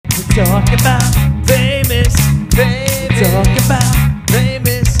Talk about famous. Talk about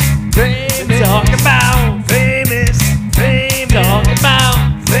famous. Talk about famous. Talk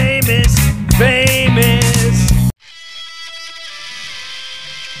about famous.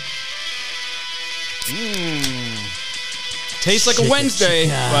 Tastes like a Wednesday,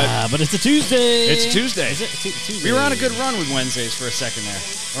 but it's a Tuesday. It's Tuesday. Is it Tuesday? We were on a good run with Wednesdays for a second there,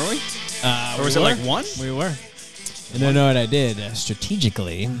 weren't we? Or was it like one? We were. And I know what I did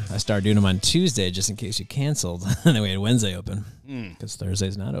strategically. I started doing them on Tuesday just in case you canceled. And then we had Wednesday open because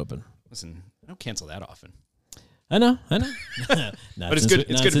Thursday's not open. Listen, I don't cancel that often. I know. But it's good.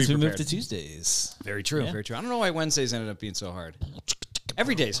 It's good to be since we moved prepared. to Tuesdays. Very true. Very true. I don't know why Wednesdays ended up being so hard.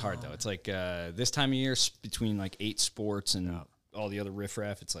 Every day is hard though. It's like this time of year between like 8 sports and all the other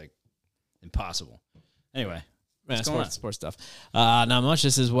riffraff. It's like impossible. Anyway. Yeah, sports stuff. Not much.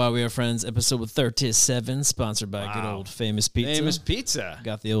 This is Why We Are Friends, episode 37, sponsored by good old Famous Pizza. Famous Pizza.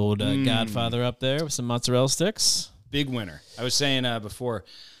 Got the old Godfather up there with some mozzarella sticks. Big winner. I was saying before,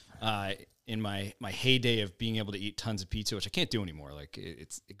 in my heyday of being able to eat tons of pizza, which I can't do anymore. Like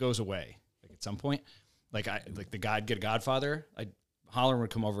it goes away. Like at some point, get a Godfather. Holler would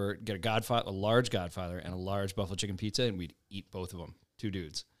come over, get a large Godfather, and a large buffalo chicken pizza, and we'd eat both of them. 2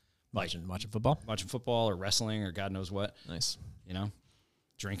 dudes. Watching football? Watching football or wrestling or God knows what. Nice. You know?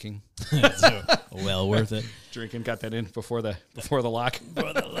 Drinking. Well worth it. Drinking, got that in before the lock.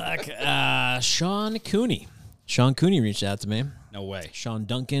 Before the lock. Sean Cooney. Sean Cooney reached out to me. No way. Sean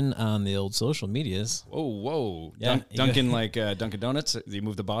Duncan on the old social medias. Whoa. Yeah, Duncan like Dunkin' Donuts? Did he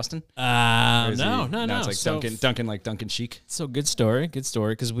move to Boston? No. It's like Duncan like Duncan Chic. So good story,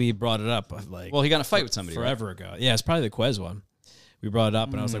 because we brought it up Well, he got in a fight with somebody forever ago. Yeah, it's probably the Quez one. We brought it up,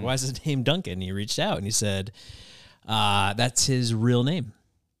 and I was like, why is his name Duncan? And he reached out, and he said, that's his real name.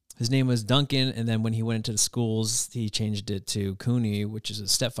 His name was Duncan, and then when he went into the schools, he changed it to Cooney, which is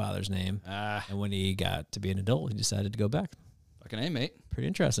his stepfather's name. And when he got to be an adult, he decided to go back. Fucking A, mate. Pretty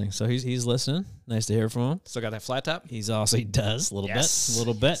interesting. So he's listening. Nice to hear from him. Still got that flat top? He does, a little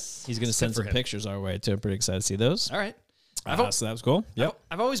bit. He's going to send some pictures our way, too. I'm pretty excited to see those. All right. So that was cool. Yep.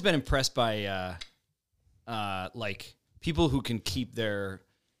 I've always been impressed by, people who can keep their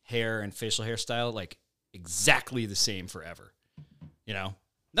hair and facial hairstyle like exactly the same forever. You know,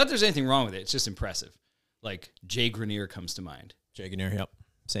 not that there's anything wrong with it. It's just impressive. Like Jay Grenier comes to mind. Jay Grenier, yep.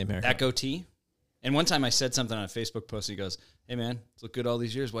 Same hair. That goatee. And one time I said something on a Facebook post. And he goes, "Hey man, it's looked good all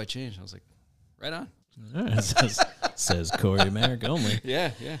these years. Why change?" I was like, "Right on." All right, says Corey Merrick only.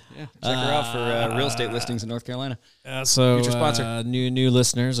 Yeah. Check her out for real estate listings in North Carolina. So future sponsor. New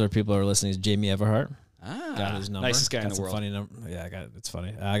listeners or people who are listening is Jamie Everhart. Got his number. Nicest guy in the world. Funny number. Yeah, it's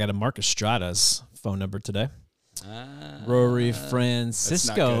funny. I got a Marcus Strada's phone number today. Rory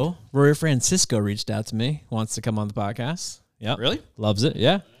Francisco reached out to me. Wants to come on the podcast. Yep. Really? Loves it.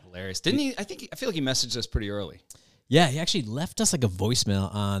 Yeah. Hilarious. Didn't he? I feel like he messaged us pretty early. Yeah, he actually left us like a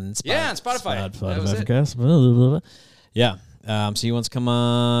voicemail on Spotify. Yeah, on Spotify. That was it. Yeah. So he wants to come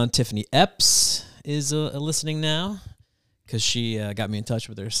on. Tiffany Epps is listening now. Because she got me in touch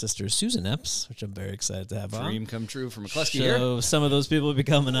with her sister, Susan Epps, which I'm very excited to have on. Dream come true from McCluskey here. So some of those people will be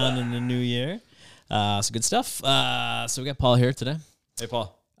coming on in the new year. So good stuff. So we got Paul here today. Hey,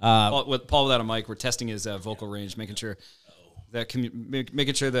 Paul. Paul without a mic. We're testing his vocal range, making sure the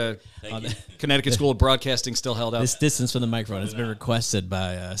Connecticut School of Broadcasting still held up. This distance from the microphone has been requested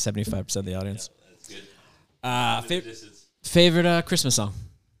by 75% of the audience. That's good. Favorite Christmas song?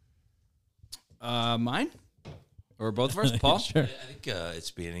 Mine? Or both of ours? Paul? Sure. I think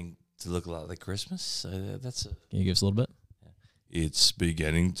it's beginning to look a lot like Christmas. Can you give us a little bit? It's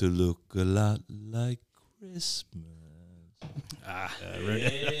beginning to look a lot like Christmas.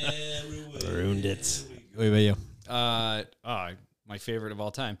 Ruined it. What about you? My favorite of all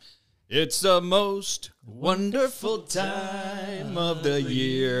time. It's the most wonderful time of the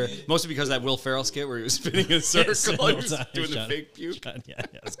year. Mostly because of that Will Ferrell skit where he was spinning in a circle and he was doing the fake puke. Yeah,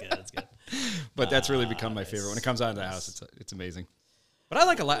 that's good. That's good. But that's really become my favorite. When it comes out of the house, it's amazing. But I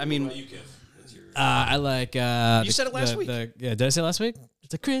like a lot. I mean, I like. You said it last week. Did I say it last week?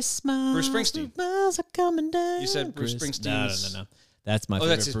 It's a Christmas. Bruce Springsteen. Bells are coming down. You said Bruce Springsteen. No. That's my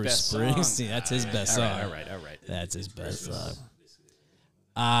favorite. That's his Bruce best Springsteen. song. That's his best song. All right. That's his best song.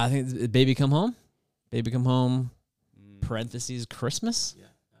 I think Baby Come Home. Baby Come Home. Parentheses Christmas. Yeah.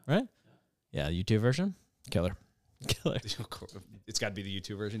 Right. Yeah. YouTube version. Killer. It's got to be the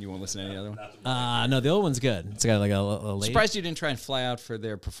YouTube version. You won't listen to any other one? No, the old one's good. It's got like a lady. Surprised you didn't try and fly out for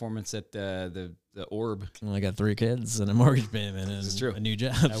their performance at the Orb. Well, I got 3 kids and a mortgage payment and a new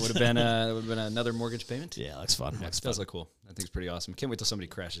job. That would have been another mortgage payment. Yeah, looks fun. Yeah, it does look cool. I think it's pretty awesome. Can't wait till somebody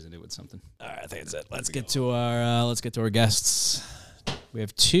crashes into it with something. All right, I think that's it. Let's get to our guests. We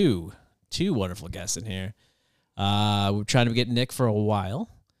have two wonderful guests in here. We're trying to get Nick for a while.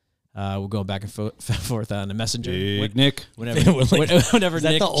 We're going back and forth on the messenger. Nick. Whenever Is that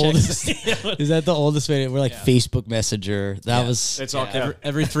Nick the oldest? checks- Is that the oldest way? We're like Facebook Messenger. That was. It's all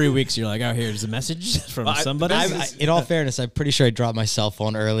every 3 weeks, you're like, oh, here's a message from somebody. In all fairness, I'm pretty sure I dropped my cell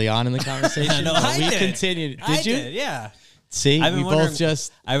phone early on in the conversation. No, but I we did. continued. Did you? Yeah. See, I've been we wondering- both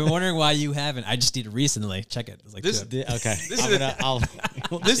just. I've been wondering why you haven't. I just did it recently. Check it. It's like This- two. Okay. This I'm is gonna, I'll,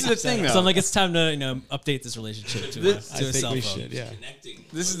 This is the thing, though. So I'm like, it's time to update this relationship to a I cell think we phone. should. Yeah.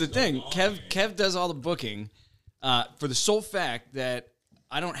 This is the thing. Kev does all the booking for the sole fact that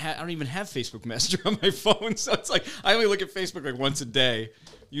I don't even have Facebook Messenger on my phone. So it's like I only look at Facebook like once a day,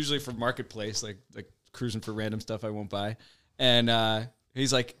 usually for marketplace, like cruising for random stuff I won't buy. And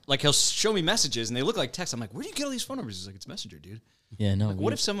he's like he'll show me messages and they look like text. I'm like, where do you get all these phone numbers? He's like, it's Messenger, dude. Yeah. No.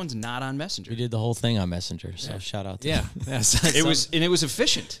 What if someone's not on Messenger? we did the whole thing on Messenger? So shout out to Yeah. It was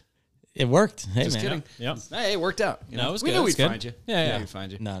efficient. It worked. Hey Just man. kidding. Yep. Hey, it worked out. You No, know? it was we good. knew It was we'd good. find you. Yeah, We yeah. knew we'd find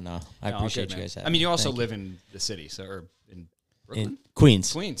you. No. I No, all appreciate good, you man. guys. I mean, you also Thank live in the city, you. in Brooklyn,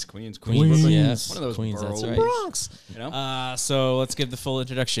 Queens. Queens. Queens. Brooklyn. Yes. One of those Queens. That's boroughs. right. Bronx. You know, So let's give the full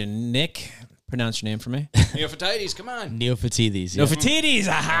introduction. Nick, pronounce your name for me. Neofitidis, come on. Neofitidis. Yeah. Neofitidis.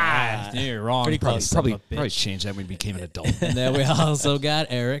 Aha. You're wrong. Pretty close. Probably changed that when we became an adult. And then we also got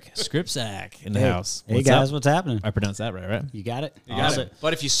Eric Skrzypczak in the house. Hey What's guys, up? what's happening? I pronounced that right? You got it? You got it.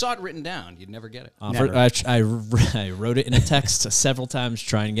 But if you saw it written down, you'd never get it. Never. I wrote it in a text several times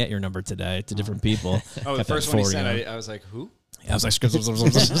trying to get your number today to different people. Oh, the Kept that first one he forwarding sent, them. I was like, who? I was like, so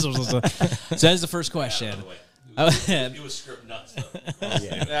that's the first question. It was script nuts.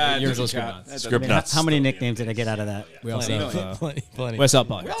 Yours was count. good. Script nuts. How many nicknames did I get out of that? We also have, Plenty. what's up,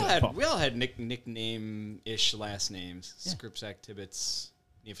 Paul? We all had nickname-ish last names. Skrzypczak, Tibbets,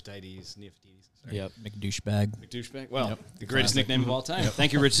 Neofitidis. Sorry. Yep. McDouchebag. McDouchebag. Well, the greatest nickname of all time.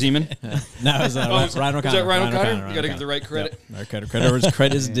 Thank you, Rich Zeman. No, it was Ryan Was O'Connor. that Ryan O'Connor? Ryan You got to give the O'Connor. right credit. Yep. Credit where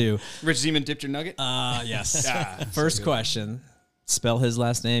credit is due. Rich Zeman dipped your nugget. Yes. First question. Spell his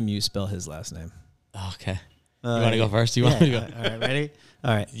last name. You spell his last name. Okay. You want to go first? You want me to go? All right, ready?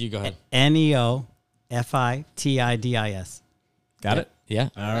 All right. You go ahead. Neofitidis. Got it? Yeah.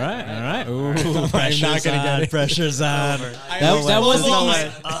 All right. Ooh, pressure's not gonna get on. it. Pressure's on. That was the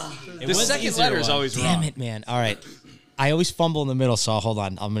easy. The second letter is always Damn wrong. it, man. All right. I always fumble in the middle, so hold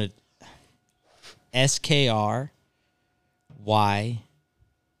on. I'm going to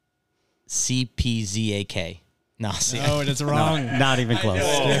SKRYCPZAK. No, see. Oh, it's wrong. Not even close.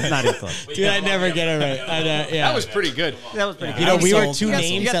 Not even close. Dude, I never get it right. That was pretty good. That was pretty good. You know, we were sold. two You got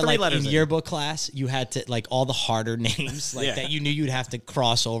names three that, like, letters in yearbook class, you had to, like, all the harder names, like, Yeah. that you knew you'd have to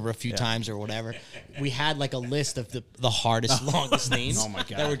cross over a few times or whatever. We had, like, a list of the hardest, longest names Oh, my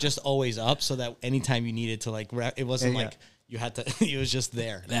God. that were just always up so that anytime you needed to, like, it wasn't Yeah. like you had to, it was just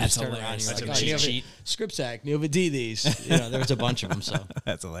there. You That's just turn around hilarious. and you're That's like, a cheat Skrzypczak, Neofitidis. You know, there was a bunch of them, so.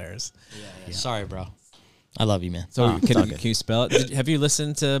 That's hilarious. Sorry, bro. I love you, man. So can you spell it? Have you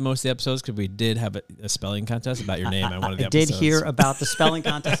listened to most of the episodes? Because we did have a spelling contest about your name on one of the I did episodes. hear about the spelling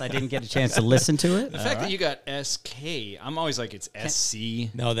contest. I didn't get a chance to listen to it. The fact that you got SK, I'm always like, it's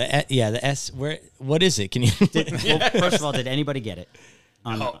SC. No, the S. What is it? Can you? Well, first of all, did anybody get it?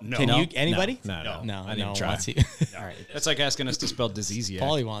 Oh, no. Can you? Anybody? No. I didn't didn't try. want to. All right. That's like asking us to spell disease.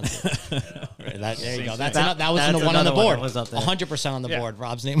 Paulie wants it. Right, there you go. That was That's the one on the another one board. that was up there. 100% on the Yeah. board.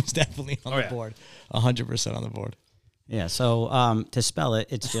 Rob's name was definitely on the yeah. board. 100% on the board. Yeah. So to spell it,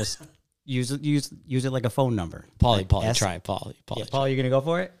 it's just use it like a phone number. Paulie, S- try it. Paulie. Yeah, Paul, you're gonna go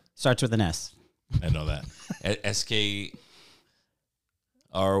for it. Starts with an S. I know that.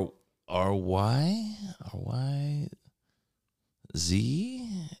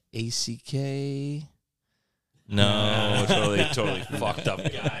 SKRYZACK. No, totally fucked up.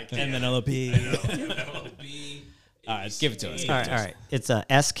 And then LOP. All right, give it to us. All right. It's a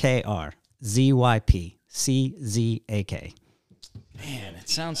SKRZYPCZAK. Man, it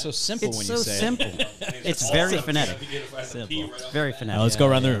sounds so simple It's when so you say simple. It's very phonetic. It's very phonetic. Now let's go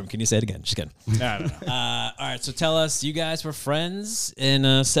around the room. Can you say it again? Just kidding. it. No. All right, so tell us, you guys were friends in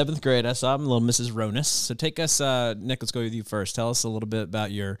 7th grade. I saw him, little Mrs. Ronis. So take us, Nick, let's go with you first. Tell us a little bit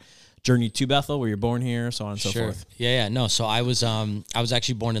about your journey to Bethel, where you're born here, so on and so forth. Yeah. No. So I was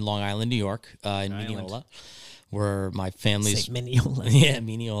actually born in Long Island, New York, in Mineola, where my family's Mineola. Yeah,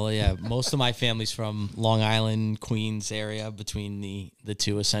 Mineola. Yeah, most of my family's from Long Island, Queens area, between the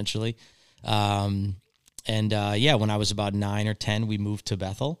two essentially. When I was about 9 or 10, we moved to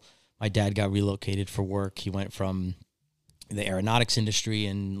Bethel. My dad got relocated for work. He went from the aeronautics industry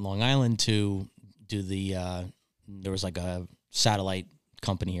in Long Island to do there was like a satellite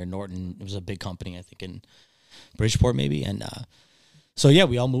company here, Norton. It was a big company, I think, in Bridgeport maybe, and So yeah,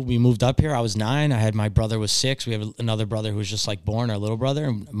 we moved up here. I was 9. I had my brother was 6. We have another brother who was just like born, our little brother.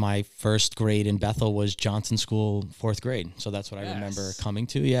 And my first grade in Bethel was Johnson School, 4th grade. So that's what I remember coming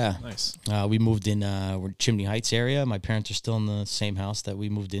to. Yeah, Nice. We moved in we're Chimney Heights area. My parents are still in the same house that we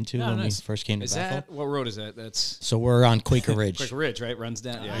moved into when nice. we first came to Is Bethel. that what road is that? That's So we're on Quaker Ridge. Quaker Ridge, right? Runs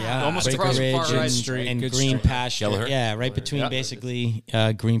down. Yeah, almost Quaker across Ridge Far and, Horizon Street, and good Green street. Pasture. Kelleher? Yeah, right between Yep. basically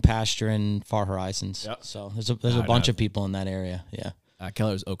Green Pasture and Far Horizons. Yep. So there's a bunch of people in that area. Yeah.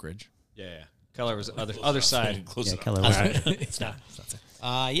 Keller's Oak Ridge. Yeah. Keller was other side. Close Yeah, enough. Keller was It's not.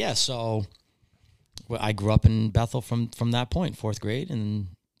 Yeah, so I grew up in Bethel from that point, 4th grade, and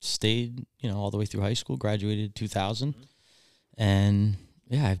stayed, all the way through high school. Graduated 2000, and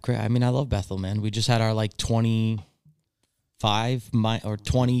yeah, I mean, I love Bethel, man. We just had our like 20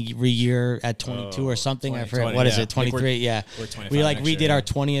 year at 22 or something. 20, I forget 20, what is yeah. it, 23? Yeah, We're 25 we like next redid year, our yeah.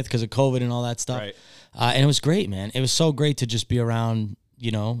 20th because of COVID and all that stuff. Right. And it was great, man. It was so great to just be around,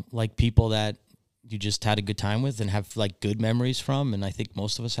 like people that you just had a good time with and have like good memories from. And I think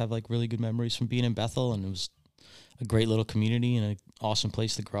most of us have like really good memories from being in Bethel, and it was a great little community and an awesome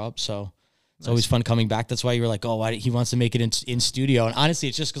place to grow up. So it's always fun coming back. That's why you were like, oh, why he wants to make it in studio. And honestly,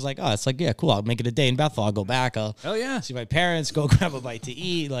 it's just because like, oh, it's like, yeah, cool. I'll make it a day in Bethel. I'll go back. I'll Hell yeah. see my parents, go grab a bite to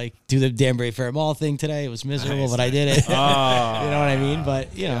eat, like do the Danbury Fair Mall thing today. It was miserable, but I did it. You know what I mean?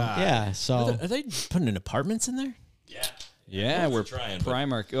 But yeah. So Are they putting in apartments in there? Yeah, we're trying, but-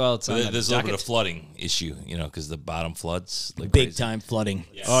 Primark. Well, it's on But the there's a little bit docket. of flooding issue, because the bottom floods like big crazy. time flooding.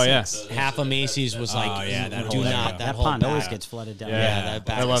 Oh yeah. Half of Macy's was like, yeah, that do whole not area. that that whole pond always back. gets flooded down. Yeah, that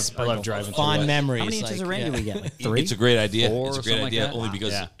back I love is driving fond through it. memories. How many inches like, of rain yeah. do we get? Like 3? It's a great idea. 4 It's or a great something like idea that? only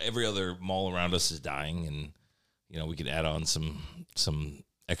because Yeah. every other mall around us is dying, and we could add on some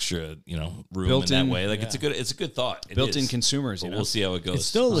extra room Built in in, that way. Like it's a good thought. It Built-in is. consumers, But we'll see how it goes. It's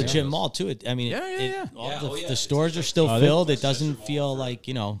still a We'll see how legit it goes. mall too. I mean, Yeah. the stores are still filled. It doesn't feel like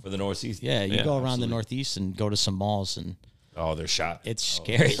for the Northeast. Yeah, you go around the absolutely. Northeast and go to some malls, and Oh, they're shot. it's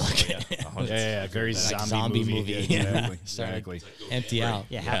scary looking. Yeah, very Like zombie movie. Yeah, Yeah. exactly. Empty out.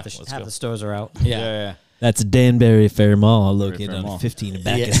 Yeah, Yeah, half let's the go. stores are out. Yeah. That's Danbury Fair Mall located Fair on Mall. 15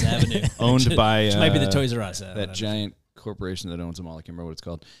 Bacchus Avenue. Owned by Which might be the Toys R Us. that giant corporation that owns them all. I can't remember what it's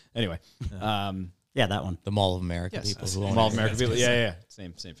called. Anyway, Yeah, that one. The Mall of America yes, people who own Mall it. of America people. Yeah.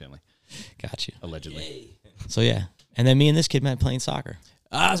 Same family, Got you. allegedly. So yeah, and then me and this kid met playing soccer.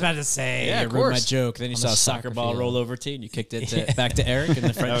 I was about to say, Yeah, you of ruined my course. joke. Then you On saw the a soccer soccer ball field. roll over to you, and you kicked it back to Eric, and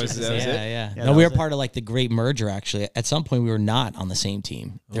the friendship was is it. Yeah. Yeah, No, that we were was it. part of like the great merger. Actually, at some point we were not on the same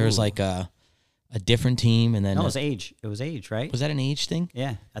team. There was like a different team, and then No, it was age. It was age, right? was that an age thing?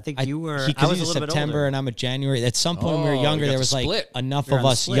 Yeah, I think you were. I Because was he's a a little bit September older. and I'm a January. At some point when we Oh, were you younger, got there to was like split. enough We were of on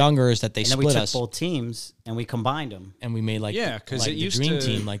the us split. youngers that they And then we split took us, both teams and we combined them. and we made like 'cause like it the used dream to-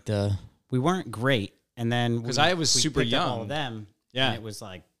 team, like the We weren't great, and then 'Cause we- I was we super picked up all young. of them. Yeah. and it was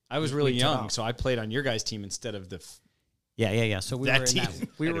like I was really we took young, off. so I played on your guys' team instead of the. Yeah. So we That were in that. team.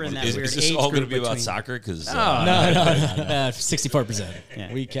 We were in that Is weird this age all going to group be about between- soccer? Because no. 64%.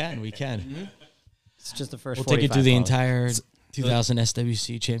 Yeah. We can. It's just the first. We'll take you through 45 the balls. entire 2000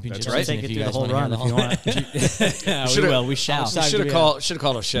 SWC championship. That's right. season Take if it through the guys whole wanna run hear if you it all. want. Yeah, we will. We shall. Should have called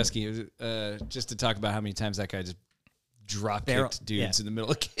Oshesky just to talk about how many times that guy just drop Barrel- kicked dudes yeah. in the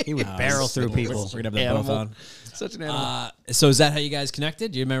middle of game. He would barrel through people. We're going to have that both Animal. on. Such an animal. So is that how you guys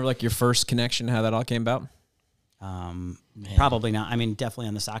connected? Do you remember like your first connection, how that all came about? Probably not. I mean, definitely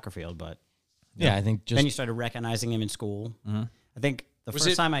on the soccer field, but Yeah, I think then just you started recognizing him in school. I think the Was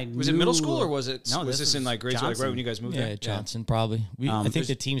first it time I was it middle school or was it? No, was this this in was like grade school, like right Johnson. when you guys moved yeah there? Johnson probably. I think there's-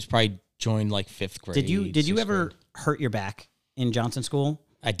 the teams probably joined like 5th grade. Did you 6th ever grade. hurt your back in Johnson School?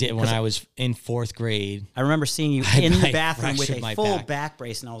 I did when I was in 4th grade. I remember seeing you I in the bathroom with fractured a my full back. back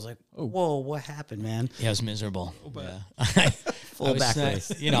brace, and I was like, "Whoa, what happened, man?" Yeah, it was miserable. Yeah. Full back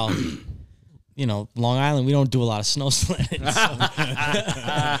brace. You know, Long Island, we don't do a lot of snow sledding.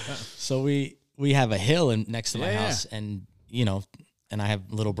 So we have a hill next to my Yeah. house, and and I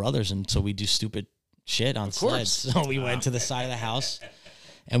have little brothers, and so we do stupid shit on sleds. So we went to the side of the house,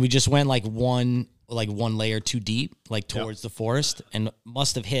 and we just went like one layer too deep, like towards the forest, and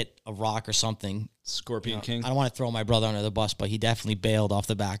must have hit a rock or something. Scorpion King. I don't want to throw my brother under the bus, but he definitely bailed off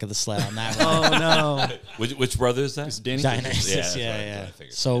the back of the sled on that one. Oh no! which brother is that? Danny. Dionysus, that's yeah, what I yeah.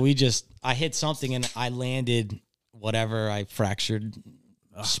 figured. So I hit something and I landed whatever I fractured,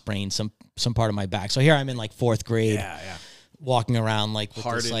 sprained some part of my back. So here I'm in like 4th grade, Yeah. walking around like with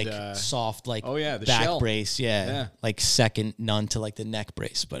this Hardened, like soft like oh, yeah, the back shell. brace, Yeah. like second none to like the neck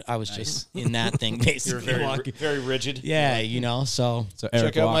brace. But I was just in that thing basically walking. very rigid. Yeah, so So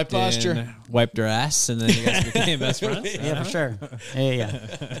Eric out my walked posture. in, wiped her ass, and then you guys became best friends. Yeah, for sure.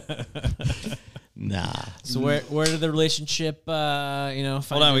 Yeah. Nah. So where did the relationship, find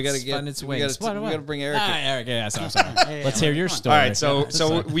Hold on, we its, gotta find its we wings? gotta bring Eric. Eric, yeah, sorry. Let's hear your story. All right,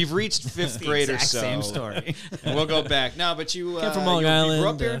 so we've reached fifth grade or so. Same story. And we'll go back. No, but you Came from Long you Island. grew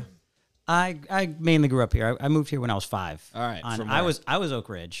up here. I mainly grew up here. I moved here when I was 5. All right, from I where? was Oak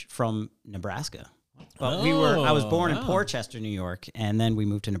Ridge from Nebraska, but I was born in Portchester, New York, and then we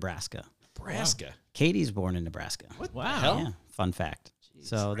moved to Nebraska. Nebraska. Katie's born in Nebraska. What Wow. the hell? Yeah, fun fact.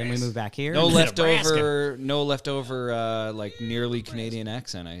 So then we moved back here. No and- leftover, like nearly Canadian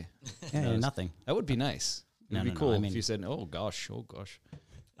accent. Yeah, nothing. That would be nice. It would No, be no, cool I if mean- you said, "Oh gosh."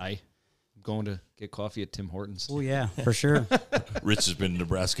 I'm going to get coffee at Tim Hortons. Oh yeah, for sure. Rich has been to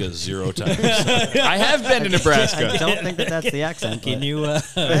Nebraska 0 times. I have been to I Nebraska. don't think that's the accent. Can but- you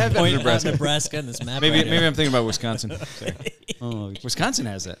have been to point Nebraska. out Nebraska on this map? Maybe right maybe now? I'm thinking about Wisconsin. Sorry. Oh, Wisconsin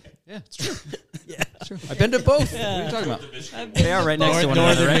has that. Yeah, it's true. Yeah, it's true. I've been to both. What are you talking about? they are right next to one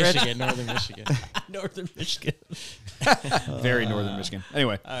another, Northern right? Michigan. Northern Michigan. Northern Michigan. Very northern Michigan.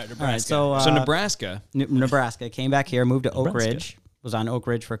 Anyway, All right, Nebraska. All right, so Nebraska. Nebraska came back here, moved to Oak Nebraska. Ridge. Was on Oak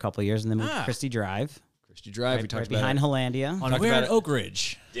Ridge for a couple of years, and then moved to Christie Drive, Christie Drive. we right talked behind about Hollandia. on talked where about in it. Oak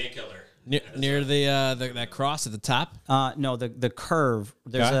Ridge? Dan Keller. Near the that cross at the top. No, the curve.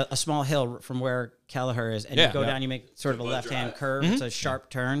 There's Okay. a small hill from where Kelleher is, and Yeah. you go Yeah. down. You make sort of a left-hand curve. It's a sharp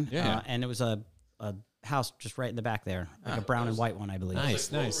turn. Yeah. And it was a house just right in the back there, like a brown and white one, I believe.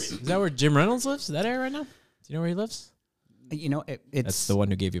 Nice. Is that where Jim Reynolds lives? Is that area right now? Do you know where he lives? You know, it's That's the one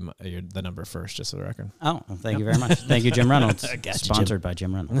who gave you the number first, just for the record. Oh, well, thank you very much. Thank you, Jim Reynolds. Gotcha, Jim. Sponsored by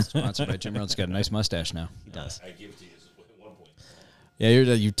Jim Reynolds. Sponsored by Jim Reynolds. Got a nice mustache now. He does. I gave it to you at one point. Yeah,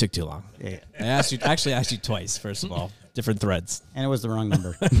 you took too long. Yeah. I actually asked you twice. First of all, different threads. And it was the wrong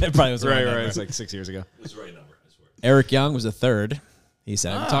number. It probably was the Right, wrong right. number. It's like 6 years ago. It was the right number, I swear. Eric Young was a third. He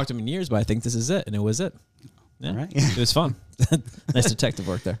said, I haven't talked to him in years, but I think this is it. And it was it. Yeah. All right. It was fun. Nice detective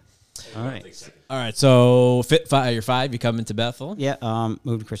work there. All right. All right. So you're 5. You come into Bethel. Yeah,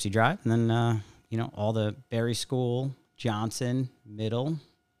 moved to Christie Drive, and then, all the Berry School, Johnson, middle,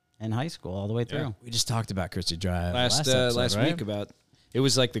 and high school all the way through. We just talked about Christie Drive Last episode, right? week about it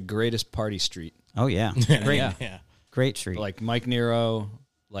was like the greatest party street. Oh, yeah. Great, Yeah. great street. Like Mike Nero,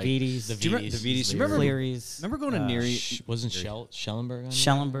 like Beatties, Do you remember the Beatties? Do you remember? Cleary's. Remember going to Neary? Wasn't Schellenberg on there?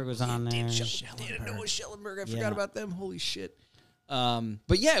 Schellenberg was on there. Didn't know it was Schellenberg. I Yeah. forgot about them. Holy shit.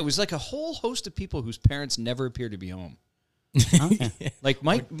 But yeah, it was like a whole host of people whose parents never appeared to be home. Okay. Like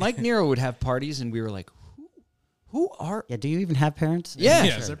Mike Nero would have parties, and we were like, who are? Yeah, do you even have parents? Yeah,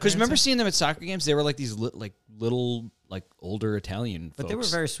 Yeah, because remember seeing them at soccer games? They were like these little like older Italian But folks. they were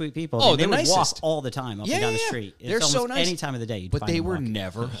very sweet people. Oh, they the would walk nicest. all the time up Yeah, and down yeah, the yeah. street. It's They're so almost nice. any time of the day. You'd But find they them were walking.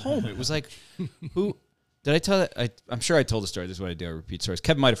 never home. It was like, who? Did I tell that? I'm sure I told the story. This is what I do. I repeat stories.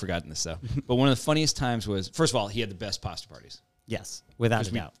 Kevin might have forgotten this, though. But one of the funniest times was, first of all, he had the best pasta parties. Yes, without a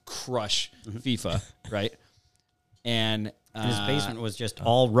Because we doubt. crush FIFA, right? And And his basement was just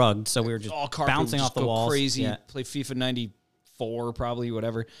all rugged, so we were just all carpet, bouncing just off the go walls. crazy. Yeah. Play FIFA 94, probably,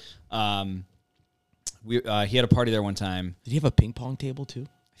 whatever. He had a party there one time. Did he have a ping pong table too?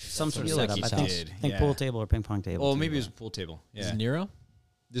 Some sort of feel like setup. he I think, did, think yeah. pool table or ping pong table. Oh, too, maybe it but- was a pool table. Is Yeah. it Nero?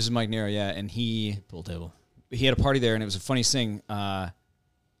 This is Mike Nero, yeah. And he Pool table. had a party there, and it was a funny thing.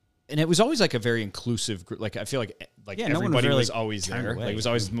 And it was always like a very inclusive group. Like I feel like Yeah, no one was everybody really was always turned there. away. Like it was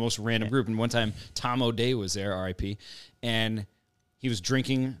always the most random group. And one time Tom O'Day was there, R.I.P. And he was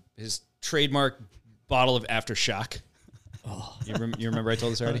drinking his trademark bottle of Aftershock. Oh, you remember I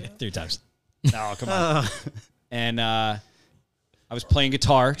told this already? 3 times. No, come on. And I was playing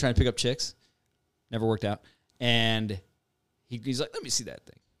guitar, trying to pick up chicks. Never worked out. And he's like, "Let me see that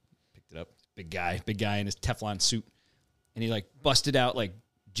thing." Picked it up. Big guy in his Teflon suit. And he like busted out like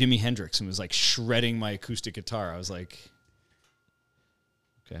Jimi Hendrix and was like shredding my acoustic guitar. I was like,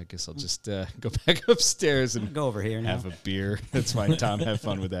 okay, I guess I'll just go back upstairs and Go over here now. have a beer. That's fine, Tom. Have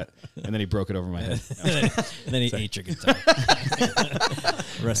fun with that. And then he broke it over my head. And then he ate your guitar.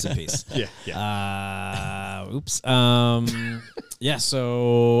 Rest in peace. Yeah. Oops. Yeah.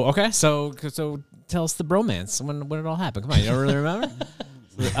 So okay. So tell us the bromance. When it all happened? Come on, you don't really remember?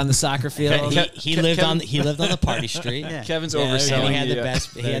 On the soccer field. He lived on the party street. Yeah. Kevin's Yeah, overselling. And he had the the,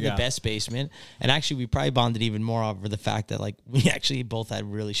 best. He There had you the go. best basement, and actually, we probably bonded even more over the fact that like we actually both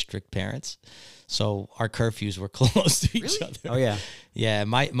had really strict parents, so our curfews were close to each other. Oh yeah. Yeah,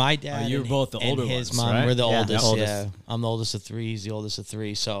 my dad. you were and- both the and older his ones, mom right? were the Yeah, oldest. the oldest. Yeah, I'm the oldest of 3. He's the oldest of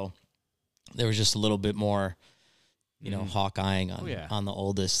 3. So there was just a little bit more, hawk-eyeing on yeah. on the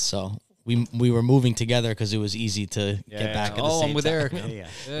oldest. So we were moving together because it was easy to get back at the same I'm with time. Eric. Yeah.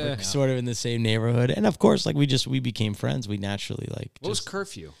 Yeah. Sort of in the same neighborhood, and of course, like we became friends. We naturally like. What was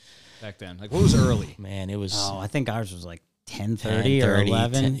curfew back then? Like, what was early? Man, it was. Oh, I think ours was like 10:30 or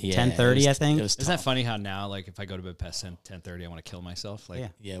 11, 10:30, I think. Isn't that funny how now, like, if I go to bed past 10:30, I want to kill myself?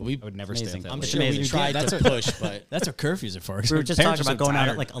 Like, Yeah. we I would never stay up Amazing. that I'm late. sure we amazing. tried to push, but That's what curfews are for. We were just Parents talking are about so going out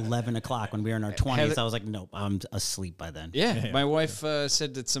tired. at like 11 o'clock when we were in our 20s. I was like, nope, I'm asleep by then. Yeah, my wife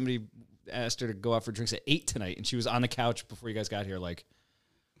said that somebody asked her to go out for drinks at 8 tonight, and she was on the couch before you guys got here, like,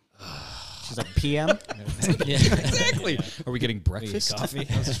 She's like, PM? exactly. Are we getting breakfast? coffee?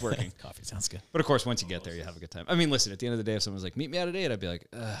 How's this working? Coffee sounds good. But of course, once you get there, you have a good time. I mean, listen, at the end of the day, if someone's like, meet me out at 8, I'd be like,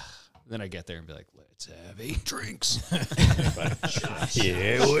 ugh. Then I get there and be like, let's have 8 drinks.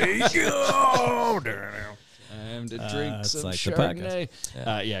 Here we go. Time to drink it's some like the Chardonnay.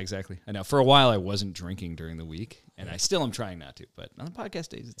 Yeah, exactly. I know. For a while, I wasn't drinking during the week, and I still am trying not to. But on the podcast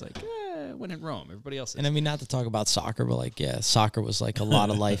days, it's like, when in Rome, everybody else is. and I mean, not to talk about soccer, but like, yeah, soccer was like a lot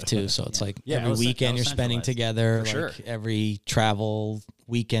of life too. So it's like Yeah, it every was- weekend that you're was spending centralized. together, like sure. every travel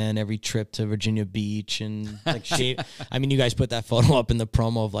weekend, every trip to Virginia Beach, and like shave. I mean, you guys put that photo up in the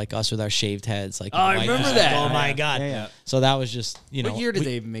promo of like us with our shaved heads. Like, Oh, I Mike remember was that. like, oh my god! Yeah. So that was just What year did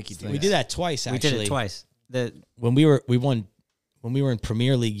they make you do We that? did that twice. We Actually, did it twice. when we won when we were in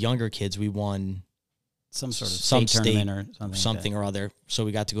Premier League younger kids. We won Some sort of some state state tournament or something or other. So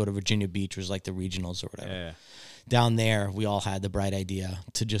we got to go to Virginia Beach, was like the regionals or whatever. Yeah. Down there, we all had the bright idea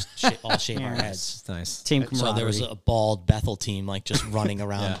to just all shave our heads. It's nice. Team So camaraderie. there was a bald Bethel team like just running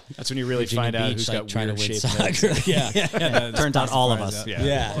around. That's when you really Virginia find out Beach, who's like, got trying to weird win shaped soccer. heads. Yeah, Turns out all of us.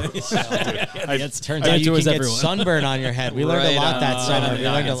 yeah. Turns I out do you as can get everyone. sunburn on your head. We learned a Right lot that on. summer. Right We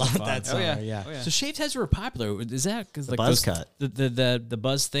on. learned a That's lot fun. that summer. yeah. Yeah. Oh, yeah. So shaved heads were popular. Is that because like buzz those- cut. the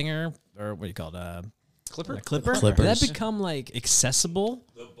buzz thinger, or what do you call it? Clipper? Clipper. Clippers. Did that become like accessible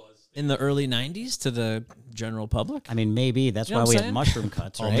in the early '90s to the general public? I mean, maybe. That's You know why what we I'm had saying? mushroom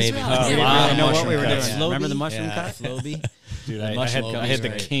cuts, right? maybe. Yeah. We Yeah. didn't Wow. really know what we were Mushroom doing. cuts. Remember the Floby? mushroom Yeah. cut? Floby. Dude, The I mushroom had the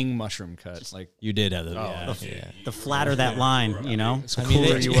right. king mushroom cut. Like, You did have the. The flatter that line, you know? I mean,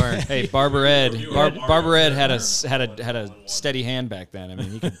 cooler they- you were. hey, Barber Ed. Barber Ed had a steady hand back then. I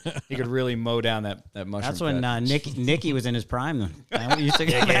mean, he could really mow down that mushroom. That's when cut. Nicky was in his prime. I used to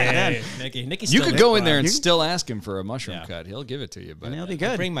get back then. Nicky You could go in there and You- still ask him for a mushroom Yeah. cut. He'll give it to you. But And it'll I be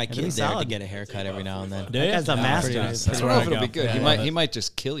good. Bring my It'll be kids there to solid. get a haircut every now and then. Yeah. That's a master. pretty- That's don't where know I if it'll go. be good. Yeah. He might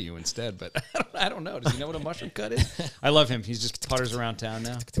just kill you instead. But I don't know. Does he know what a mushroom cut is? I love him. He's just putters around town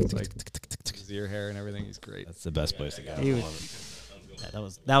now. Like his ear hair and everything. He's great. That's the best place to go. He was- yeah,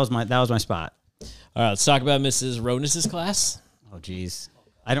 that was my spot. All right, let's talk about Mrs. Rodnis's class. Oh, geez.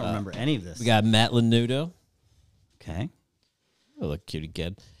 I don't remember any of this. We got Matt Lanudo. Okay. Oh, look, cutie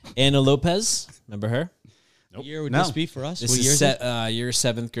kid. Anna Lopez. Remember her? What year would No. this be for us? This What is year is it? year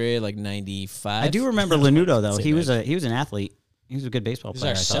 7th grade, like 95. I do remember Lanudo, though. Same He was age. an athlete. He was a good baseball This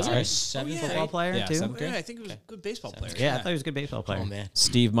player. I is our thought. seventh, seventh Football player, Yeah, too? seventh grade. Yeah, I think he was a good baseball player. Yeah, I thought he was a good baseball player. Oh man,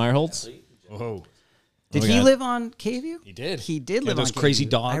 Steve Meyerholtz. Whoa. Did Oh, he God. live on Kview? He did. He did Yeah, live those on crazy Kview.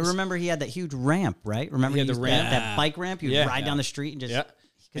 dogs. I remember he had that huge ramp, right? Remember He had the used ramp. that bike ramp? You'd Yeah. ride down the street and just... Yeah.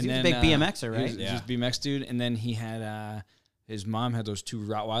 Because he was a And big then, BMXer, right? He was a BMX dude, and then he had his mom had those 2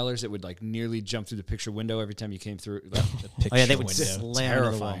 Rottweilers that would like nearly jump through the picture window every time you came through. Like, Oh, yeah, they would Picture slam window. into the wall.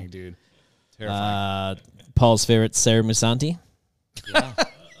 terrifying, dude. Terrifying. Paul's favorite, Sarah Musanti. yeah.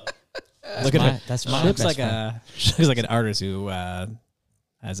 Look at her. That's She my looks best like friend. she looks like an artist who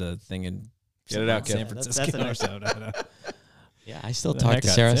has a thing in Get it out, San Kev. Francisco or so. Yeah, I still The talk to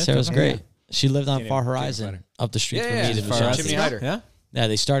haircuts, Sarah. yeah, Sarah's yeah. great. She lived on Can't Far even- can't Horizon find her. up the street Yeah, from yeah, me. yeah. to Far Michelle. Horizon. Chimney Hider. Yeah. Yeah,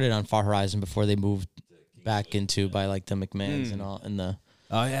 they started on Far Horizon before they moved back into by like the McMahons and all and the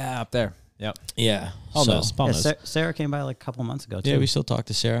Oh yeah, up there. Yep. yeah. Paul So- knows. Paul Yeah, knows. Sarah came by like a couple months ago, too. Yeah, we still talk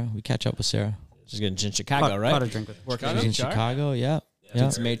to Sarah. We catch up with Sarah. She's getting in Chicago, Caught right? a drink with her. She's in Chicago. Yeah, yeah.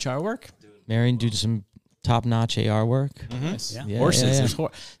 Did some HR work. Marion do some top-notch AR work. Nice. Yeah. Yeah, Horses. yeah, yeah. There's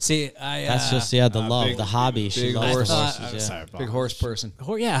See, I. That's just the love, big- the hobby. She big loves the horse. horses. Yeah. Sorry, Big horse person.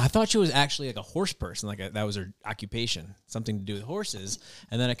 Yeah, I thought she was actually like a horse person. That was her occupation, something to do with horses.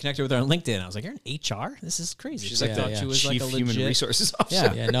 And then I connected with her on LinkedIn. I was like, "You're in HR? This is crazy." She's So like I the thought she was like chief a human legit. resources officer.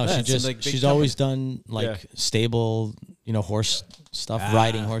 Yeah. Yeah, no, Yeah, she it just seemed like big she's company. always done like Yeah. stable, horse stuff,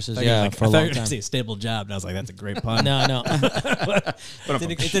 riding horses. I thought you were Yeah, like, for a I thought you long were gonna time. say a stable job, and I was like, "That's a great pun." No, no,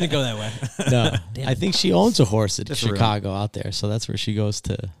 it didn't go that way. no. I think she owns a horse in Just rude. Chicago out there, so that's where she goes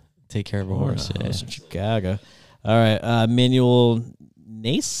to take care of her horse. Yeah. Horse in Chicago. All right, Manuel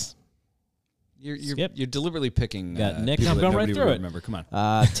Nace, You're Skip. you're deliberately picking. Got Nick. people I'm that going right nobody through would it. Remember, come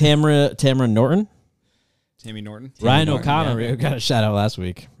on, Tamara Norton, Tammy Norton. Ryan Norton, O'Connor. yeah. We got a shout out last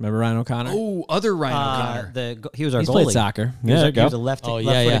week. Remember Ryan O'Connor? Oh, other Ryan O'Connor. He was our He's goalie. played soccer. He was, Yeah, he was a go. left, Oh,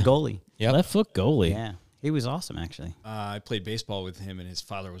 yeah, left-footed yeah. goalie. Yep. Left foot goalie. Yeah. He was awesome, actually. I played baseball with him, and his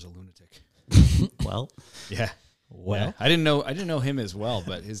father was a lunatic. Well, Yeah. Well, I didn't know him as well,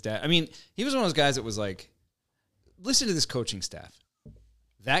 but his dad. I mean, he was one of those guys that was like listen to this coaching staff.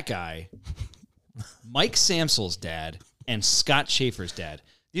 That guy, Mike Samsel's dad, and Scott Schaefer's dad.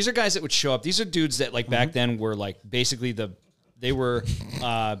 These are guys that would show up. These are dudes that like back then were like basically the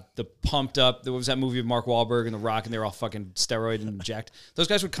pumped up. There was that movie of Mark Wahlberg and The Rock, and they were all fucking steroid and jacked. Those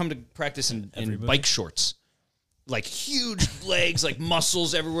guys would come to practice in bike shorts, like huge legs, like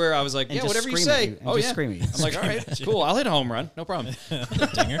muscles everywhere. I was like, yeah, whatever you say. Oh yeah, screaming. I'm like, all right, cool. I'll hit a home run, no problem.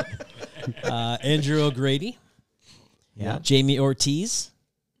 Dinger. Andrew O'Grady. Yeah. Jamie Ortiz.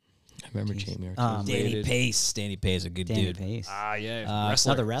 I remember Jamie Ortiz. Danny Pace. Danny Pace, a good Danny dude. Pace. Yeah,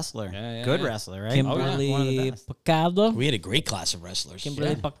 wrestler. Another wrestler. Yeah, Good yeah. wrestler, right? Kimberly One of the best. Picado. We had a great class of wrestlers.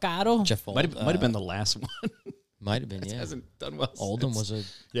 Kimberly Picado. Jeff Might have been the last one. Might have been, yeah. Hasn't done well. Oldham since.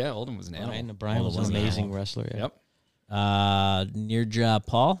 was Oldham was an animal. Brian was an amazing wrestler. Yeah. Yep. Nirja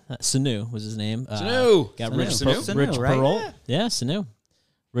Paul. Sanu was his name. Sanu. Got Sanu. Rich, Sanu, Rich right? Perot. Yeah, Sanu.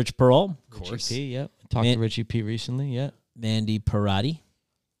 Rich Perot. Of course. Richie P, yep. Talked to Richie P recently, yeah. Mandy Parati.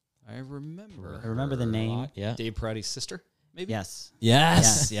 I remember. I remember the name. Yeah. Dave Paratti's sister, maybe? Yes.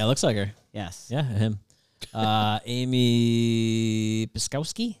 Yes. Yeah. Yeah, looks like her. Yes. Yeah, him. Amy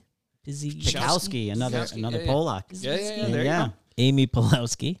Piskowski. Pikowski, another yeah. Polak. Yeah, there you go. Amy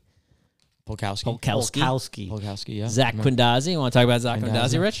Pulowski. Polkowski. Polkowski. Yeah. Zach Quindazzi. You want to talk about Zach Quindazzi.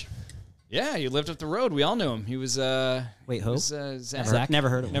 Quindazzi, Rich? Yeah, he lived up the road. We all knew him. He was, Wait, who? Zach. Never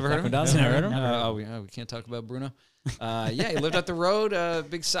heard of him. Never heard of him? Zach Quindazzi, never heard of him? We can't talk about Bruno. Yeah, he lived up the road,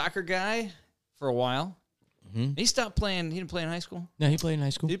 big soccer guy for a while. Mm-hmm. He stopped playing. He didn't play in high school. No, he played in high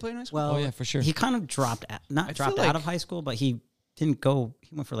school. Did he play in high school? Well, Oh, yeah, for sure. He kind of dropped, not dropped feel out like- of high school, but he didn't go.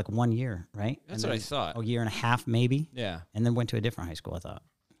 He went for like 1 year, right? That's And what I then thought. A year and a half, maybe, Yeah. and then went to a different high school. I thought.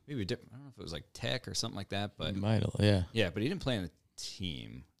 Maybe different. I don't know if it was like tech or something like that, but Might have, yeah. yeah, but he didn't play in the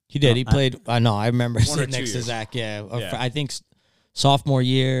team. He did. He played. No, I remember 1 or sitting 2 next to years. Zach. Yeah. Yeah. I think sophomore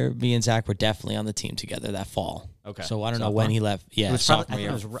year, me and Zach were definitely on the team together that fall. Okay. So I don't know when he left. Yeah, It was probably, sophomore I year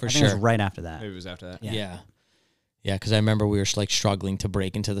think it was, for I think it sure. was right after that. Maybe it was after that. Yeah. Yeah, because I remember we were like struggling to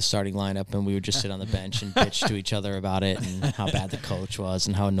break into the starting lineup, and we would just sit on the bench and bitch to each other about it and how bad the coach was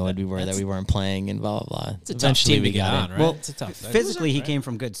and how annoyed we were that we weren't playing and blah blah blah. It's a tough team to get on, right? Well, it's a tough. physically, he came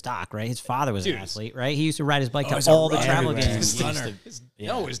from good stock, right? His father was an athlete, right? He used to ride his bike he's to a all the runner. travel Everywhere. games.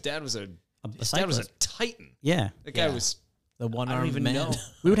 No, his dad was a cyclist. titan. Yeah. That guy was. The I don't one-armed even man. know.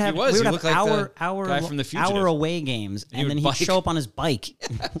 We would have He was. we would He have looked like the guy from The Fugitive. hour away games, he and then would he'd bike. show up on his bike.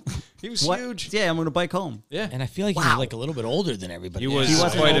 He was What? huge. Yeah, I'm going to bike home. Yeah. And I feel like he was like a little bit older than everybody. He was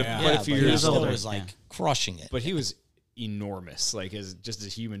else. quite a Yeah, few but years he still older. was like crushing it. But he was enormous. Like as just as a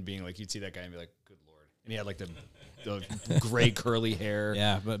human being, like you'd see that guy and be like, "Good lord!" And he had like the gray curly hair,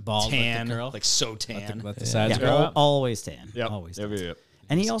 Yeah, but bald tan, with the curl. like so tan. Let the sides Yeah, grow up. always tan. Yep. Always Yep, tan. yep.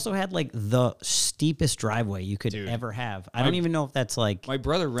 And he also had like the steepest driveway you could Dude. ever have. I don't even know if that's like My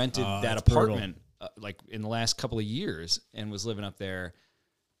brother rented that that's brutal. apartment like in the last couple of years and was living up there.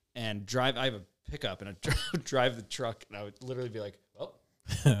 And drive. I have a pickup and I drive the truck and I would literally be like, "Well,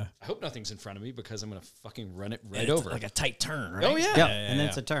 I hope nothing's in front of me because I'm gonna fucking run it right It's over." like a tight turn, right? Oh yeah. yeah, and then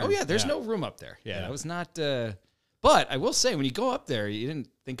it's a turn. Oh yeah, there's no room up there. Yeah, that was not. But I will say, when you go up there, you didn't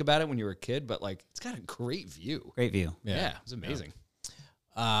think about it when you were a kid, but like it's got a great view. Great view. Yeah, it was amazing.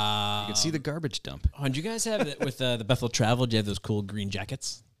 You You can see the garbage dump. Did you guys have it with the Bethel Travel? Did you have those cool green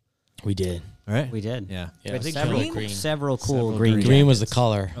jackets? We did. All right. We did. Yeah. Yeah, We it had was several, green. several cool Several green. Green was the jackets.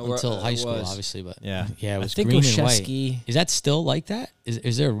 color Oh, until high it school, was. obviously. But Yeah. yeah, it I was think green and Olszewski- white. Is that still like that?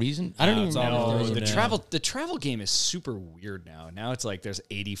 Is there a reason? I don't No, even it's know. all if there is blue a- now. The travel game is super weird now. Now it's like there's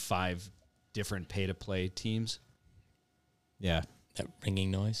 85 different pay to play teams. Yeah. That ringing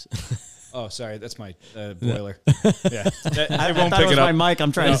noise. Oh, sorry, that's my boiler. Yeah, I thought it was my mic.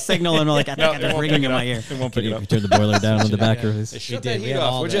 I'm trying to signal him like I think I got ringing in my ear. It won't pick it up. Turn the boiler down on the back of Hey, his. shut did. that We heat had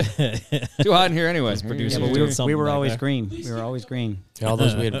off, all would you? Too hot in here anyways. producer. Yeah, but Doing we something were back always there. green. We were always green. All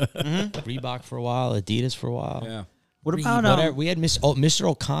those we had Reebok for a while, Adidas for a while. Yeah, What about Whatever. We had Mr.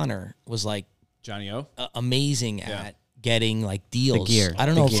 O'Connor was like Johnny O. amazing at getting like deals. gear. I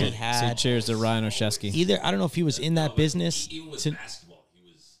don't The know gear. if he Say had cheers to Ryan Oshesky. either. I don't know if he was in that business. Even with to- basketball, he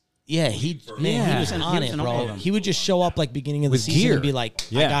was. Yeah, he was He on was it, in all of bro. them. He would just show up like beginning of the With season gear. and be like, I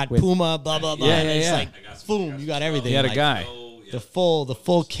Yeah. got With- Puma, blah blah blah. Yeah, and yeah, it's yeah. like, boom, you got everything. He had a Like, guy. the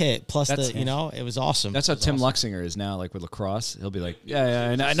full kit plus That's- the it was awesome. That's how Tim Luxinger is now, like with lacrosse. He'll be like,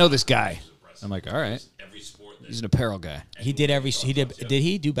 yeah, I know this guy. I'm like, all right. Every sport that He's an apparel guy. he did Did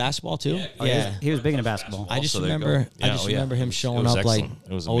he do basketball too? Yeah. He was big into basketball. I just So there you remember, go. Yeah, remember him It showing was up like excellent.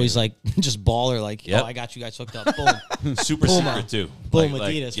 It was always amazing. like just baller, like Yep. oh, I got you guys hooked up, boom, super Puma. secret too. boom,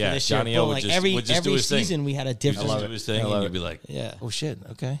 Like, Adidas yeah, for this year, Johnny boom. O would Like just, every would just do his season thing. we had a He would different. just do his thing, I and love you'd be like, Yeah. oh shit,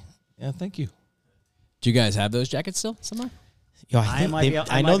 okay, yeah, thank you. Do you guys have those jackets still somewhere? Yo, I might be- I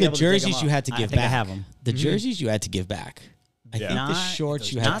I might know be the able to dig 'em jerseys up. you had to I give think I back. have 'em. The jerseys you had to give back. I think the Not-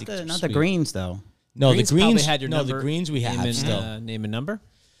 shorts you had not to. the sweep. greens though. No, Greens the greens probably had your no, number. the greens we name have and, still. name and number.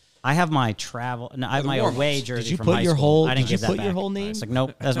 I have my travel. No, I have my warm-ups. away jersey. Did you from put high your school. whole? I didn't Did you give that put your back. whole name? It's like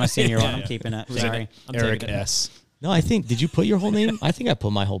nope. That's my senior one. I'm keeping it. Sorry. I'm Eric taking it. S. No, I think. Did you put your whole name? I think I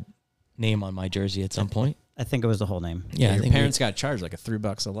put my whole name on my jersey at some point. I think it was the whole name. Yeah, I Your think parents got charged like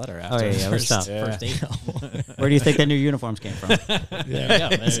 $3 a letter after. yeah, it was tough. First date. Where do you think the new uniforms came from?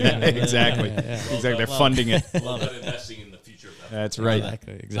 Exactly. Exactly. They're funding it. Love it. Investing in the future of that. That's right.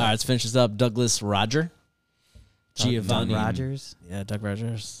 Exactly. All right, let's finish this up. Douglas Roger. Giovanni Doug Rogers, Yeah, Doug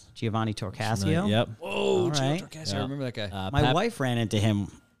Rogers. Giovanni Torcasio. Yep. Whoa, All right. I remember that guy. My wife ran into him.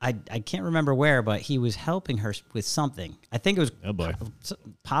 I can't remember where, but he was helping her with something. I think it was Oh boy.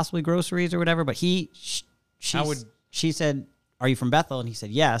 possibly groceries or whatever. But she said, "Are you from Bethel?" And he said,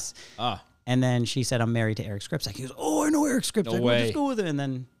 "Yes." And then she said, "I'm married to Eric Skrzypczak." He goes, "Oh, I know Eric Skrzypczak. I went way. to school with him."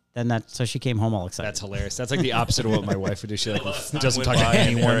 And then so she came home all excited. That's hilarious. That's like the opposite of what my wife would do. She like doesn't Went talk to by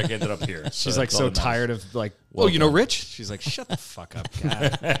and anyone. Eric ended up here. She's like so tired of like, oh, you know Rich? She's like, shut the fuck up.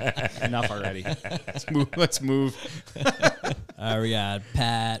 God. Enough already. Let's move. We got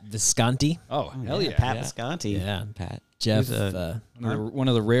Pat Visconti. Oh, hell yeah. Pat Visconti. Yeah. Pat. Jeff. Who's One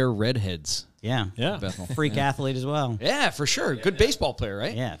of the rare redheads. Yeah. Yeah. Bethel. Freak athlete as well. Yeah, for sure. Good baseball player,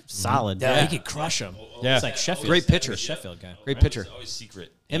 right? Yeah. Solid. Yeah, he could crush him. Yeah. It's like Sheffield. Great pitcher. Sheffield guy. Great pitcher. Always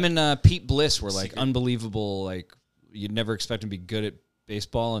secret. Him and Pete Bliss were like unbelievable. Like you'd never expect him to be good at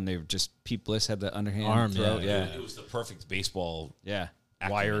baseball, and they were just Pete Bliss had the underhand Arm, throw. yeah. Yeah, It was the perfect baseball. yeah.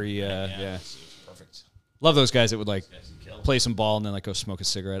 acumen. Wiry. Yeah. It was perfect. Love those guys that would like play some ball and then like go smoke a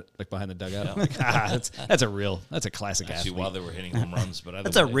cigarette like behind the dugout. Like, that's a classic Actually, athlete. while they were hitting home runs, but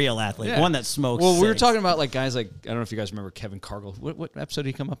That's a real athlete. Yeah. One that smokes. Well, we were cigs. talking about like guys like I don't know if you guys remember Kevin Cargill. What episode did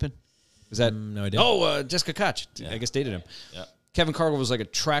he come up in? Was that no idea. Oh, Jessica Koch. I guess dated him. Yeah. Kevin Cargill was like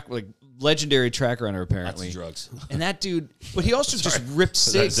a legendary track runner Lots apparently. of drugs. And that dude, but he also just ripped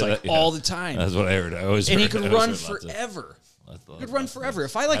cigs That's- like yeah. all the time. That's what I heard. I always And he heard- could I always run heard lots of- forever. lots of- He could run forever.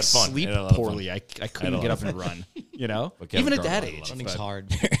 If I like Had fun. sleep Had a lot of poorly, fun. I couldn't Had a get lot up of and run. You know, But Kevin even at Cargill that had a lot age. of Running's but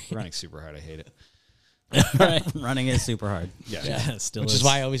hard. Running's super hard. I hate it. Running is super hard. Yeah, still Which is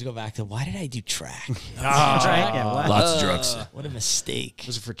why I always go back to why did I do track? Right? Yeah, what? Lots of drugs. What a mistake.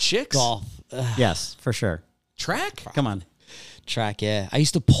 Was it for chicks? Golf. Yes, for sure. Track? Come on. Track, yeah. I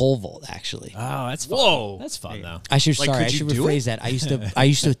used to pole vault actually. Oh, that's fun. Whoa. That's fun though. I should Like, sorry, I could you should do rephrase that. I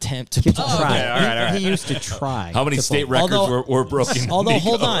used to attempt to pole Try. all right. He used to try. How many to state pull. records Although- were broken? Although,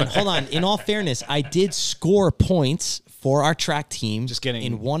 Nico? hold on. In all fairness, I did score points for our track team Just getting-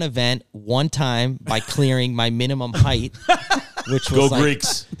 in one event, one time by clearing my minimum height, which was Go like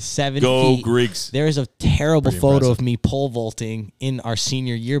Greeks. 7 Go feet. Greeks. There is a terrible photo of me pole vaulting in our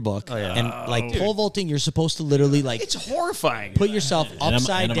senior yearbook. Oh, yeah. And like pole vaulting, you're supposed to literally like It's horrifying. put yourself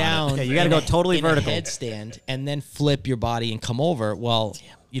upside and I'm on it. down. Yeah, you gotta go totally in vertical. a headstand and then flip your body and come over. Well,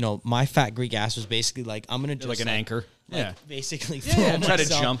 you know, my fat Greek ass was basically like, I'm gonna just like an anchor. like, basically Yeah, throw try to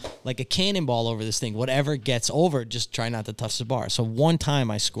myself jump. like a cannonball over this thing. Whatever gets over, just try not to touch the bar. So one time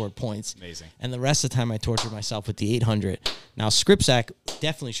I scored points. Amazing. And the rest of the time I tortured myself with the 800. Now Skrzypczak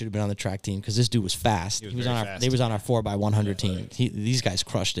definitely should have been on the track team because this dude was fast. He was very on our fast. they was on our 4x100 team. These guys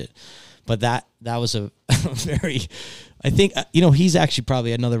crushed it. But that was a very, I think he's actually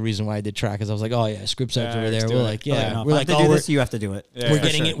probably another reason why I did track because I was like, oh yeah, Skrzypczak's over there. let's We're do it. like, No, yeah, if we're I like, have to oh, do we're, this, you have to do it. we're For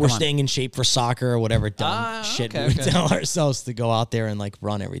getting sure. it. We're Come on. staying in shape for soccer or whatever dumb shit okay, we would okay. tell ourselves to go out there and like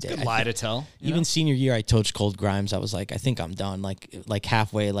run every day. Lie to tell. Even senior year, I coached Cold Grimes. I was like, I think I'm done. Like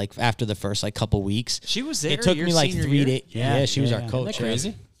halfway, like after the first like couple weeks. She was there. It took your me like senior 3 year? days. Yeah, she was yeah, our yeah. coach. Isn't that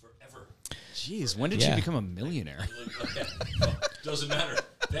crazy? Jeez, when did Yeah. she become a millionaire? Doesn't matter.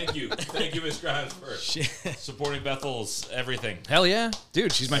 Thank you, Miss Grimes, for supporting Bethel's everything. Hell yeah,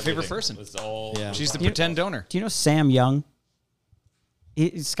 dude. She's my favorite person. It's all. Yeah. She's the pretend donor. Do you know Sam Young?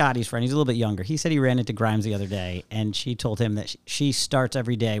 He's Scotty's friend. He's a little bit younger. He said he ran into Grimes the other day, and she told him that she starts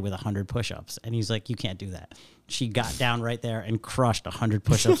every day with 100 push-ups. And he's like, you can't do that. She got down right there and crushed 100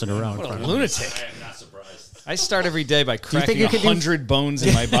 push-ups in a row. in front of him. Lunatic. I am not surprised. I start every day by you think cracking you could do- 100 bones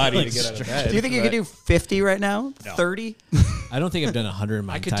in my body to get out of bed. Do you think you could do 50 right now? 30? I don't think I've done 100 in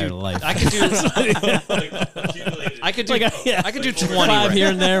my entire life. I could do. Accumulated. I could do. yeah. I could do 20 5 right here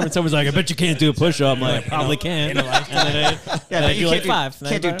and there, and someone's like, "I bet you can't do a push-up." I'm like, "I probably can." And then Yeah, I but you do like can't 5. do,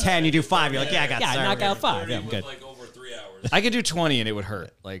 can't do 10. You do 5. You're like, yeah, I got Yeah, I started. knock out 5. Yeah, I'm with good. like over 3 hours. I could do 20 and it would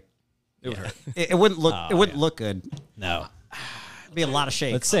hurt. Like it would hurt. It wouldn't look. It wouldn't look good. No. It'd be a lot of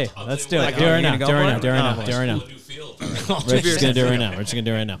shakes. Let's see. Let's do it. Like, Do it oh, right you're now. gonna Do go it right for now. it? Do it right now. Do it right A now. new field. We're just gonna do it right now. We're just gonna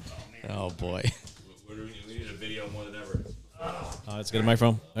do it right now. Oh boy. We need a video more than ever. Oh, let's get a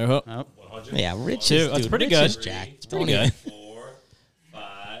microphone. Oh, Oh. 100. Yeah, Rich Two. is That's dude, pretty Rich good. is jacked. Pretty good. 4,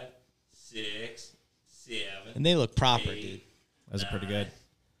 And they look proper, dude. Those are pretty good.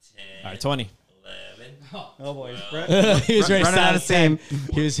 All right, 20. 11. Oh boy, He was ready running out of steam.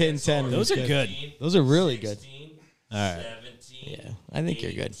 He was hitting 10. Those are good. Those are really good. 16, All right. 17. Yeah, I think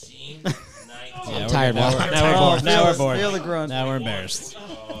you're good. 18, 19. Yeah, tired, now man. we're bored. Now we're bored. Feel the grunt. Now we're embarrassed.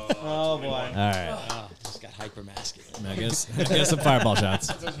 Oh boy. All right. Just got hyper masculine. I guess some fireball shots.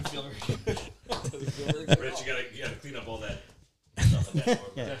 Doesn't feel very good. Rich, you gotta clean up all that stuff.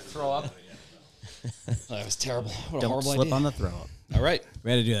 In that Throw up. That was terrible. What a Don't horrible slip idea. on the throw up. All right. We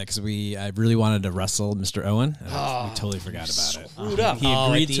had to do that because I really wanted to wrestle Mr. Owen. And we totally forgot about it. Screwed up. He Oh,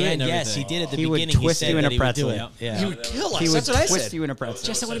 agreed at the to it end, and yes, he everything. did at the He would beginning. twist said you in that a he would do pretzel. it. Yeah. He would kill us. He would That's what I twist said. you in a pretzel.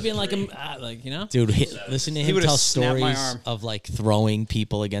 Just I would have been like, like, you know? Dude, listen to him would've tell snapped my stories arm. of like throwing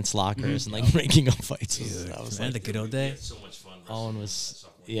people against lockers and like breaking up fights. That was Man, like, the good old day. so much fun. Owen was,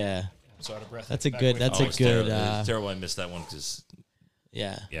 yeah. So out of breath. That's a good, that's a It's good, terrible. It's terrible. I missed that one because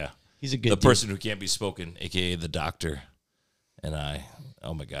yeah. He's a the good dude. person who can't be spoken, aka the doctor, and I.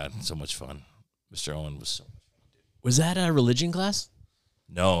 Oh my god, so much fun. Mr. Owen was so. Was that a religion class?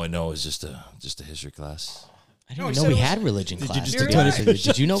 No, it was just a history class. I No, didn't he know said we it was- had religion class. just to do be honest it? with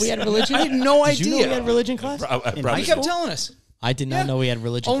you. Did you know we had religion? I had no Did you know we idea. had religion class? He kept telling us. I did not know we had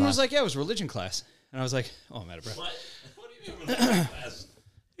religion Owen class. was like, yeah, it was religion class. And I was like, oh, I'm out of breath. What do you mean religion class?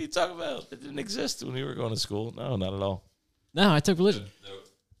 You talk about it didn't exist when we were going to school. No, not at all. No, I took religion.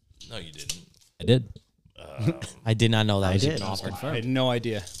 No, you didn't. I did. I did not know that was did. even offered. I had no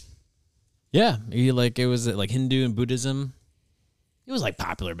idea. Yeah, it was like Hindu and Buddhism. It was like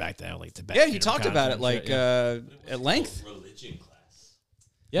popular back then, like Tibet. Yeah, he talked about it like at length. Religion class.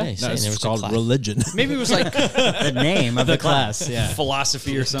 yeah, he's no, saying it's there was a called class. religion. Maybe it was like The name of the class. Yeah,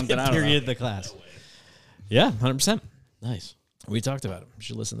 philosophy or something. I don't know. period. The class. Yeah, 100%. Nice. We talked about it. You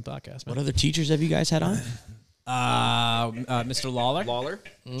should listen to the podcast. What Man. other teachers have you guys had on? Mr. Lawler Lawler,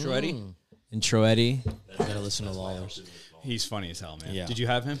 Troetti. and Troetti. I gotta listen to Lawler's. He's funny as hell, man. Yeah. Did you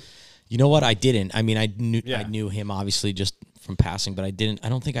have him? You know what? I didn't. I mean, I Yeah. knew him obviously just from passing, but I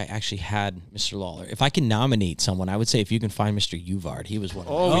don't think I actually had Mr. Lawler. If I can nominate someone, I would say if you can find Mr. Uvard, he was one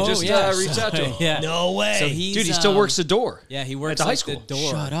of Oh, we just reached out to him. Yeah. No way. So he's, Dude, he still works the door. Yeah, he works the high like school. The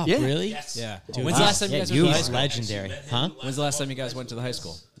door. Shut up, Yeah. really? Yeah. Dude, When's the last time you guys went to the high He's school? legendary. Huh? When's the last time you guys went to the high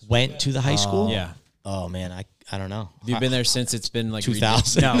school? Went to the high school? Yeah. Oh man, I don't know. Have you been there since it's been like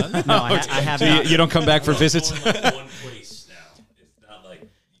 2000? No, I have So not. you don't come back for visits? Going like one place now. It's not like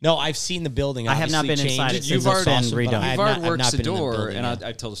No, I've seen the building. I have not obviously been inside changed. it since You've it's been awesome, but redone. I have Ivard not- I've works not the been in door, building and yet.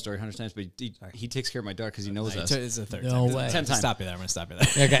 I've told the story 100 times, but he takes care of my dog because he knows us. It's the third No time. way. 10 times. Stop you there. I'm going to stop you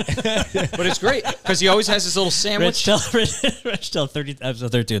there. Okay. But it's great because he always has his little sandwich. Rich tell 30,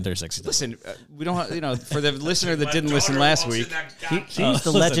 episode 32 and 36. Listen, we don't have, for the listener that didn't listen last week, He's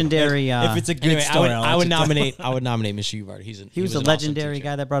the legendary. If it's a good Anyway, story, I would nominate Mr. Uvard. He was the an awesome legendary teacher.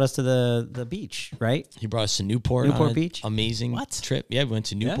 guy that brought us to the beach, right? He brought us to Newport. Newport on a Beach? Amazing trip. Yeah, we went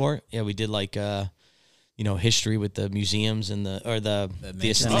to Newport. Yeah, we did like history with the museums and the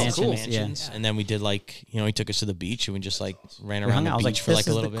estates mansions. and Oh, cool. mansions. And then we did like, he took us to the beach and we just like ran We around hung the out. I was beach like, for this like a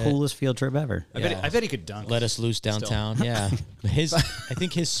is little the bit. coolest field trip ever. I bet he could dunk. Let us loose downtown. Yeah. I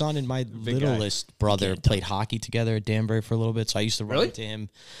think his son and my littlest brother played hockey together at Danbury for a little bit. So I used to run Really? into him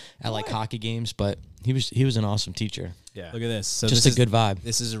at like hockey games, but he was an awesome teacher. Yeah. Look at this. So Just this a good vibe.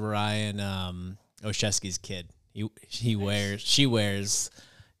 This is Ryan Oshesky's kid. She wears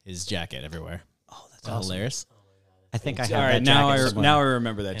his jacket everywhere. Oh, that's hilarious. I think I have All right, that now jacket somewhere. now I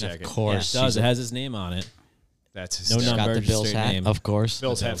remember that And jacket. of course, It does. he's It has his name on it. That's his No got number, the just Bills straight hat, name. of course.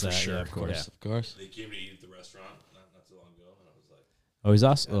 Bill's hat Bill's for hat, sure. yeah, of course. Of course. they came to eat at the restaurant not too long ago, and I was like, Oh, he's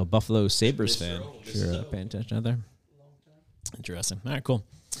also a Buffalo Sabres fan. Owen, If you're paying attention out there. Interesting. All right, cool.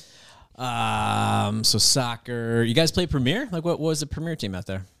 So soccer. You guys play Premier? Like, what was the Premier team out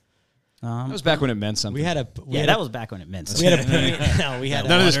there? That was back when it meant something. We had a That was back when it meant we had a something. Premier, no, we had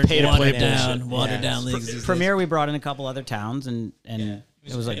None of this pay to play watered bullshit. down, watered down leagues. these days. Premier, we brought in a couple other towns, and it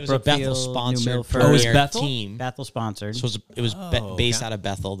was like it was a Bethel Brookfield, New sponsored Milford. Oh, it's Premier Bethel? team. Bethel sponsored. So it was based out of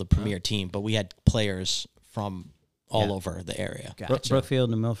Bethel, the premier team, but we had players from all over the area.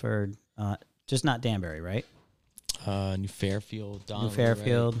 Brookfield, New Milford, just not Danbury, right? New Fairfield, Donnelly, New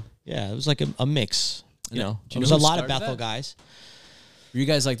Fairfield. right? Yeah, it was like a mix. You know, do you it was know a who lot of started Bethel that? guys. Were you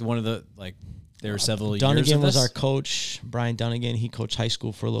guys like one of the there were several years Dunnigan of was this? our coach. Brian Dunnigan, he coached high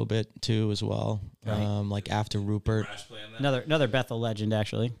school for a little bit too, as well. Like after Rupert, Rash playing that. Another Bethel legend,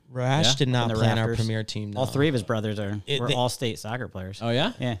 actually. Rash Yeah? did not And the play on our Raptors. premier team. All no. three of his brothers were they- all-state soccer players. Oh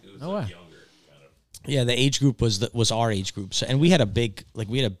yeah. Yeah. No way. Younger, kind of. Yeah, the age group was our age group. So, and we had a big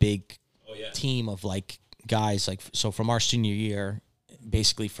Oh yeah. team of like guys like so from our senior year,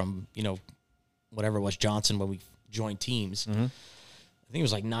 basically from whatever it was Johnson when we joined teams. I think it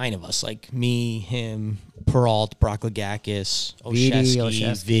was like 9 of us, like me, him, Peralt, Broklagakis,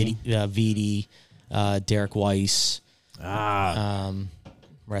 Oshesky. Vidi, Derek Weiss.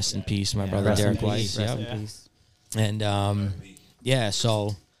 Rest in peace, my brother Rest in Derek peace, Weiss. rest Yep. in peace. And yeah,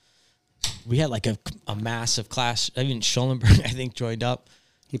 so we had like a massive class. I mean, Schollenberg, I think, joined up.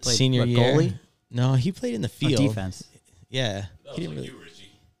 He played senior year. goalie? No, he played in the On field. defense. Yeah. That He was didn't like really- you,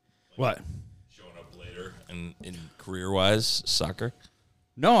 Richie. What? Showing up later in career-wise soccer.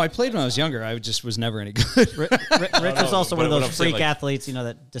 No, I played when I was younger. I just was never any good. Rich was also one of what those I'm saying, freak like- athletes,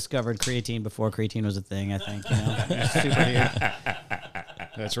 that discovered creatine before creatine was a thing, I think. Super weird.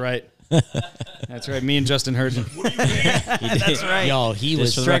 That's right. That's right. Me and Justin Hergen. That's right. Yo, he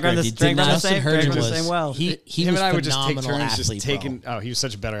was Drank on the Justin same Hergen well. was he Him was and I would just take phenomenal turns athlete, just bro. taking. Oh, he was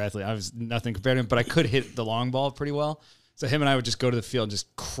such a better athlete. I was nothing compared to him, but I could hit the long ball pretty well. So him and I would just go to the field and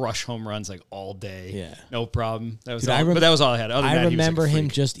just crush home runs like all day. Yeah. No problem. That was Dude, all, but that was all I had. Other than I that, he was like remember a him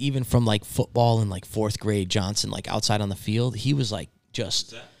freak. just even from like football in like 4th grade, Johnson, like outside on the field. He was like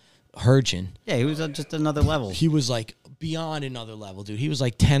just Hergen. Yeah, he was just another level. He was like beyond another level, dude. He was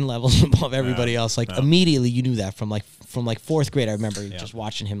like 10 levels above everybody else. Like immediately you knew that from 4th grade. I remember just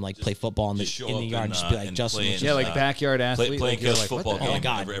watching him like play football in the just show yard up and just be like, and Justin play was in- Yeah, just like backyard athlete. Playing like, you're college like, what football the hell? game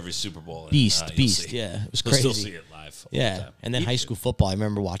God. every Super Bowl. And, beast. you'll see. Yeah, it was You'll crazy. still see it live. all the Yeah, time. and then high school football. I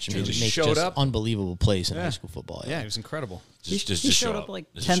remember watching him just make showed just up. unbelievable plays in high school football. Yeah, he was incredible. He Just showed show up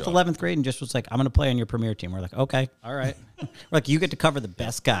like Just 10th, show up. 11th grade and just was like, I'm going to play on your premier team. We're like, okay. All right. We're like, you get to cover the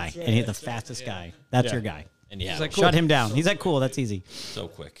best guy and hit the fastest guy. That's Yeah. your guy. And yeah, like, Shut him down. He's like, cool, that's easy. So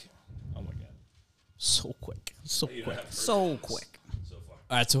quick. Oh my god. so quick, so quick. So quick. So far.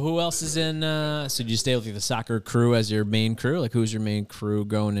 All right, so who else is in? So did you stay with the soccer crew as your main crew? Like, who's your main crew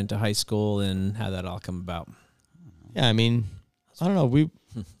going into high school, and how that all come about? Yeah, I mean, I don't know.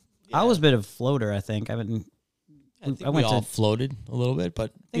 I was a bit of a floater, I think. I I think went we all to- floated a little bit,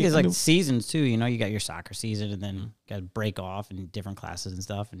 but think it's I like mean, seasons too. You got your soccer season and then got to break off in different classes and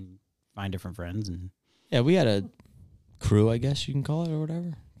stuff and find different friends. And yeah, we had a crew, I guess you can call it, or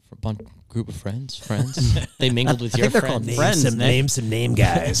whatever. For a group of friends. They mingled with I your think they're called friends. friends. Nick. some name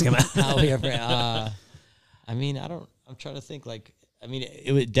guys. Come on. How we ever, I mean, I'm trying to think. Like, I mean,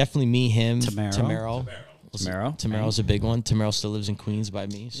 it was definitely me, him, Tamaro. Tamaro's a big one. Tamaro still lives in Queens by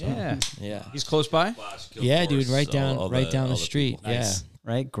me. So Yeah. yeah. He's close by. Yeah, dude, right So down all the street. people. Yeah.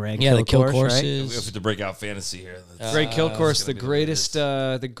 Right? Greg. Yeah, the kill Kilcourse, We courses. have to break out fantasy here. Greg Kilcourse, the gonna be what it greatest,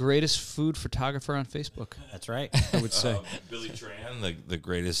 is. the greatest food photographer on Facebook. That's right. I would say. Billy Tran, the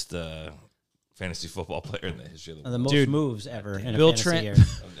greatest fantasy football player in the history of the The world. most moves ever in Bill a fantasy Tran-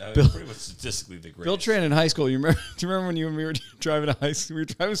 year. Pretty much statistically the greatest. Bill Tran in high school. You remember? Do you remember when you and me were driving to high school? We were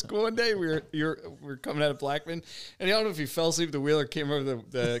driving to school one day. We were coming out of Blackman, and I don't know if he fell asleep at the wheel or came over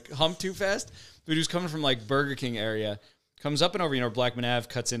the hump too fast. But he was coming from like Burger King area, comes up and over. Blackman Ave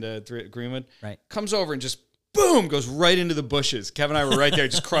cuts into Greenwood. Right. Comes over and just boom goes right into the bushes. Kevin and I were right there,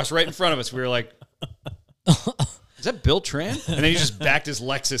 just crossed right in front of us. We were like, "Is that Bill Tran?" And then he just backed his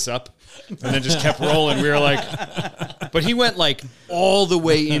Lexus up, and then just kept rolling. We were like, but he went like all the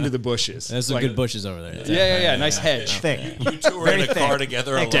way into the bushes. There's some Like, good bushes over there. Yeah. Nice hedge. Thick. You two were in a car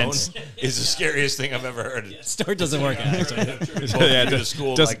together alone dense. is the scariest thing I've ever heard. Store doesn't work out. Yeah, to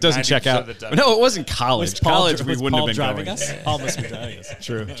school doesn't check out. of the time. No, it wasn't college. College, we wouldn't have been driving going. us. Paul must be driving us.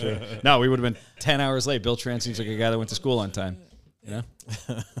 True. No, we would have been 10 hours late. Bill Tran seems like a guy that went to school on time.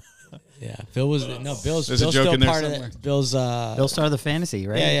 Yeah, Phil was Bill's There's a Bill's joke still in there part of somewhere. it. Bill's Bill started the fantasy,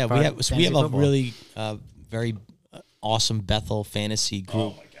 right? yeah. Part We of have fantasy a football. really very awesome Bethel fantasy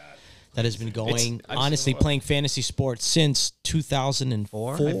group that has been going honestly playing fantasy sports since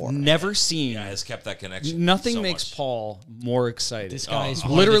 2004. I've never seen. Yeah, has kept that connection. Nothing so makes much. Paul more excited. This guy's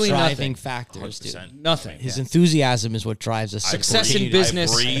literally one of the nothing. driving factors, dude. 100%. Nothing. His enthusiasm is what drives us. Success breathe. in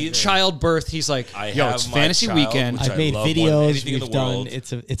business, I breathe. childbirth. He's like, I yo, have it's my fantasy child, weekend. which I've made love more than videos. anything in We've the done. world.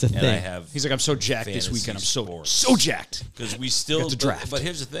 It's a And I thing. have He's like, I'm so jacked this fantasy weekend. I'm so sports. jacked. because we still to draft. But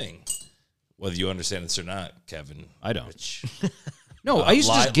here's the thing: whether you understand this or not, Kevin, I don't. Rich, No, I used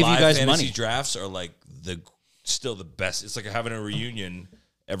to just live- give you live guys fantasy money. Drafts are like still the best. It's like having a reunion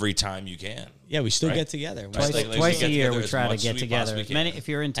every time you can. Yeah, we still Right? get together. Twice- like, Twice we a get year together we as try to much get as we together. possibly As can. many, if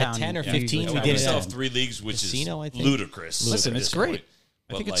you're in town, 10 or you 15, usually we I did it still at have 3 leagues, which Casino, I is think. ludicrous. Listen, at it's this great. point. I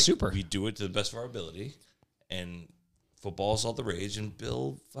But, think it's like, super. We do it to the best of our ability, and football's all the rage. And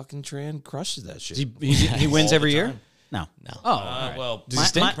Bill fucking Tran crushes that shit. He wins All every the year? time. No. Oh, Well, Does he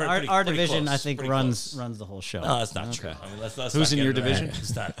stink? Our division, close, I think, pretty runs close. the whole show. No, that's not true. I mean, let's Who's not in your get into that. division?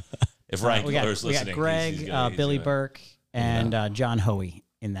 It's not. If Ryan we Keller's got listening, Greg, he's Billy gonna- Burke, and John Hoey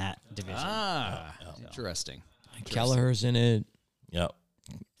in that division. Interesting. Kelleher's in it. Yep.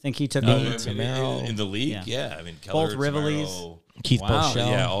 I think he took In it. Tamaro. the league, Yeah. yeah. I mean, Keller, Both Rivolies. Tamaro, Keith Wow. Boschel.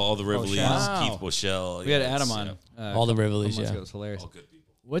 Yeah, all the Rivolies, Wow. Keith Boschel. We had yeah, Adam it's, on. All the Rivolies, It yeah. was hilarious. all good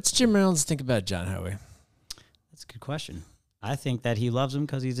people. What's Jim Reynolds think about John Howie? That's a good question. I think that he loves him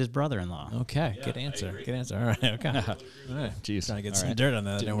because he's his brother-in-law. Okay, good answer. Good answer. All right, okay. All right. Jeez. Trying to get All some right. dirt on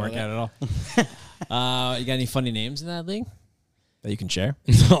that. Didn't work out at all. You got any funny names in that league that you can share?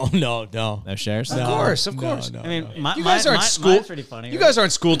 No. No shares? Of course, of course. No. I mean, You guys aren't school. Mine's pretty funny. You guys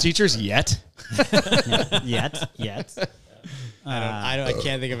aren't school teachers yet. yet. I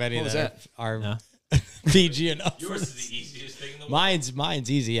can't think of any What was that are No. PG enough. Yours is the easiest thing in the world.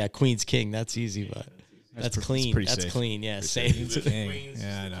 Mine's easy. Yeah, Queen's King. That's easy, but that's clean. pretty That's safe. clean. Yeah, safe.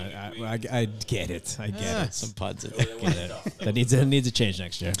 Yeah, no, I get it. I get it. Some puns in there. Get it. That needs a change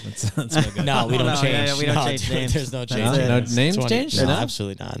next year. That's real good. No, we don't No, change. yeah, we don't No, change dude, names. There's no That's change. it. No names 20 changed? No, No?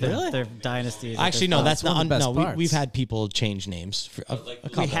 absolutely not. No. They're dynasties. Actually, no. That's one of not. the best No, parts. we've had people change names. For a we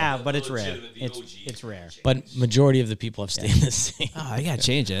couple, have, but it's rare. Legitimate, the It's rare. but majority of the people have stayed the same. Oh, you gotta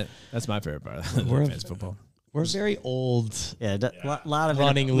change it. That's my favorite part of We're- fantasy football. We're very old. Yeah, lot of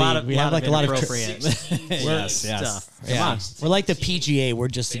Running lot league. of We have like a lot of inappropriate Yes, yes. stuff. Yeah, we're like the PGA. We're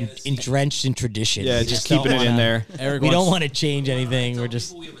just drenched in tradition. Yeah, We just don't keeping it in wanna- there. Eric We don't wants- want to change anything. We're Tell just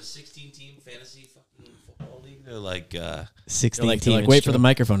people we have a 16-team fantasy fucking football league. They're like, 16 Like, teams. wait for the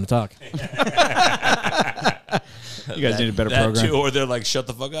microphone to talk. You guys need a better that program. too, or they're like, shut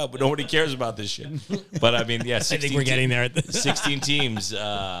the fuck up. Nobody cares about this shit. But I mean, yeah, 16 I think we're getting there. At this. 16 teams.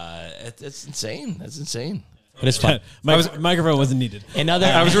 It's insane. That's insane. But it's fun. Microphone wasn't needed. Another.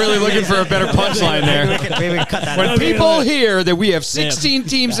 I was really looking for a better punchline there. Maybe we can cut that When out. people hear that we have 16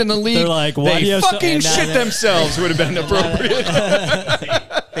 teams in the league, They're like, why do you they have so- fucking and shit themselves would have been appropriate.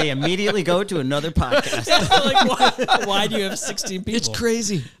 They immediately go to another podcast. Like, why do you have 16 people? It's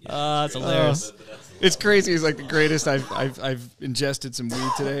crazy. That's hilarious. It's crazy. It's like the greatest. I've ingested some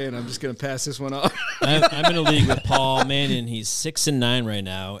weed today, and I'm just gonna pass this one off. I'm in a league with Paul Mannion. He's 6-9 right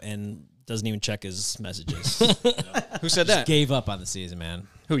now, and doesn't even check his messages. Who said that? Gave up on the season, man.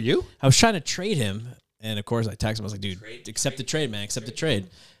 Who, you? I was trying to trade him, and of course I texted him. I was like, dude, accept the trade, man. Accept the trade.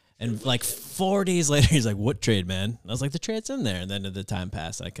 And like 4 days later, he's like, what trade, man? And I was like, the trade's in there. And then the time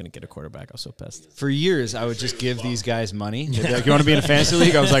passed. I couldn't get a quarterback. I was so pissed. For years, I would just give these guys money. They'd be like, you want to be in a fantasy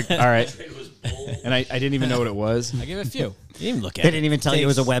league? I was like, all right. And I didn't even know what it was. I gave it a few. He didn't even look at They it. didn't even tell you it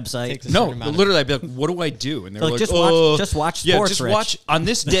was a website. No, certain amount of- literally, I'd be like, what do I do? And they're Like, like, just watch yeah, sports, just Rich. watch on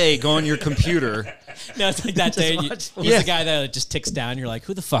this day. Go on your computer. No, it's like that day. watch He's Yeah. the guy that just ticks down. You're like,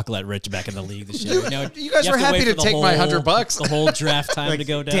 who the fuck let Rich back in the league this year? You guys were happy wait to for the take my whole- $100. The whole draft time to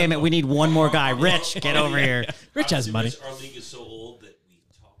go down. Damn it, we need one more guy. Rich, get over here. Rich has money. Our league is so old that we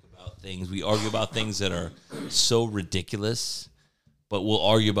talk about things. We argue about things that are so ridiculous, but we'll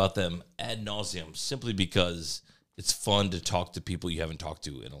argue about them ad nauseum simply because it's fun to talk to people you haven't talked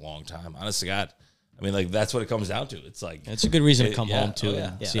to in a long time. Honest to God. I mean, like, that's what it comes down to. It's like... It's a good reason to come yeah, home, too. oh,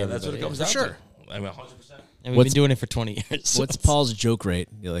 yeah. and see Yeah, that's what it everybody. comes down sure. to. I mean, 100%. And we've What's- been doing it for 20 years. so What's it's- Paul's joke rate?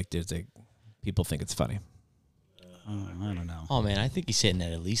 You're like, dude, people think it's funny. I don't know. Oh man, I think he's hitting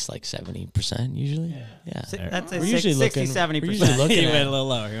at least like 70% usually. Yeah. That's a We're usually 60, looking- 70%. we're usually looking You at- went a little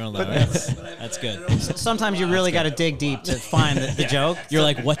lower. You're a little lower. That's good. Sometimes you really got to dig deep to find the joke. You're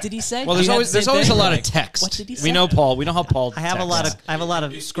like, what did he say? Well, Do you have there's the always same a lot thing? of text. What did he say? We know Paul. We know how Paul. I have a lot of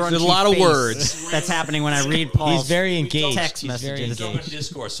scrunchy There's a lot of face words. that's happening when I read Paul's. He's very engaged. text He's very messages. It's engaged. on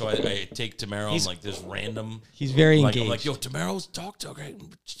Discourse, so I take Tamaro and like this random. He's very like, engaged. I'm like, yo, Tamaro's talk to okay,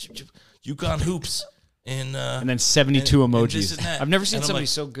 UConn hoops and then 72 and emojis. this and that. I've never seen And I'm somebody like,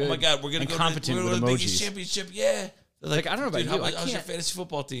 so good. Oh my god, we're gonna and go competent to, we're with going to the Big emojis. East championship. Yeah, they're Like, I don't know about dude, you. How I how's your can't fantasy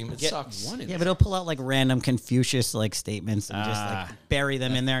football team? It get sucks. one in Yeah, it. but he'll pull out like random Confucius like statements and just like bury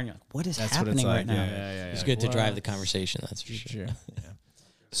them in there, and you're like, what is That's what happening it's like, right now? yeah. It's good to drive the conversation. That's for sure. Sure. Yeah.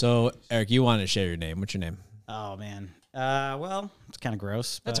 So, Eric, you wanted to share your name. What's your name? Oh man. Well, it's kind of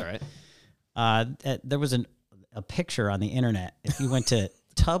gross. That's but, all right. There was a picture on the internet. If you went to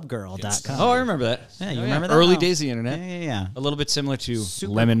tubgirl.com. Oh, I remember that. Yeah, you remember that? Early Oh. days of the internet. Yeah. A little bit similar to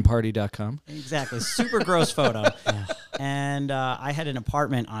Super- lemonparty.com. Exactly. Super gross photo. And I had an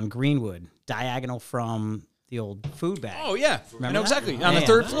apartment on Greenwood, diagonal from the old food bag. Oh, yeah. I Remember know that? exactly. On Yeah, the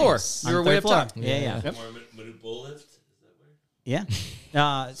third floor. nice. You were On way third up floor. top. Yeah. Yep. Bull lift? Is that where?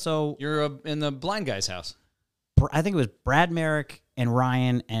 Yeah. So You're in the blind guy's house. I think it was Brad Merrick and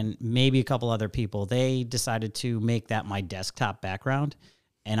Ryan and maybe a couple other people. They decided to make that my desktop background.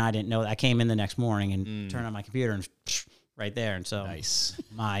 And I didn't know. I came in the next morning and turned on my computer and right there. And so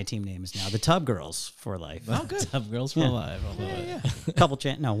my team name is now the Tub Girls for life. Oh, good. Tub Girls for Life. A couple,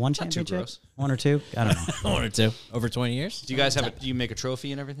 one too championship, gross. one or two. I don't know. One or two. Over 20 years? Do you guys have do you make a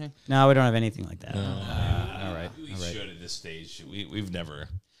trophy and everything? No, we don't have anything like that. All right. We should at this stage. We've never.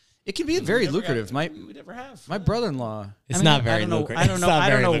 It can be very lucrative. We never have. My brother-in-law. It's not very lucrative. I don't It's know. not I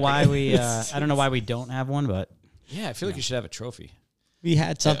don't very know lucrative. why we. I don't know why we don't have one, but Yeah, I feel like you should have a trophy. We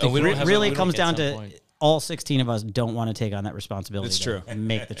had something. we don't have really we it comes at down some to point. all 16 of us don't want to take on that responsibility. It's to true.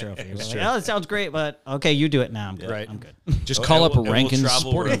 make the trophy. We're like, true. oh, that sounds great, but okay, you do it now. I'm good. Right. I'm good. Just call up and we'll Rankin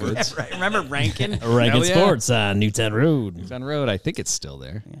travel Sporting wherever. Goods. Right. Remember Rankin? Rankin Hell yeah. Sports on Newtown Road. On road, I think it's still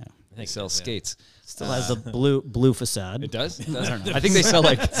there. Yeah. They sell skates. Still has the blue facade. It does. It does. I think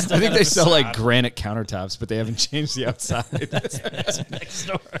they sell like granite countertops, but they haven't changed the outside. Next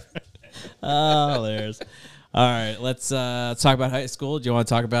door. Oh, there's. All right, let's talk about high school. Do you want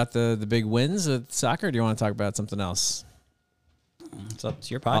to talk about the big wins at soccer, or do you want to talk about something else? It's up to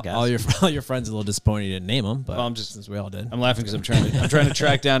your podcast. All your friends are a little disappointed you didn't name them, but Well, I'm just- since we all did. I'm laughing because I'm trying to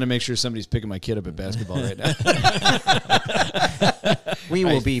track down to make sure somebody's picking my kid up at basketball right now. we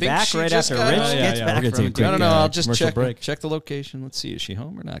will be think back she right just after got Rich home. gets Yeah, back we're gonna from take a quick- I don't know. I'll just commercial check break. check the location. Let's see. Is she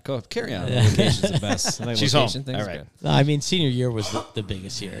home or not? Go carry on. Yeah, location's the best. I think She's location home. thing's All right. good. No, I mean, senior year was the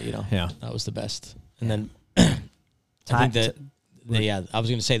biggest year. Yeah. That was the best. And then I think that I was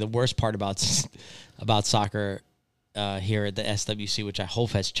going to say the worst part about soccer here at the SWC, which I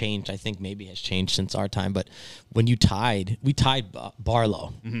hope has changed. I think maybe has changed since our time. But when we tied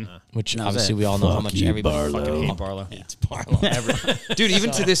Barlow, which obviously we all know how much everybody Fucking hate Barlow. hates Barlow. Dude,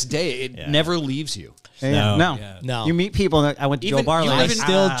 even to this day, it never leaves you. Yeah. No. Yeah. No. You meet people. I went to Even- Joe Barlow. you I live in-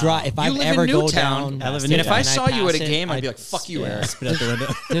 still drive. If I live in ever go Newtown. down, I live in And if Newtown. I saw you at a pass it, game, I'd be like, "Fuck you, Eric." Spit out the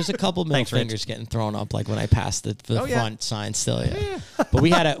window. There's a couple middle Thanks, Rich. fingers getting thrown up, like when I passed the Oh, yeah. front sign. Still, yeah. But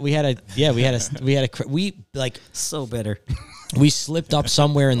So bitter. we slipped up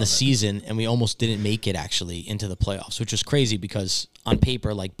somewhere in the season, and we almost didn't make it actually into the playoffs, which was crazy because on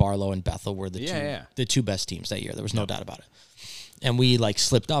paper, like Barlow and Bethel were the two best teams that year. There was no doubt about it. And we like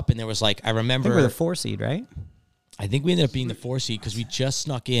slipped up, and there was like I I remember. think we're the 4 seed, right? I think we ended up being the 4 seed because we just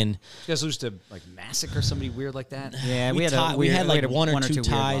snuck in. You guys lose to like Massacre, somebody weird like that. Yeah, We had like one or two weird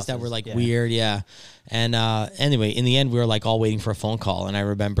ties that losses. were like Yeah. weird, yeah. And anyway, in the end, we were like all waiting for a phone call, and I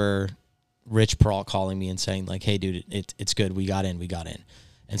remember Rich Peralt calling me and saying like, "Hey, dude, it's good. We got in.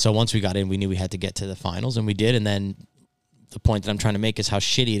 And so once we got in, we knew we had to get to the finals, and we did. And then the point that I'm trying to make is how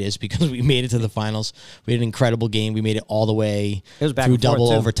shitty it is because we made it to the finals. We had an incredible game. We made it all the way It was back through and forth, double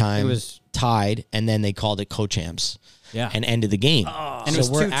too. overtime. It was tied, and then they called it co-champs. Yeah. And ended the game. And it so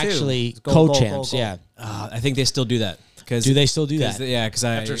was we're 2-2. actually It's goal, goal, co-champs. goal, goal. Yeah. I think they still do that. Do they still do that? Yeah, because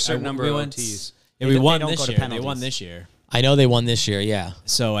After a certain number we of went, OTs. Yeah, They we don't- won they don't this go to year. They penalties. won this year. I know they won this year. Yeah.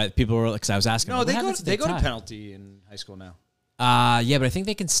 So people were because I was asking. No, what they go. happens if They go to tie? penalty in high school now. Yeah, but I think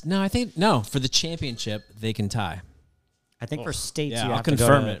they can. No, I think for the championship they can tie. I think for states, Yeah, you I'll have to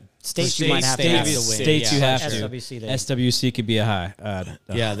confirm go to, it. States, For you might have to. states, have they to have to win. win. States Yeah. you have to. SWC, they- SWC could be a high.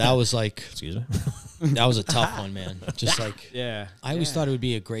 Yeah, that was like Excuse me. that was a tough one, man. Just like Yeah, I always thought it would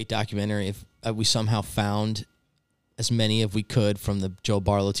be a great documentary if we somehow found as many as we could from the Joe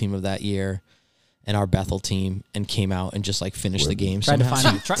Barlow team of that year and our Bethel team and came out and just like finished the game. Tried to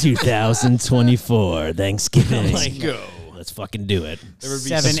somehow. find 2024 Thanksgiving. go. Let's fucking do it. There would be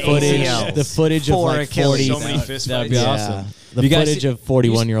 7 so footage, ACLs. the footage of 4 like Achilles. 40. So many fist That'd be fights. awesome. The You guys footage see- of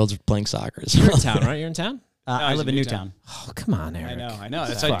 41-year-olds playing soccer. You're in town, right? You're in town. I he's live in in Newtown. Newtown. Oh, come on, Eric. I know.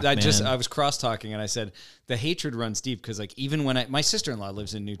 That's Fuck, I just man. I was cross talking and I said the hatred runs deep because like even when my sister-in-law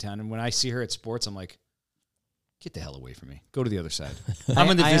lives in Newtown and when I see her at sports, I'm like, get the hell away from me. Go to the other side. I'm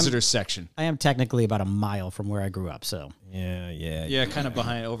in the I am- visitor section. I am technically about a mile from where I grew up, so Yeah. Yeah, kind of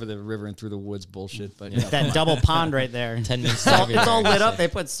behind over the river and through the woods bullshit. But yeah. that double pond right there. 10 minutes It's all, everywhere, it's all lit so. up. They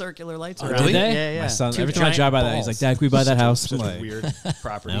put circular lights around. Did it. they? Yeah, yeah. My son, Two every time I giant drive by that, he's like, balls. "Dad, can we buy that house?" Such I'm a like, weird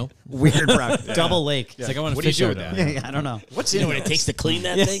property. No. Weird property. Double lake. It's like I want to What do you fish do over with there. that? Yeah, I don't know. What's in it? to clean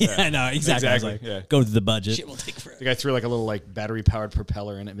that Yeah, I know exactly. I was Exactly, like, yeah. go to the budget. Shit will take forever. The guy threw like a little like battery powered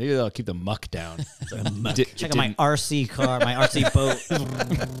propeller in it. Maybe that'll keep the muck down. Check out my RC car, my RC boat.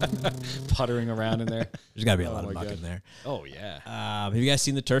 puttering around in there. There's got to be a lot Oh of my muck God. in there. Oh yeah. Have you guys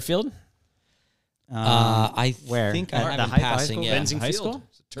seen the turf field? I where? think At I the have high been passing. school? Yeah. Benzing high Field. school?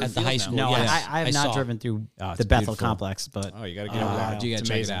 It's a turf At the field high now. school, No, yes. I have I not saw. driven through Oh, it's the Bethel beautiful. complex, but Oh, you got to get Oh, over wow. there. You gotta It's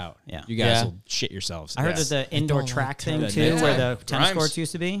check amazing. it out. Yeah. You guys Yeah. will shit yourselves. I heard Yes. that the indoor don't track like thing that. too, Yeah. where the tennis Grimes. courts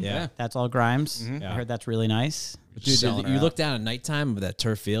used to be. Yeah. That's all Grimes. Yeah. I heard that's really nice. Dude, Selling you her look out. down at nighttime of that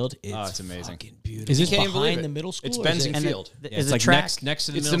turf field. It's amazing. Fucking beautiful. Is this can't even believe behind it. the middle school? It's or is Benzing it- And Field. the, Yeah, is it's the like track next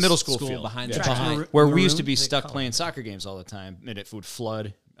to the It's middle, the middle school field. behind Yeah. the Track's behind. maroon- Where we used to maroon? be They stuck call it. playing soccer games all the time, and it would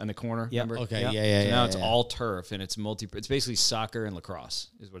flood in the corner. Yep. Remember? Okay, Yep. yeah, yeah, So yeah. now it's yeah. all turf, and it's It's basically soccer and lacrosse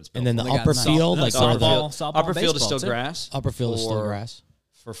is what it's built. And then the They got upper soft- field, no, like softball. where the Softball, upper field is baseball, still too. grass. upper field is still for- grass,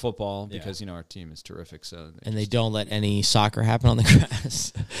 for football because our team is terrific. So and they don't let any soccer happen on the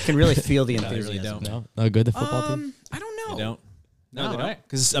grass. You can really feel the No, they enthusiasm. really don't. No good the football team. I don't know. You don't. No, No, they don't. right?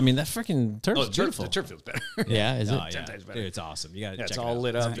 Because I mean, that freaking turf Oh, is beautiful. the turf field's better. Yeah, is it? Oh, yeah. 10 times better. Dude, it's awesome. You got to Yeah, check it's it all out.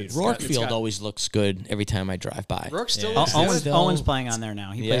 lit up. It's Rourke got- Field always looks good every time I drive by. Rourke still Yeah. looks Owen's, good. Owen's playing on there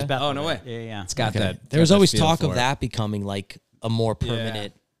now. He Yeah. plays Bethel. Oh, no way. Yeah, yeah. It's got Okay. that. There was got that always feel talk for of it. that becoming like a more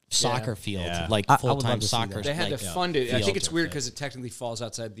permanent soccer field, Yeah. like I would full love time to see soccer. that. They had like, to fund it. I think field. it's weird because it technically falls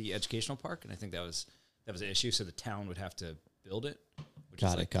outside the educational park, and I think that was an issue. So the town would have to build it. Which is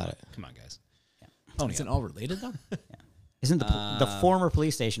Got it. Come on, guys. Isn't it all related though? Isn't the former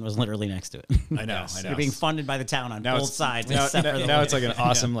police station was literally next to it? I know. I know. You're being funded by the town on both sides. Now, except for the now way- it's like an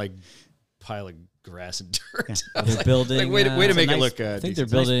awesome like pile of grass and dirt. They're building. Like, way to make nice- it look. I think they're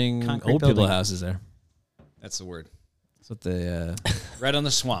decent. building concrete old people building. houses there. That's the word. That's what the Right on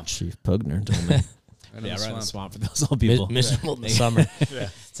the swamp. Chief Pugner told me. Right Yeah, on right the in the swamp. swamp for those old people. Miserable in the summer.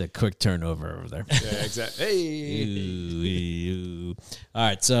 It's a quick turnover over there. Yeah, exactly. Hey. Ooh. All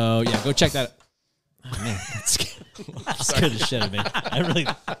right, so yeah, go check that. Oh, man, that scared the shit out of me.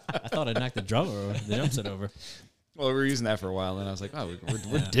 I thought I knocked the drum set over. Well, we were using that for a while, and I was like, "Oh,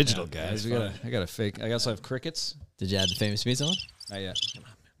 we're digital guys. I got a fake. I also have crickets. Did you add the famous pizza one? Not yet.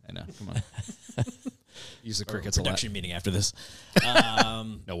 I know. Come on. Use the crickets a lot. Production meeting after this.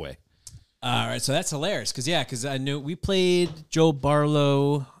 No way. All right, so that's hilarious because I knew we played Joe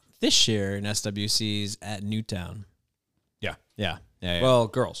Barlow this year in SWCs at Newtown. Yeah. Yeah. Well,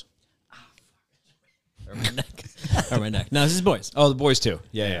 girls. My neck. No, this is boys. Oh, the boys too.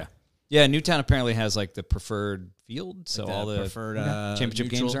 Yeah. Newtown apparently has like the preferred field, so all the preferred championship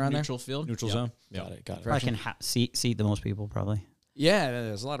games are on there. neutral field, Neutral zone. Got it. Probably can seat the most people probably. Yeah,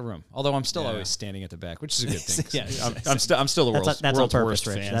 there's a lot of room. Although I'm still always standing at the back, which is a good thing. Yeah. I'm still the world's That's on world's purpose, worst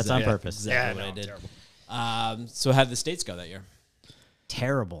Rich. fan. That's on purpose. Exactly what I did. So how did the States go that year?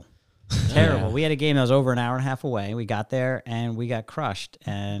 Terrible. Terrible. We had a game that was over an hour and a half away. We got there and we got crushed.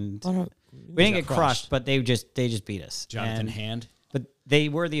 And we didn't get crushed, but they just beat us. Jonathan And- Hand. But they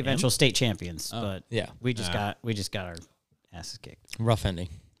were the eventual state champions. But Yeah. we just got our asses kicked. Rough ending.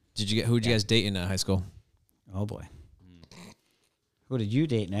 Who did you guys date in high school? Oh boy. Who did you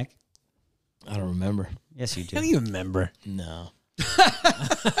date, Nick? I don't remember. Yes, you How do did. you remember? No.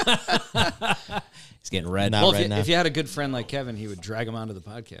 He's getting red. Not Well, right now. if you had a good friend like Kevin, he would drag him onto the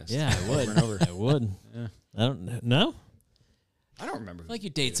podcast. Yeah, I would. Over and over. I would. I don't know. I don't remember. I feel like you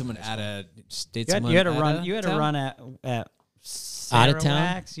date someone at a date You had, someone you had to at run. a You had to town? run at Out of town?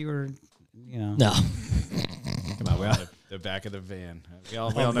 Sarawaks. You were, No. Come on, we all the back of the van. We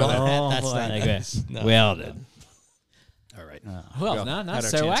all know that. Oh, That's boy. not digress. No. We all did. All right. Who else? We all No, had not our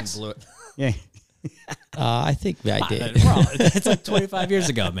Sarah chance Wax. and blew it. Yeah. I think I did. It's like 25 years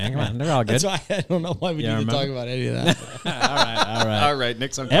ago, man. Come on, they're all good. That's why I don't know why we Yeah, need to talk remember? about any of that. All right. All right,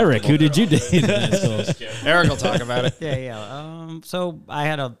 Nick's Eric, who did you date in high school? Eric will talk about it. Yeah. So I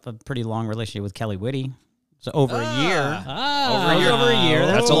had a pretty long relationship with Kelly Whitty. So over a year. Over a year.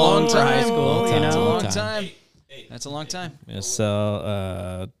 That's a long For high time. school. You That's a know, long time. That's a long time. Yeah,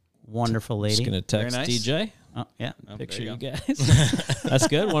 so wonderful just lady. gonna text nice. DJ. Oh, yeah. Picture there you you guys. That's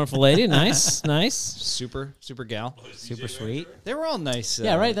good. Wonderful lady. Nice. Super gal. Super sweet. They were all nice.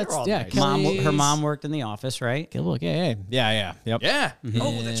 Yeah, right, they were that's- all yeah, nice. Kelly- Her mom worked in the office, right? Good look. Yeah. Yep. Yeah.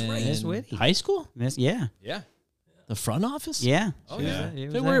 Oh, that's right. Miss Whitty. High school? Yeah. Yeah. The front office? Yeah. Oh, She was yeah. there. She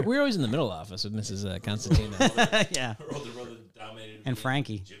was So there. we're always in the middle office with Mrs. Constantina. Yeah. And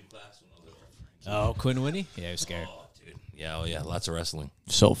Frankie. Oh, Quinn Whitty? Yeah, I was scared. Oh, dude. Yeah, lots of wrestling.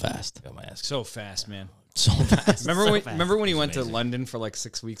 So fast. Got my ass. So fast, man. So fast. Remember when he went to London for like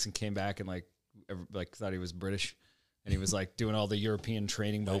 6 weeks and came back and like thought he was British, and he was like doing all the European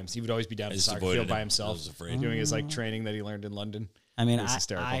training by himself. He would always be down at the just soccer avoided field by him. I himself, was afraid. doing his like training that he learned in London. I mean, It was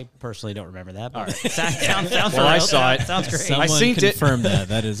hysterical. I personally don't remember that. But All right. sounds Well, I real. saw it. Sounds great. Someone seen it. confirmed that.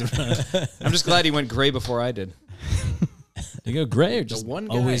 That is. I'm just glad he went gray before I did. You go gray or just one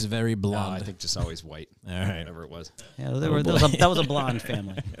guy. always very No, blonde? I think just always white. All right. Whatever it was. Yeah, that was a blonde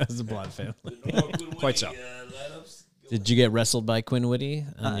family. That was a blonde family. Quite so. Did you get wrestled by Quinn Whitty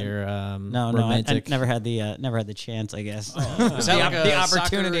on your No, I romantic? never had the chance. I guess Was that like the a soccer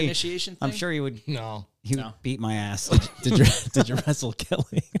opportunity. initiation thing? I'm sure he would. No. He would beat my ass. Did you wrestle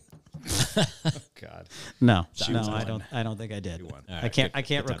Kelly? God. No, won. I don't think I did. won. I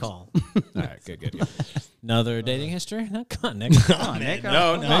can't recall. All right. Good. Another dating history? No, come on, Nick. Come on, Nick.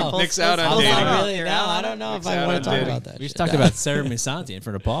 No, Nick's out on Pull dating. that out. Really? You're No, out I on don't know Nick's if I out want on to talk dating. about that. We just shit. talked about Sarah Misanti in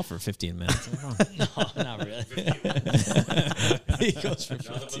front of Paul for 15 minutes. No, not really. He goes for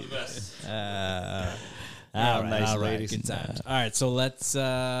 15. All nice right, ladies. good times. All right, so let's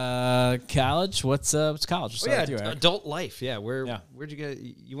college. What's college? We'll Oh, start yeah, with you, Eric. adult life. Yeah, Yeah. where'd you get?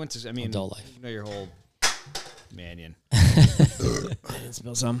 You went to? I mean, Adult life. You know your whole Mannion. I didn't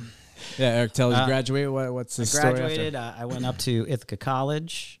spill some. Yeah, Eric, tell us you graduated. What's the story after? Graduated. I went up to Ithaca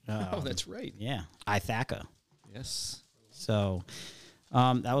College. Oh, that's right. Yeah, Ithaca. Yes. So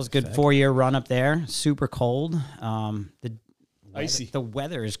that was a good 4-year run up there. Super cold. Icy. The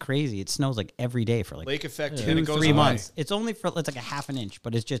weather is crazy. It snows like every day for like Lake effect. 2-3 months. It's only for it's like a half an inch,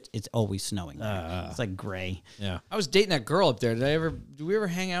 but it's always snowing. It's like gray. Yeah. I was dating that girl up there. Did we ever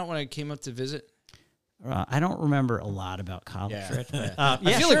hang out when I came up to visit? I don't remember a lot about college, Yeah. Rich. But, I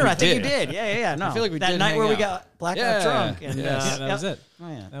yeah, feel sure. like we I think you did. did. Yeah. No, I feel like we that did night hang where we out. got blackout Yeah. drunk. And, Yes. That was it. Oh,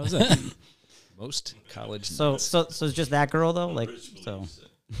 yeah. That was it. Most college. So it's just that girl though, like so.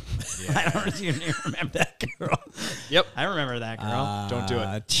 I don't even remember that girl. Yep. I remember that girl. Don't do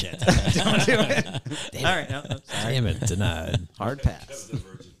it. Shit. Don't do it. All right, no, sorry. Damn it, denied. Hard pass.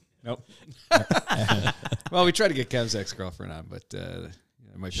 Nope. Well, we tried to get Kev's ex-girlfriend on, but it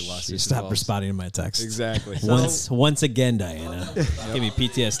might be lost. You stopped responding to my text. Exactly. Once again, Diana. Give me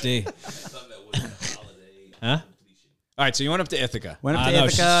PTSD. Huh? All right, so you went up to Ithaca. Went up to No,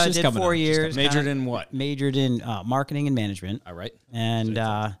 Ithaca, she's did coming 4 up. She's years. Majored in what? Majored in marketing and management. All right. And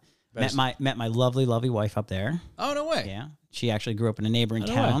met my lovely wife up there. Oh, no way. Yeah, she actually grew up in a neighboring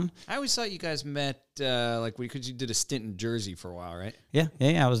No town. I always thought you guys met because you did a stint in Jersey for a while, right? Yeah.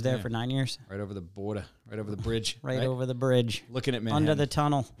 I was there for 9 years. Right over the border, right over the bridge, Right over the bridge, looking at Manhattan. under the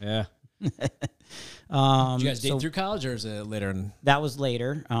tunnel. Yeah. Did you guys date through college, or is it later? That was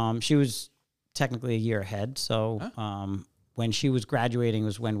later. She was technically a year ahead. So when she was graduating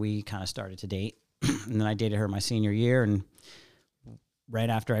was when we kind of started to date. And then I dated her my senior year. And right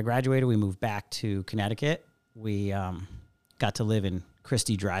after I graduated, we moved back to Connecticut. We got to live in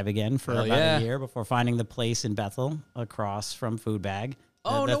Christie Drive again for about a year before finding the place in Bethel across from Food Bag.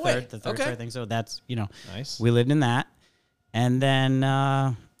 Oh, the no way. The third Okay. story thing. So that's, Nice. we lived in that. And then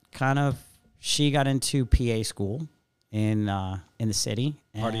kind of she got into PA school in the city.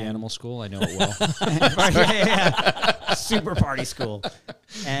 Party and- animal school. I know it well. yeah. Super party school.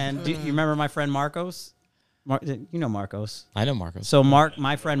 And do you remember my friend Marcos? You know Marcos. I know Marcos. So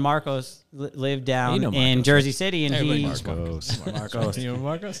my friend Marcos lived down You know in Marcos, Jersey City, and Everybody he knows Marcos. You know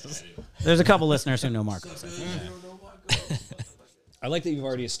Marcos? there's a couple listeners who know Marcos. I like that you've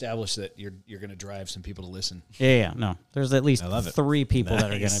already established that you're going to drive some people to listen. Yeah. No, there's at least love it. 3 people that are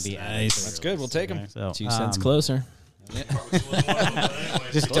going to Nice, be. nice. That's good. We'll take them. So 2 cents closer.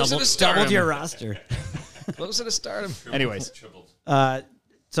 Just Closer to stardom. doubled your roster. Closer to stardom. Anyways.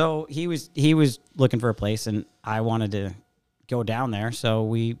 So he was looking for a place, and I wanted to go down there. So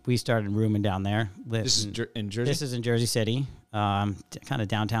we started rooming down there. This is in Jersey? This is in Jersey City, kind of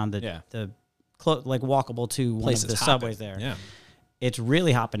downtown. Like walkable to one Place of the is subways hopping. there. Yeah. It's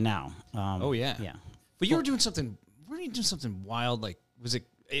really hopping now. Oh, yeah. Yeah. But you were doing something. Weren't you doing something wild? Like, was it?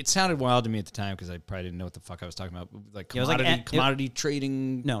 It sounded wild to me at the time because I probably didn't know what the fuck I was talking about. Like Yeah, it was like commodity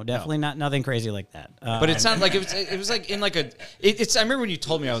trading. No, definitely not nothing crazy like that. But it sounded like it was like in like a. It's. I remember when you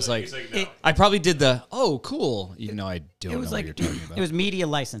told me, I was like, I probably did the cool, even though I don't it was know like what you're talking about. it was media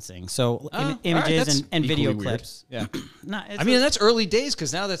licensing, so all right, images that's and video equally weird. clips. Yeah. No, I mean, that's early days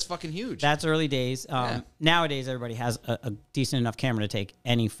because now that's fucking huge. that's early days. Yeah. Nowadays, everybody has a decent enough camera to take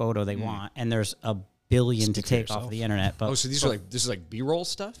any photo they want, and there's a billion to take off of the internet. But so these are like this is like B-roll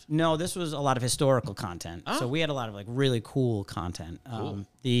stuff. no, this was a lot of historical content. So we had a lot of like really cool content.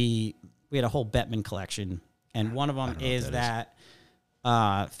 We had a whole Bettman collection, and one of them is that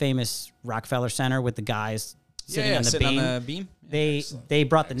famous Rockefeller Center with the guys sitting on the sitting beam. on the beam. They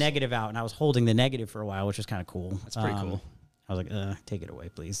brought the negative out, and I was holding the negative for a while, which was kind of cool. That's pretty cool. I was like, take it away,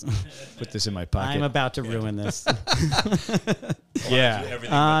 please. Put this in my pocket. I'm about to ruin this.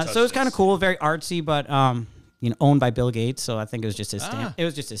 Yeah. So it's kind of cool, very artsy, but owned by Bill Gates. So I think it was just his stamp. It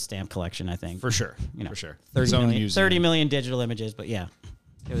was just his stamp collection, I think. For sure. You know, For sure. 30 His own million, museum. 30 million digital images, but yeah,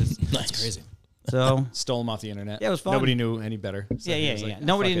 it was That's crazy. so. Stole them off the internet. Yeah, it was fun. Nobody knew any better. So he was like, "Ah,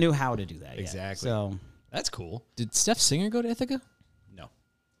 Nobody fuck it." knew how to do that. Yet. Exactly. So That's cool. Did Steph Singer go to Ithaca? No.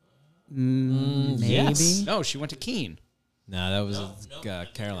 maybe. Yes. No, she went to Keene. No, that was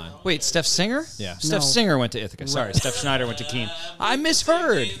Caroline. Wait, Steph Singer? Yeah. Steph No. Singer went to Ithaca. Sorry, Steph Schneider went to Keene. I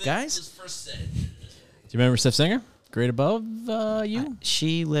misheard, guys. Do you remember Steph Singer? Grade above you?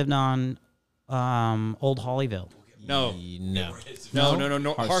 She lived on Old Hollyville. No. No.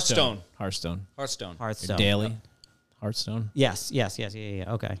 No. Hearthstone. Hearthstone. Hearthstone. Daily. Hearthstone. Yes. Yeah.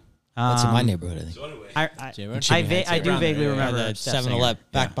 Okay. That's in my neighborhood, I think. I do vaguely remember the Steph 7-Eleven, Singer.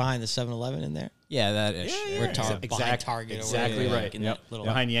 back behind the 7-Eleven in there. Yeah, that ish. We're behind Target. Exactly over there, right. like in that little,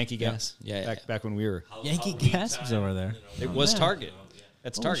 Behind Yankee Gas. Yeah. Back when we were. Yankee Gas was over there. It was Target.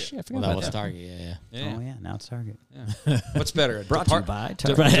 That's Oh, Target. shit, I forgot Well, that about was that. Target. Yeah. Yeah. Oh yeah, now it's Target. What's better? Brought to you by Depart-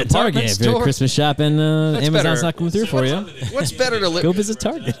 Target. Right, Target. If you're Christmas shopping, Amazon's better. not coming through for you. What's better to live? Go visit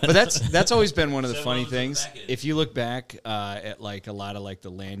Target. But that's always been one of the funny things. If you look back at like a lot of like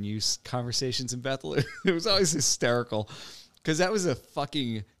the land use conversations in Bethel, it was always hysterical because that was a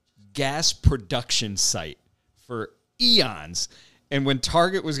fucking gas production site for eons. And when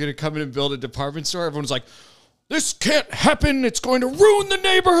Target was going to come in and build a department store, everyone was like, "This can't happen. It's going to ruin the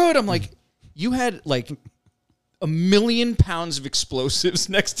neighborhood." I'm like, you had like 1 million pounds of explosives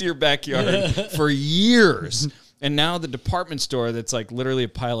next to your backyard for years. And now the department store that's like literally a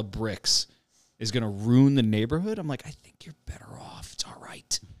pile of bricks is going to ruin the neighborhood. I'm like, I think you're better off. It's all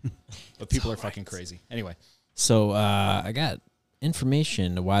right. But people are fucking crazy. Anyway. So I got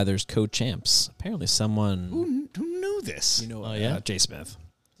information why there's co-champs. Apparently someone... Who knew this? You know, Oh, yeah? Jay Smith.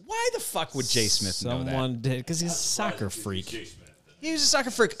 Why the fuck would Jay Smith know that? Someone did, because he's a soccer freak. He was a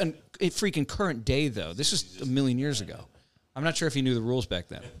soccer freak, a freak in current day, though. This was 1 million years ago. I'm not sure if he knew the rules back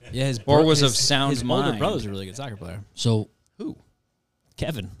then. Yeah, his Or bro- was his, of sound his older mind. brother's a really good soccer player. So Who?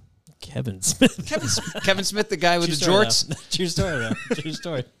 Kevin Smith. Kevin Smith, the guy with the True story, jorts? though. True story, though. True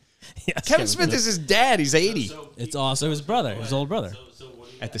story. Yes, Kevin Smith is his dad. He's 80. It's also his brother, his old brother.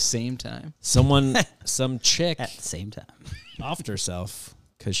 At the same time. Some chick At the same time. offed herself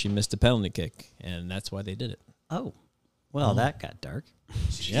because she missed a penalty kick, and that's why they did it. Oh, well, that got dark.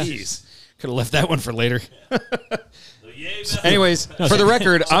 Jeez. Could have left that one for later. Anyways, for the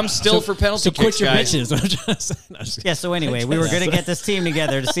record, I'm still for penalty So quit kicks, your guys. bitches. I'm just saying. No, I'm just kidding. Yeah. So anyway, we were going to get this team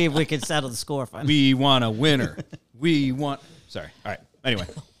together to see if we could settle the score. Finally. We want a winner. We want... Sorry. All right. Anyway.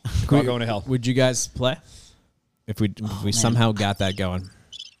 We're all going to hell. Would you guys play if we somehow got that going?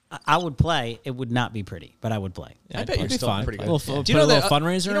 I would play. It would not be pretty, but I would play. I bet you're It'd be still fun. pretty good. We'll Do put a little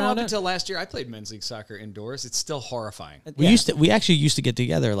fundraiser you know, around up it. until last year, I played men's league soccer indoors. It's still horrifying. we actually used to get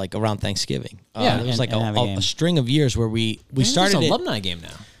together like around Thanksgiving. Yeah, it was and- like and have a a game. string of years where we There's started an it. alumni game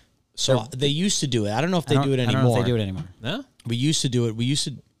now. So they used to do it. I don't know if they do it I anymore. don't know if they do it anymore. No, We used to do it. We used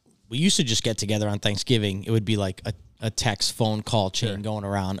to just get together on Thanksgiving. It would be like a text, phone call chain going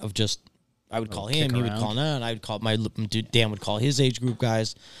around of just. I would call him. kick He would around. call none. And I would call Dan would call his age group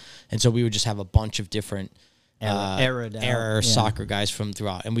guys, and so we would just have a bunch of different era soccer guys from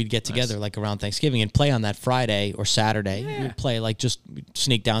throughout, and we'd get together like around Thanksgiving and play on that Friday or Saturday. We'd play like just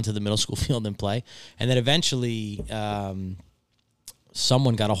sneak down to the middle school field and play, and then eventually.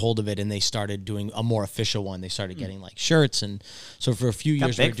 Someone got a hold of it and they started doing a more official one. They started getting like shirts, and so for a few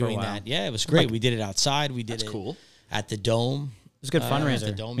years we were big for a doing while. that. Yeah, it was great. We did it outside. We did That's it cool. at the Dome. It was a good fundraiser.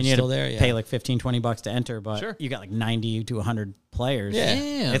 The Dome I mean, is you had still to there. Yeah. pay like $15-20 to enter, but Sure. you got like 90 to 100 players. Yeah.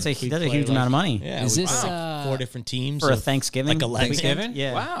 Damn. That's a We that's a play, huge like- amount of money. Yeah, Is we this, played, like, 4 different teams For a of, Thanksgiving. like a leg weekend?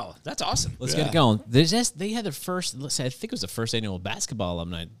 Yeah. Wow. That's awesome. let's get it going. They had their first. Let's say I think it was the first annual basketball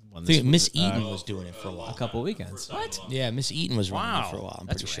alumni one. I think Miss week, Eaton was doing it for a a while. couple weekends. What? Yeah, Miss Eaton was running Wow. it for a while. I'm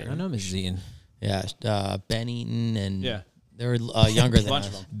That's pretty I sure. don't know Mrs. Eaton. Yeah, Ben Eaton and Yeah. they're younger than Bunch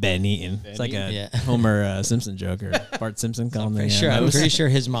us. of them. Ben Eaton. It's like Eaton? a Yeah. Homer Simpson joke or Bart Simpson calling Pretty the sure. I'm nose. pretty sure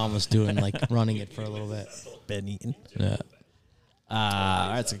his mom was doing like running it for a little bit. Ben Eaton. Yeah. All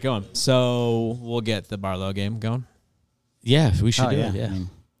right, let's get going. So we'll get the Barlow game going. Yeah, we should Oh, do yeah. it. Yeah. I mean,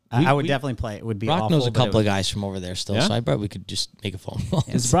 We- I would we- definitely play. It would be Brock awful, knows a but it couple of would- guys from over there still, Yeah? so I bet we could just make a phone call.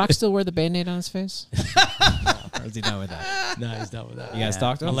 Does Brock still wear the Band-Aid on his face? Or is he done with that? No, he's not with that. You guys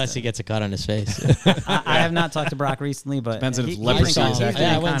talked to him? Unless he gets a cut on his face. I have not talked to Brock recently, but Depends on if he- leprosy he's been- is he's active. been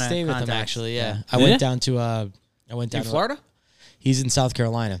Yeah, I in went and kinda stayed with him contact. actually. Yeah, I Did went ya? down to. I went down In to Florida? He's in South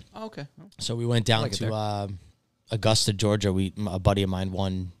Carolina, Oh, okay. so we went down like it there. to Augusta, Georgia. A buddy of mine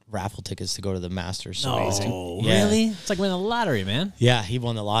won raffle tickets to go to the Masters. So yeah. Really? It's like winning the lottery, man. Yeah, he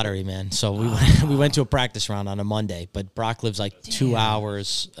won the lottery, man. So we went to a practice round on a Monday, but Brock lives like 2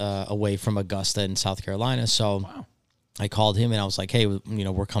 hours away from Augusta in South Carolina. So I called him and I was like, "Hey,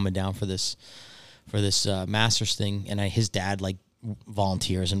 we're coming down for this Masters thing." And his dad like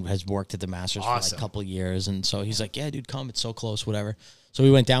volunteers and has worked at the Masters for like Awesome. a couple of years, and so he's like, "Yeah, dude, come. It's so close, whatever." So we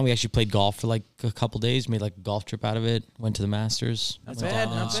went down. We actually played golf for like a couple days, made like a golf trip out of it. Went to the Masters. Not Went bad,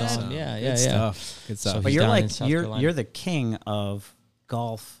 down not and saw bad. him. Yeah, Good yeah. stuff. Good stuff. So But he's you're down in like South Carolina. you're the king of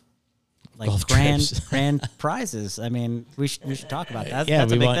golf, like Golf grand trips. grand prizes. I mean, we should talk about that. Yeah,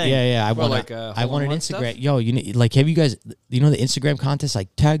 That's a we big won. thing. Yeah. I Well, won. like, I won an hole-in-one Instagram. stuff? Yo, like, have you guys? You know the Instagram contest,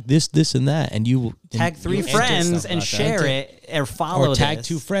 like tag this, and that, and you Tag and 3 you enter friends stuff and about that. share it, or follow or tag this.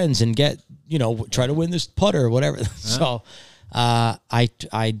 2 friends and get try to win this putter or whatever. So,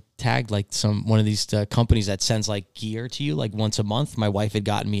 I tagged like one of these companies that sends like gear to you like once a month. My wife had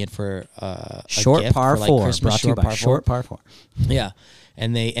gotten me it for a Short gift par for, like, four, Christmas, brought to you by Short Par 4. Yeah.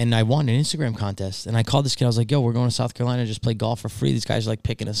 And I won an Instagram contest, and I called this kid. I was like, "Yo, we're going to South Carolina to just play golf for free. These guys are like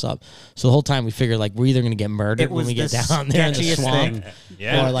picking us up." So the whole time we figured like we're either going to get murdered when we get down there in the sketchiest swamp,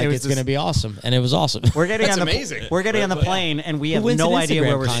 thing. or like it's going to be awesome. And it was awesome. We're getting That's on the amazing. We're getting on the plane, and we have wins no an idea Instagram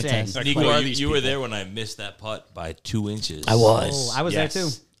where we're contest? staying. Nico, Who are you, these you were people? there when I missed that putt by 2 inches. I was. Oh, I was Yes. there too.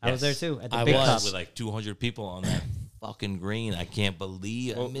 I was there Yes. too at the I Big was. Cup. With like 200 people on that fucking green. I can't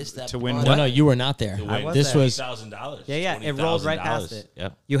believe I missed that to win putt. what? No, you were not there. I was This there. was $20,000. Yeah, it rolled right past it.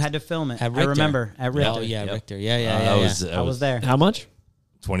 Yep. You had to film it. at I Richter. remember at Richter. Oh yeah, Yep. Richter. Yeah. I I was there. How much?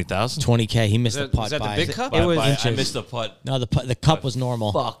 20,000. 20K. He missed the Was putt that the by big cup? It was- I inches. missed the putt. No, the cup was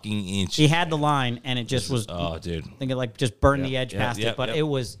normal. Fucking inch. He had the line, and it just was. Oh, dude. I think it like just burned the edge Yep, past yep, it, but yep. it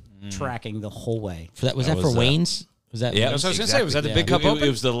was tracking the whole way. For that was That that for was, Wayne's? Was that? Yeah, That's what I was gonna say. Was that the Big Cup It Open?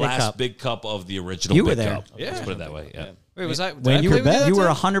 was the last Cup. big cup of the original You were big there. cup. Yeah. Let's put it that way. Yeah. Wait, was I? Did When I you play were with you that you were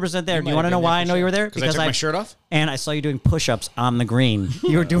day? 100% there. Do might you want to have know been why there I for know you sure. were there? Because I took my shirt off. And I saw you doing push-ups on the green.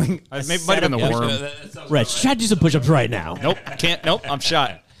 You were doing. It might have been the worm. Rich, try to do some push-ups right now. Nope, can't. Nope, I'm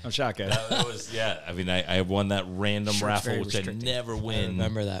shot. I'm shot, guys. That was, yeah. I mean, I won that random raffle, very which I restricting. never I win.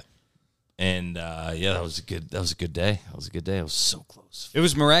 remember that. And yeah, that was a good day. That was a good day. I was so close. It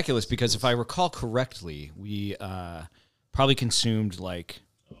was miraculous because if I recall correctly, we probably consumed like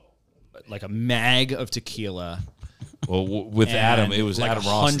a mag of tequila. Well, with and Adam, it was like Adam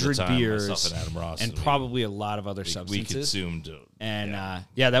Ross. at the 100 time, beers, myself and Adam Ross, and we- probably a lot of other we substances. consumed. And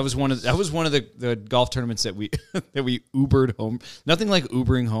that was one of the golf tournaments that we that we Ubered home. Nothing like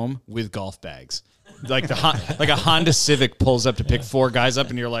Ubering home with golf bags. Like like a Honda Civic pulls up to pick 4 guys up,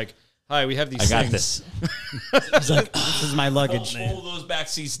 and you're like, "Hi, we have these. I got things." this. This is my luggage. Pull those back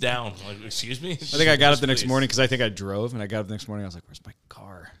seats down. Like, excuse me. I think I got up the next morning because I think I drove, and I got up the next morning. I was like, "Where's my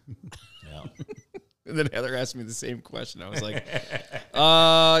car?" Yeah. And then Heather asked me the same question. I was like,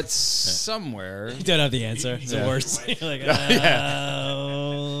 "It's somewhere." You don't have the answer. It's the worst. You're like,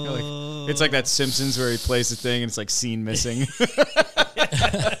 oh. It's like that Simpsons where he plays the thing and it's like scene missing.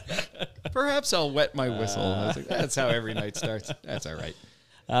 Perhaps I'll wet my whistle. I was like, that's how every night starts. That's all right.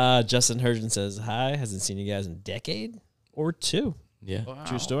 Justin Hergen says, hi. Hasn't seen you guys in a decade or 2. Yeah.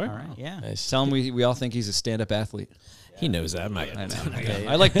 True story. All right, yeah. Nice. Tell him we all think he's a stand-up athlete. He knows that. I'm not I gonna,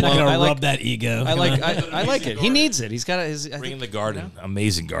 know. I like I'm not blown. gonna I rub like. that ego. I like it. He needs it. He's got his I Bring think, in the garden.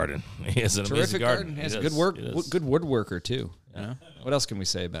 Amazing garden. He has an amazing terrific garden. garden. He He has does. good work. He does. Good woodworker too. You know? What else can we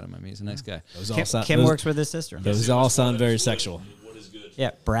say about him? I mean, he's a nice guy. Kim works with his sister. Those all sound very sexual.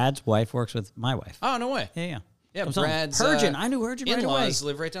 Yeah, Brad's wife works with my wife. Oh no way. Yeah. Yeah, Comes on. Brad's Hergen. I knew Hergen right away. in-laws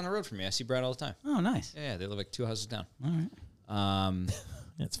live right down the road from me. I see Brad all the time. Oh, nice. Yeah, they live like 2 houses down. All right.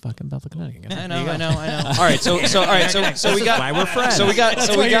 It's fucking Bethel, Connecticut. I know. All right, so we got why we're friends. So we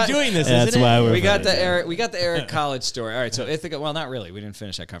got doing this, That's why we're we got friends. the Eric college story. All right, so Ithaca. Well, not really. We didn't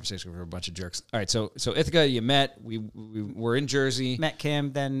finish that conversation. We were a bunch of jerks. All right, so Ithaca, you met. We were in Jersey. Met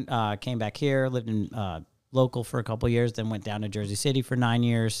Kim, then came back here, lived in local for a couple years, then went down to Jersey City for 9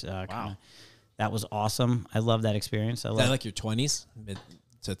 years. Wow. That was awesome. I love that experience. I Is love that like your 20s, mid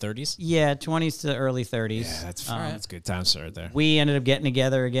to 30s? Yeah, 20s to early 30s. Yeah, that's good times right there. We ended up getting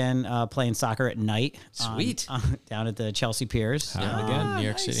together again, playing soccer at night. Sweet. Down at the Chelsea Piers. Again, New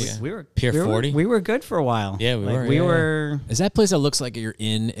York City. Yeah. We were Pier 40? We were good for a while. Yeah, we were, We yeah, were. Is that place that looks like you're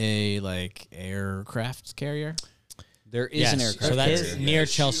in a like aircraft carrier? There is Yes. an aircraft. So that's carrier. near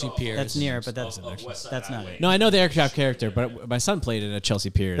Chelsea Piers. That's near, but that's not it. No, I know the aircraft character, but my son played it at Chelsea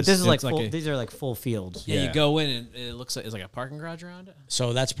Piers. But this is It's like full, a- these are like full fields. yeah, you go in and it looks like it's like a parking garage around it.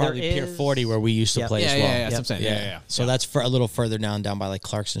 So that's probably There Pier is- 40 where we used to Yep. play as well. Yeah, that's what I'm saying. Yeah. So that's for a little further down by like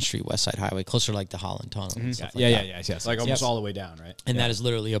Clarkson Street, West Side Highway, closer to like the Holland Tunnel. And stuff like that. Yes. like almost Yes. all the way down, right? And that is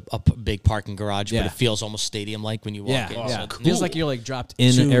literally a big parking garage, Yeah. but it feels almost stadium-like when you walk in. Yeah. So Feels like you're like dropped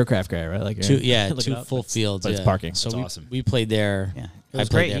in an aircraft carrier, right? Like two look it up. full fields. but it's yeah. parking. So That's we, awesome. we played there. Yeah. It I was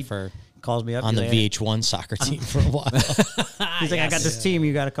played great. there He for calls me up on the he's like, VH1 soccer team for a while. He's like, I got this team.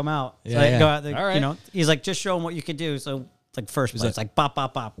 You got to come out. So Yeah, I yeah. go out there, All right. you know, he's like, just show him what you can do. So like first play, it's like bop,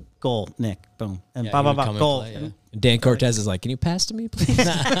 bop, bop, goal, Nick, boom, and Yeah, bop, he bop, would come bop, and goal. play, yeah. And Dan Cortez is like, can you pass to me, please?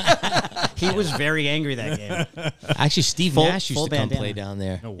 he was very angry that game. Actually, Steve Full- Nash used full to come bandana. play down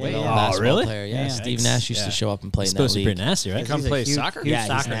there. No way. You know, Oh, basketball really? Player. Yeah, Yeah. Steve Nash used to show up and play It's in that supposed to be league. pretty nasty, right? Come He's a play huge- soccer? huge Yeah,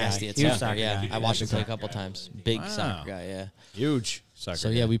 soccer he's guy. nasty at Huge soccer. soccer Yeah, guy. I watched him play a couple times. Big soccer guy. Yeah. Huge soccer. So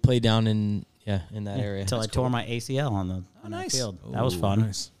yeah, we played down in that area. Until I tore my ACL on the nice. field. That was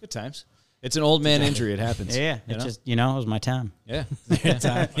fun. good times. It's an old man injury. It happens. Yeah, you it know? just, it was my time. Yeah. It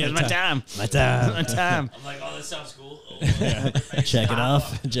was my time. My time. My time. I'm like, oh, that sounds cool. Check it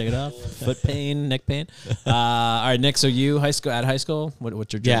off. Check it off. Foot pain, neck pain. All right, Nick. So you out of high school?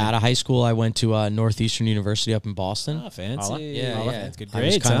 What's your journey? Yeah, out of high school, I went to Northeastern University up in Boston. Oh, fancy. Holla. Yeah. Good I was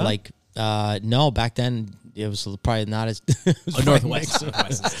grades, kind of huh? like, no, back then it was probably not as. Northwest.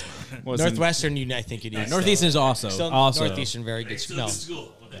 Northwestern, I think it is. Northeastern is also. Northeastern, very good school. No,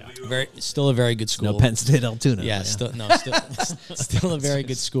 still a very good school. No Penn State Altoona. Yeah, still a very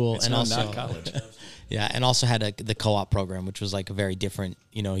good school, It's and not also college. Yeah, and also had the co-op program, which was like a very different,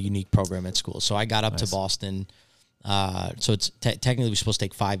 unique program at school. So I got up to Boston. So it's technically we're supposed to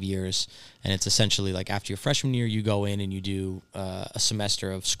take 5 years, and it's essentially like after your freshman year, you go in and you do a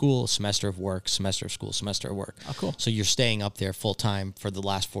semester of school, a semester of work, semester of school, semester of work. Oh, cool. So you're staying up there full time for the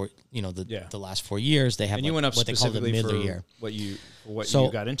last the last 4 years. They have And you went up what they call the specifically middle for year. what you So-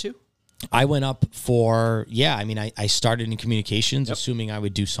 got into? I went up for I started in communications, assuming I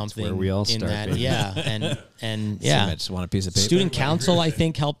would do something where we all in start, that. baby. Yeah, and I yeah. just want a piece of paper. Student council, I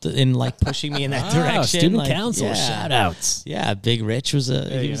think, helped in like pushing me in that direction. Student like, council. yeah. Shout outs. Yeah, Big Rich was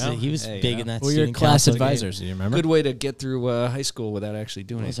he was Hey, big in that. Well, your student class council game. advisors. Do you remember? Good way to get through high school without actually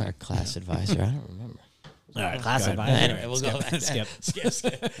doing What was anything. our class advisor? I don't remember. All right, Class go ahead. advisor. Anyway, we'll go back. Skip.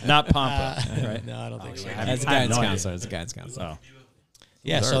 Not Pampa, right? No, I don't think so. That's a guidance counselor. That's a guidance counselor.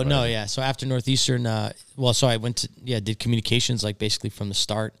 Yeah, so no, yeah. So after Northeastern, so I went to, did communications like basically from the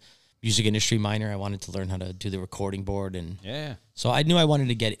start. Music industry minor. I wanted to learn how to do the recording board. And Yeah. so I knew I wanted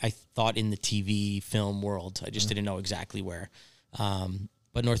to get, I thought in the TV film world. I just didn't know exactly where.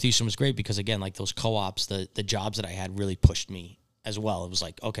 But Northeastern was great because, again, like those co-ops, the jobs that I had really pushed me as well. It was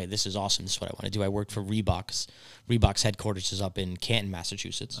like, okay, this is awesome. This is what I want to do. I worked for Reebok's. Reebok's headquarters is up in Canton,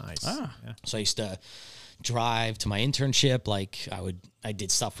 Massachusetts. Nice. So I used to drive to my internship. Like I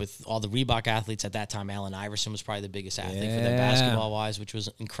did stuff with all the Reebok athletes at that time. Allen Iverson was probably the biggest athlete for them Yeah. basketball wise, which was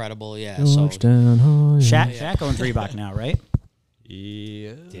incredible. Yeah. So Shaq owns Reebok now, right?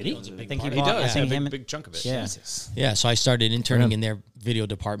 Yeah. Did he? I think he bought- does. I think a him and- big chunk of it. Yeah. yeah, so I started interning in their video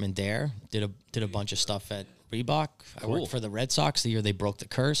department there. Did a bunch of stuff at Reebok. I worked for the Red Sox the year they broke the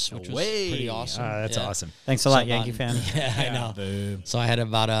curse, which was pretty awesome. That's Yeah. awesome. Thanks a lot, So Yankee about- fan. Yeah, I know. So I had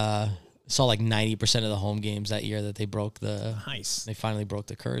about saw like 90% of the home games that year that they broke the. Nice. They finally broke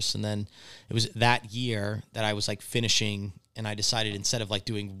the curse, and then it was that year that I was like finishing, and I decided instead of like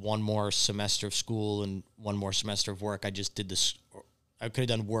doing one more semester of school and one more semester of work, I just did this. I could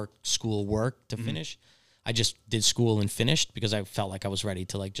have done school work to finish. I just did school and finished because I felt like I was ready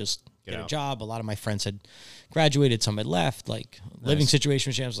to like just get a out. job. A lot of my friends had graduated, some had left. Like living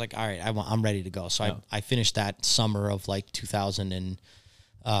situation, I was like, all right, I'm ready to go. So I finished that summer of like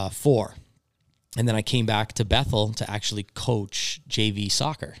 2004. And then I came back to Bethel to actually coach JV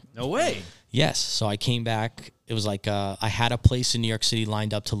soccer. No way. Yes. So I came back. It was like I had a place in New York City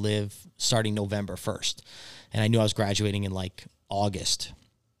lined up to live starting November 1st. And I knew I was graduating in like August.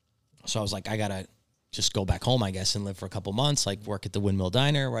 So I was like, I got to just go back home, I guess, and live for a couple months, like work at the Windmill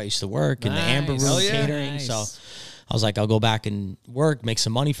Diner where I used to work in the Amber Room Hell yeah. catering. Nice. So I was like, I'll go back and work, make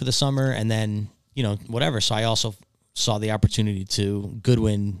some money for the summer, and then, whatever. So I also saw the opportunity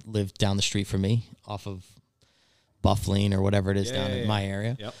Goodwin lived down the street from me off of Bufflane or whatever it is down in my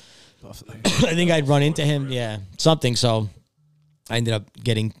area. Yep. I think I'd run into him, something. So I ended up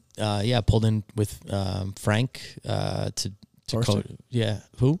getting, pulled in with Frank to Forster? coach. Yeah,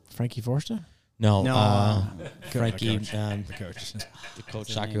 who? Frankie Forster? No, No, Frankie, The coach. the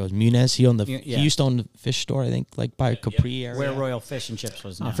coach soccer goes Munez. He owned Yeah. he used to own the fish store, I think, like by Capri area. Where Royal Fish and Chips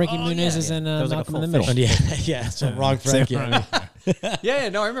was now. Frankie Muniz is in There was like a Malcolm in the full Middle. fish. Yeah. So wrong Frank. Yeah. Yeah,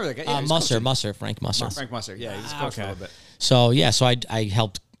 no, I remember that guy. Yeah, he was coaching. Frank Musser. Frank Musser. Yeah, he's coached a little bit. So so I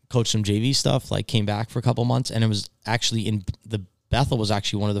helped coach some JV stuff. Like came back for a couple months, and it was actually Bethel was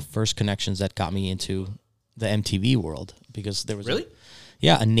actually one of the first connections that got me into the MTV world because there was Really?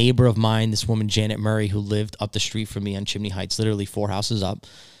 a neighbor of mine, this woman Janet Murray, who lived up the street from me on Chimney Heights, literally 4 houses up.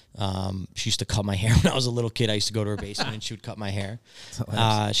 She used to cut my hair when I was a little kid. I used to go to her basement and she would cut my hair.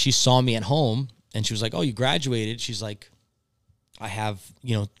 She saw me at home and she was like, "Oh, you graduated?" She's like, "I have,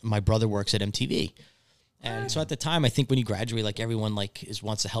 my brother works at MTV." And so at the time, I think when you graduate, like everyone like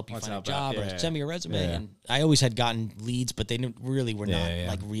wants to help you find a help job out. or Yeah. send me a resume. Yeah. And I always had gotten leads, but they really were not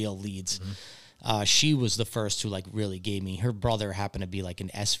like real leads. She was the first who like really gave me. Her brother happened to be like an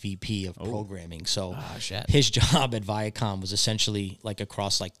SVP of programming, so his job at Viacom was essentially like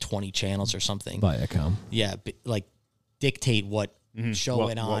across like 20 channels or something. Viacom. Yeah, like dictate what show What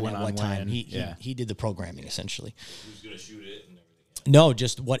went on went at on what time. when. He did the programming essentially. Who's gonna shoot it and everything? No,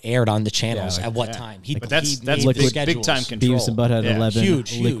 just what aired on the channels Yeah, at what time. But that's made big, the big schedules. time control. Beavis and Butthead Yeah. 11,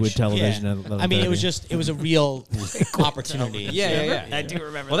 Huge, Liquid huge. Television. Yeah. At 11:30. I mean, it was a real opportunity. Yeah. I do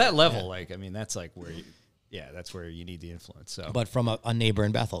remember. Well, that level, like, I mean, that's like where, that's where you need the influence. So, But from a neighbor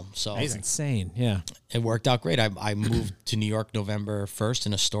in Bethel. So It's insane. Yeah. it worked out great. I moved to New York November 1st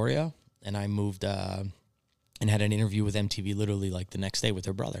in Astoria, and I moved and had an interview with MTV literally like the next day with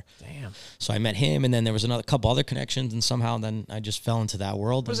her brother. Damn. So I met him, and then there was another couple other connections, and somehow then I just fell into that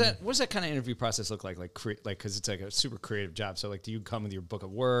world. what does that kind of interview process look like? Like, because it's like a super creative job. So, like, do you come with your book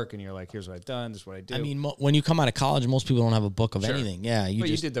of work and you're like, here's what I've done, this is what I do? I mean, when you come out of college, most people don't have a book of anything. Yeah, but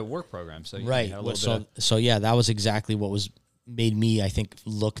just you did the work program, so you right. had a little So bit of, so yeah, that was exactly what made me, I think,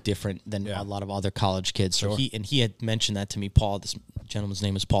 look different than a lot of other college kids. So he had mentioned that to me. Paul, this gentleman's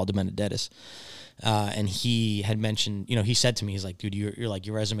name is Paul DeMenedettis. And he had mentioned, he said to me, he's like, dude, you're like,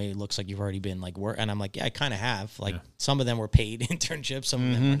 your resume looks like you've already been like work. And I'm like, yeah, I kind of have. Like some of them were paid internships, some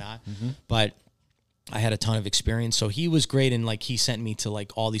of them were not. But I had a ton of experience. So he was great. And like, he sent me to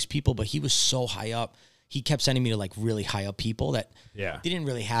like all these people, but he was so high up. He kept sending me to like really high up people that didn't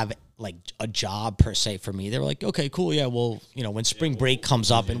really have like a job per se for me. They were like, okay, cool. Yeah. Well, when spring break comes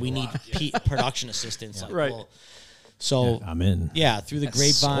up and we need production assistants, like, well, so I'm in. yeah, through the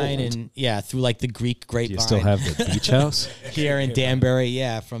grapevine and through like the Greek grapevine. Do you still have the beach house? Here in Danbury,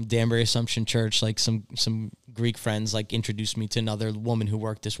 from Danbury Assumption Church, like some Greek friends like introduced me to another woman who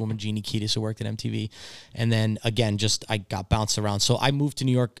worked, this woman, Jeannie Kiedis, who worked at MTV. And then again, I got bounced around. So I moved to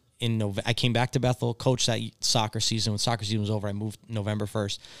New York in November. I came back to Bethel, coached that soccer season. When soccer season was over, I moved November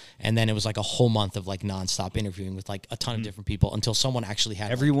 1st. And then it was like a whole month of like nonstop interviewing with like a ton of different people until someone actually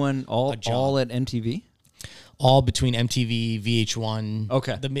had everyone, a job. all at MTV? All between MTV, VH1,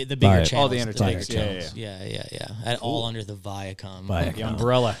 Okay. the bigger Viacom. channels, All the bigger entertainers, channels. Yeah. All under the Viacom, The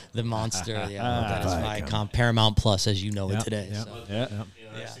umbrella. the monster. That is Viacom, Paramount Plus, as you know it today. Yep. So.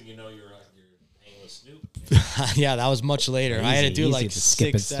 Next thing you know, you're hanging with Snoop. Yeah, that was much later. I had to do like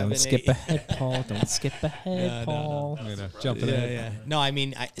skip 6, 7, Don't 8. skip ahead, Paul. Don't skip ahead, Paul. Jumping Yeah. No, I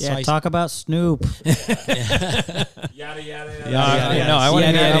mean, Talk about Snoop. Yada, yada, yada. No, I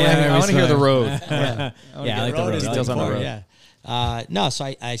want to hear the road. I like the road. Details on the road. Yeah. No,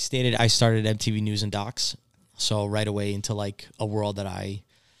 so I started MTV News and Docs. So right away into like a world that I,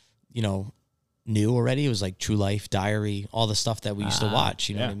 knew already. It was like True Life, Diary, all the stuff that we used to watch.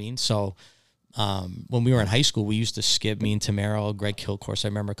 You know what I mean? So when we were in high school, we used to skip, me and Tamara, Greg Hill, of course, I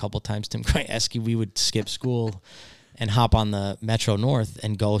remember a couple of times, Tim Krajewski, we would skip school and hop on the Metro North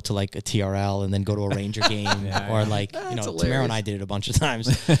and go to like a TRL and then go to a Ranger game or like, Tamara and I did it a bunch of times,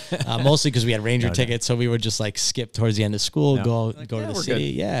 mostly because we had Ranger tickets. So we would just like skip towards the end of school, go to the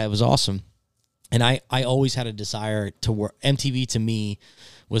city. Good. Yeah, it was awesome. And I always had a desire to work. MTV to me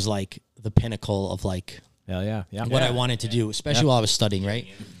was like the pinnacle of like what I wanted to do, especially while I was studying, right?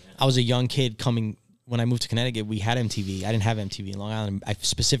 I was a young kid when I moved to Connecticut, we had MTV. I didn't have MTV in Long Island. I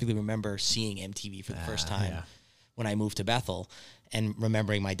specifically remember seeing MTV for the first time when I moved to Bethel, and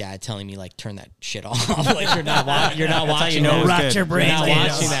remembering my dad telling me like, turn that shit off. Like you're not watching that. Rot your brain. You're not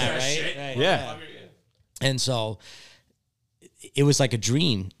watching that, right? Yeah. And so it was like a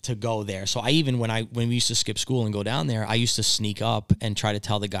dream to go there. So when we used to skip school and go down there, I used to sneak up and try to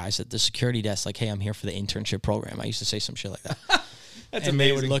tell the guys at the security desk, like, hey, I'm here for the internship program. I used to say some shit like that. That's and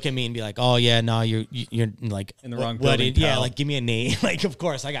amazing. they would look at me and be like, "Oh yeah, no, you're like in the wrong what building." Yeah, like give me a name. Like of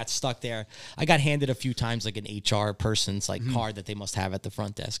course, I got stuck there. I got handed a few times like an HR person's like card that they must have at the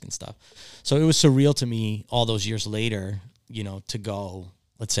front desk and stuff. So it was surreal to me all those years later, to go.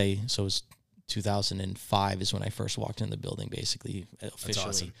 Let's say so it was 2005 is when I first walked in the building, basically officially. That's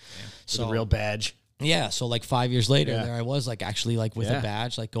awesome. Yeah. So the real badge. Yeah, so like 5 years later, there I was, like actually like with a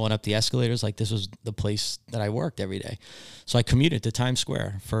badge, like going up the escalators, like this was the place that I worked every day. So I commuted to Times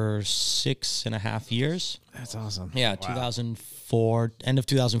Square for 6.5 years. That's awesome. Yeah, 2004, end of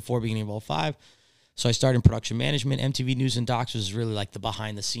 2004, beginning of 2005. So I started in production management. MTV News and Docs was really like the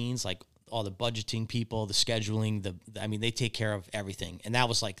behind the scenes, like all the budgeting people, the scheduling, they take care of everything. And that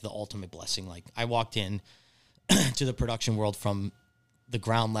was like the ultimate blessing. Like I walked in to the production world from the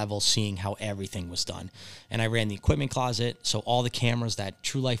ground level, seeing how everything was done. And I ran the equipment closet. So all the cameras that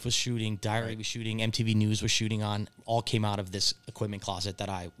True Life was shooting, Diary was shooting, MTV News was shooting on, all came out of this equipment closet that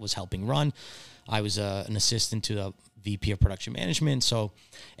I was helping run. I was an assistant to the VP of production management. So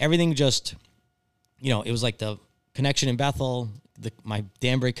everything just, it was like the connection in Bethel, my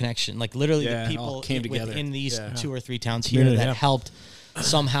Danbury connection, like literally the people came together in these 2 or 3 towns here that helped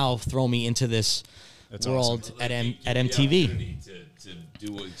somehow throw me into this world awesome. at MTV. To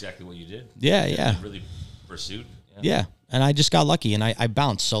do exactly what you did. Yeah. And really pursued. Yeah. And I just got lucky and I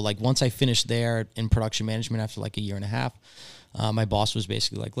bounced. So like once I finished there in production management after like a year and a half, my boss was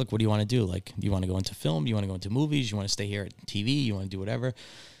basically like, look, what do you want to do? Like, do you want to go into film? Do you want to go into movies? You want to stay here at TV? You want to do whatever?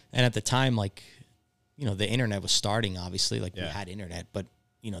 And at the time, like, you know, the internet was starting, obviously. Like, we had internet, but,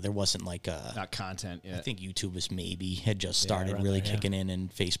 you know, there wasn't like not content yet. I think YouTube was had just started really kicking in,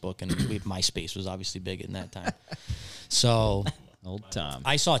 and Facebook and MySpace was obviously big in that time. So Old Tom.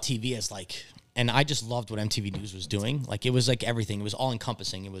 I saw TV as like, and I just loved what MTV News was doing. Like, it was like everything. It was all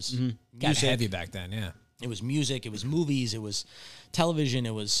encompassing. It was Got music. heavy back then, yeah. It was music. It was movies. It was television.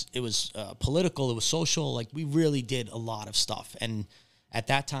 It was political. It was social. Like, we really did a lot of stuff. And at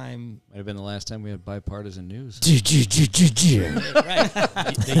that time, Might have been the last time we had bipartisan news. right,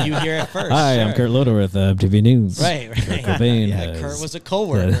 you hear it first. Hi, I'm Kurt Loder with MTV News. Right. Kurt Cobain Yeah, has- Kurt was a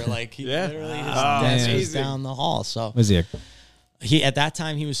coworker. Like, he literally his desk was amazing. down the hall. So Was he a he at that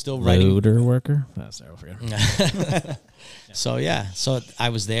time he was still writing. loader worker? Oh, sorry, I forget. So so I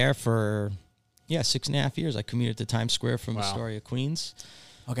was there for 6.5 years. I commuted to Times Square from Astoria, Queens.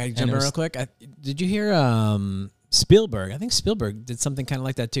 Okay, it jump in was- real quick. Did you hear Spielberg? I think Spielberg did something kind of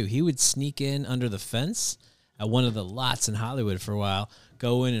like that too. He would sneak in under the fence at one of the lots in Hollywood for a while,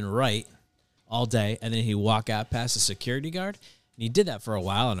 go in and write all day, and then he'd walk out past the security guard. And he did that for a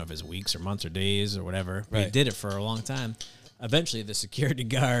while. I don't know if it was weeks or months or days or whatever. But he Right. did it for a long time. Eventually, the security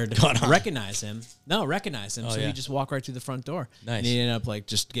guard recognized him. So yeah. he just walked right through the front door. Nice. And he ended up like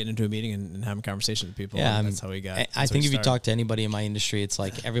just getting into a meeting and having conversations with people. Yeah, and I mean, that's how he got. I that's how think he if you started. talk to anybody in my industry, it's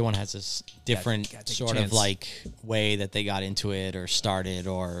like everyone has this different gotta take a sort of chance. like way that they got into it or started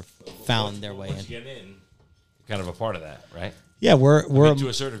or found their way Once in. you get in, you're kind of a part of that, right? Yeah, we're I mean, to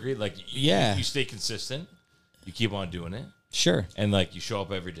a certain degree, like Yeah. you stay consistent, you keep on doing it, sure. and like you show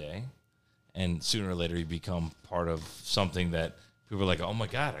up every day, and sooner or later you become part of something that people are like, oh my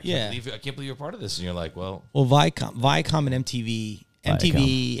god, I can't believe you're part of this, and you're like, well, Viacom and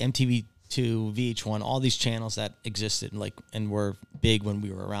MTV2, VH1, all these channels that existed and were big when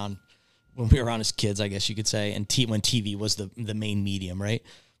we were around as kids, I guess you could say, and when TV was the main medium, right?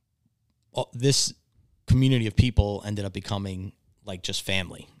 This community of people ended up becoming like just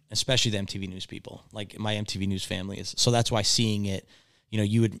family, especially the MTV News people. Like, my MTV News family is. So that's why seeing it, you know,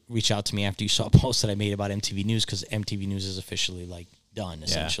 you would reach out to me after you saw a post that I made about MTV News, because MTV News is officially like done,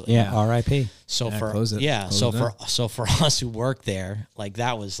 essentially. Yeah, R.I.P. So close it. for us who worked there, like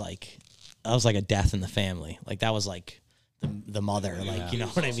that was like a death in the family. Like, that was like the mother, like, you know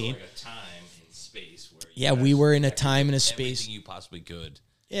what I mean? Like a time and space where Yeah, we were in a time and a space. everything you possibly could.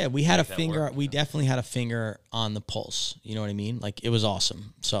 Yeah, we had a that finger. work, We definitely had a finger on the pulse. You know what I mean? Like, it was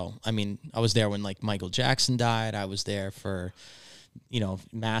awesome. So, I mean, I was there when like Michael Jackson died. I was there for, you know,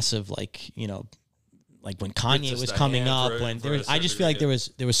 massive, like, you know, like when Kanye Princess was coming Diana up. for- When for there a was, I just certain feel like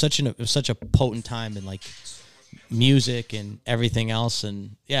degree. there was such a potent time in like music and everything else,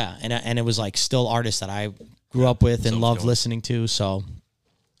 and yeah, and it was like still artists that I grew up with and loved listening to. So,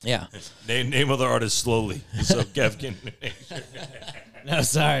 yeah. Name other artists slowly, so Kev can. No,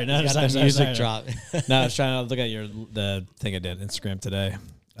 sorry. No, Got sorry, the sorry, music sorry. drop. No, I was trying to look at the thing I did Instagram today.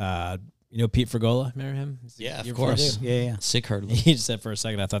 You know Pete Fergola? Remember him? Yeah, of You course. do? Yeah. Sick heard. He just said for a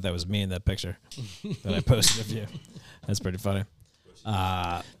second I thought that was me in that picture that I posted of you. That's pretty funny.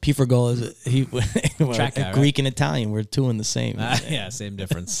 P. Fergola is Track guy, right? Greek and Italian. We're two in the same. Yeah, same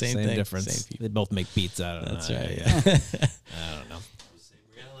difference. Same Same thing, difference. same people. They both make pizza. I don't That's know. right. Yeah. I don't know.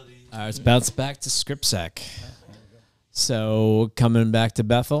 All right, let's bounce back to Skrzypczak. So coming back to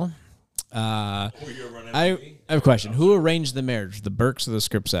Bethel, I have a question. Who arranged the marriage, the Burks or the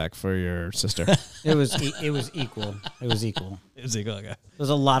Skrzypczak for your sister? It was equal. It was equal. It was equal. Okay. There was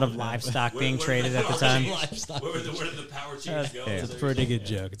a lot of livestock being traded at the time. Where did the power change go? It's a pretty good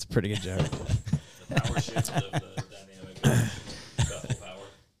joke. It's a pretty good joke. The power shift, the dynamic of Bethel power.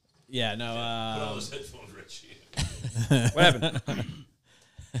 Yeah, Put on no. those headphones, Richie. What happened?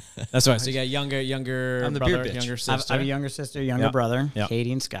 That's right. So you got younger I'm the brother, beard bitch. younger I sister. have a younger sister, younger Yep. brother, Yep.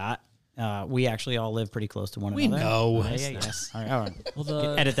 Katie and Scott. We actually all live pretty close to one another. know. Yeah, yes. All right. Well,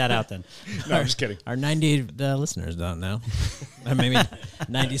 the- Edit that out then. No, I'm just kidding. Our 98 listeners don't know. Or maybe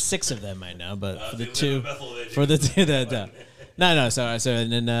 96 of them might know, but for the two, for the two that don't. No. So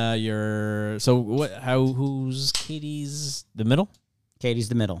and then who's Katie's the middle? Katie's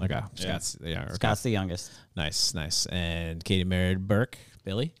the middle. Okay, Scott's okay. Scott's the youngest. Nice. And Katie married Burke,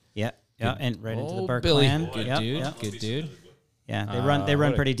 Billy. Yeah. Yeah, and right into the Burke Billy, clan. good Yep, dude, yep. good dude. Yeah, they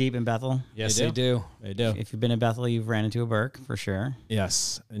run pretty deep in Bethel. Yes, They they do. They do. If you've been in Bethel, you've ran into a Burke for sure.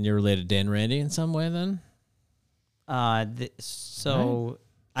 Yes, and you're related to Dan Randy in some way, then. I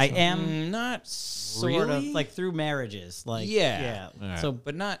am Not sort of like through marriages. Like Yeah. All right. So,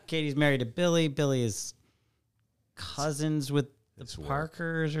 but not. Katie's married to Billy. Billy is cousins with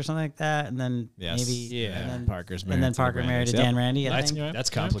Parkers or something like that, and then Yes. maybe Yeah. and then Parker's married and then to the Parker married to Brandys. Dan Randy. I That's think. that's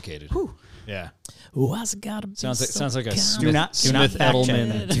complicated. Yeah, Ooh, how's it gotta be sounds like a Do Smith, not Smith fact check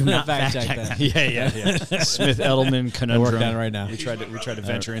Edelman. that. Do not fact check that. Yeah. Smith Edelman They're working conundrum. on it right now. We tried to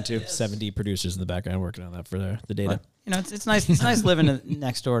venture into. 70 producers in the background working on that for the data. You know, it's nice. It's nice living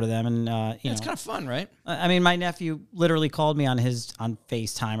next door to them, and you know, It's kind of fun, right? I mean, my nephew literally called me on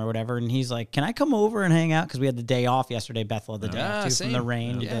FaceTime or whatever, and he's like, "Can I come over and hang out?" Because we had the day off yesterday. Bethel had the day off too same. from the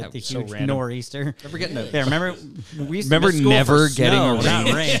rain, Yeah, the so huge random. nor'easter. Remember getting a- Yeah, remember we used to Remember miss school never for getting snow, a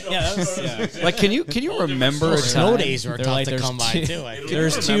not rain? rain. Like, can you remember a Snow time? days were They're tough like, to there's come by two- too. I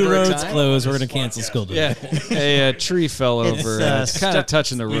There's two Remember a roads time? closed. We're gonna cancel school today. Yeah, a tree fell over. It's kind of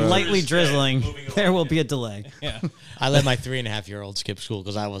touching the road. Lightly drizzling. There will be a delay. I let my 3.5-year-old skip school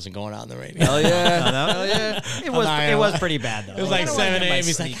because I wasn't going out in the rain. Hell yeah! Hell yeah! It was pretty bad though. It was like 7 a.m.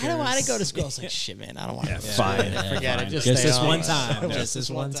 He's like, sneakers. I don't want to go to school. I was like, shit, man, I don't want to. Fine. Forget it. Just Just stay this home. one time. Just this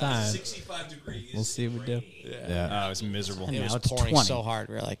one time. 65 degrees. We'll see what we do. Yeah. Oh, it was miserable. It was it's pouring 20. so hard.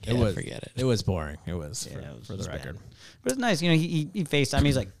 We were like, It yeah, was. forget it. It was boring. It was for the bad. record. But it's nice, you know. He FaceTime.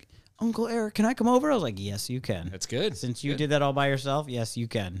 He's like, "Uncle Eric, can I come over?" I was like, "Yes, you can." That's good. Since you did that all by yourself, yes, you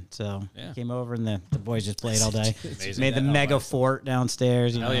can. So Yeah. he came over and the boys just played all day. Amazing. Made the mega fort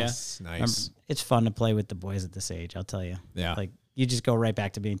downstairs. You Hell know. yeah. Nice. It's fun to play with the boys at this age. I'll tell you. Yeah. Like you just go right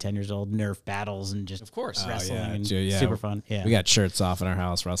back to being 10 years old, Nerf battles and just Of course. wrestling yeah, and yeah. super fun. Yeah, We got shirts off in our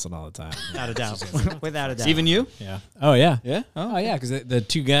house, wrestling all the time. without a doubt, without a doubt. Even you? Yeah. Oh yeah. Yeah. Oh yeah. Because the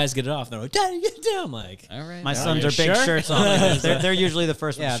two guys get it off. And they're like, "Daddy, get it down!" I'm like, All right. My All sons right. are big sure? shirts off. They're usually the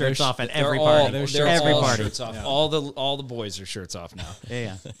first Yeah, with they're shirts off at They're every all- party. they're Every all party. shirts off. All the boys are shirts off now.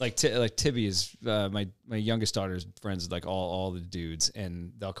 Yeah. Like Tibby is my youngest daughter's friends, like all the dudes,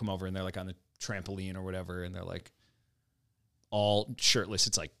 and they'll come over and they're like on the trampoline or whatever, and they're like all shirtless.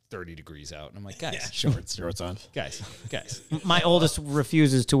 It's like 30 degrees out, and I'm like, guys, shorts on. guys. My oldest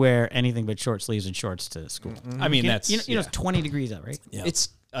refuses to wear anything but short sleeves and shorts to school. I mean, You know, that's you know, it's 20 degrees out, right? Yeah. it's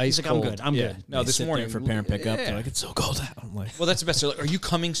ice like, I'm cold. good, I'm Yeah. good. No, They this sit morning there for parent pickup. Yeah. They're like, "It's so cold out." I'm like, Well, that's the best. They're like, "Are you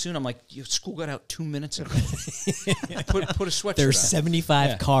coming soon?" I'm like, "School got out 2 minutes ago. put a sweatshirt "There's on."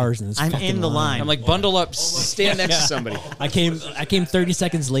 75 cars in this. I'm fucking in the line. I'm like, "Bundle up, stand next to somebody." I came 30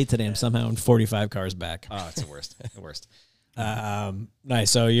 seconds late today. I'm somehow in 45 cars back. Oh, it's the worst. The worst.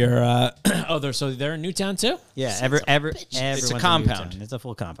 Nice. So you're so they're in Newtown too. Yeah, everyone's It's a in compound. Newtown. It's a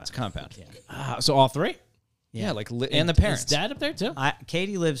full compound. Compound. So all three. Yeah, like and the parents. Is Dad up there too?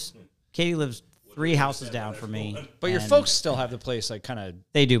 Katie lives 3 houses down from me. But your and folks still have the place, like kind of.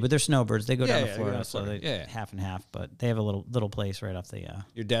 They do, but they're snowbirds. They go down Yeah, to they go Florida, down to so Florida. they Yeah. half and half. But they have a little place right off the.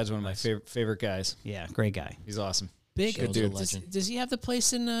 Your dad's one of my favorite guys. Yeah, great guy. He's awesome. Big Good dude. dude. Does he have the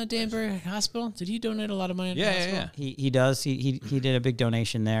place in Danbury Hospital? Did he donate a lot of money? To the hospital? He does. He did a big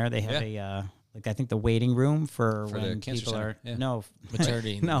donation there. They have a like I think the waiting room for the when cancer people center. are Yeah. no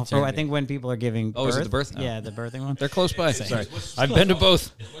Maternity. no for I think when people are giving. Oh, birth. is it the birth? Oh. Yeah, the birthing one. They're close by. Sorry, I've been to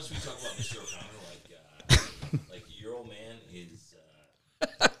both. Once we talk about Mr. O'Connor, like your old man is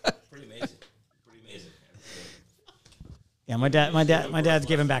pretty amazing. Pretty amazing. Yeah, my dad's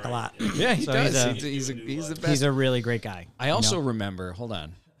giving back a lot. Yeah, he So does. he's He's the best. He's a really great guy. I also remember. Hold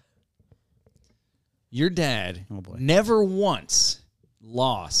on. Your dad Oh, boy. never once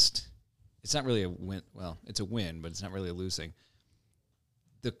lost. It's not really a win. Well, it's a win, but it's not really a losing.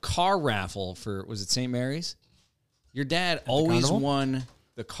 The car raffle for was it St. Mary's? Your dad always carnival? won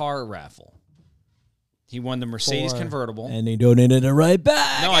the car raffle. He won the Mercedes convertible. And he donated it right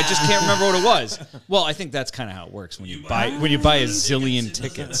back. No, I just can't remember what it was. Well, I think that's kind of how it works when you buy a zillion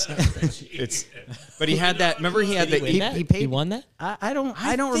tickets. But he had that. Remember, he had the. He paid. He won that? I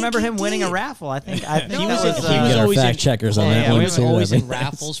don't remember him winning a raffle. I think He that was, was, he can was get our always fact in, checkers on yeah, that yeah, one, he was too, always that'd in be-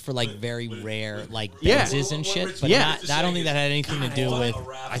 raffles for like very rare like Yeah. Benzes and shit. But Yeah. I don't think that had anything to do with.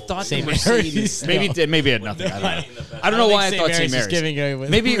 I thought St. the Mary's. Mercedes. Maybe it had nothing. I don't know. I don't know why I thought St.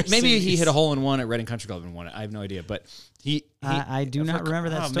 Mary's. Maybe he hit a hole in one at Reading Country Club and won it. I have no idea, but he. I do not remember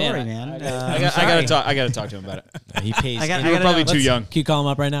that Oh, story, man. man. I gotta talk to him about it. He pays. I You were gotta probably know. too young. Can you call him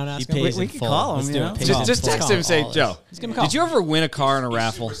up right now and ask him? pays we in could full. call him, Let's you do know? it. Pays Just in just full. text him and say, All Joe, give him a call. did you ever win a car in a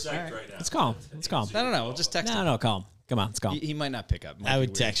raffle? Let's call him. Let's call him. No. We'll just text him. No, call him. Come on, let's call him. He might not pick up. Might I be would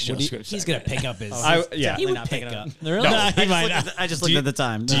weird. text Joe Skrzypczak. He's gonna pick up his. Yeah. He would not pick picking up. up. Really? No. He might not. I just looked at the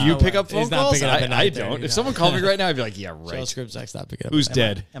time. Do you pick up phone He's not calls? picking up at I 9:30, don't. no. If someone called me right now, I'd be like, yeah, Joe right. Skrzypczak's not picking up. Who's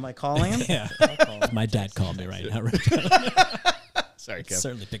dead? Am I calling him? Yeah. My dad called me right now. Sorry, Kev.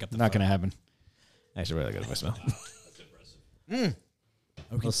 Certainly pick up the Not phone. going to happen. Actually, really good voicemail.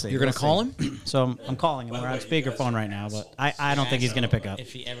 We'll see. You're going to call him? So I'm calling him. We're on speakerphone right now, but I don't think he's going to pick up.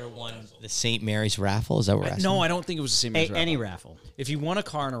 If he ever won the St. Mary's raffle, is that what we're asking? No, I don't think it was the same as Any raffle. If he won a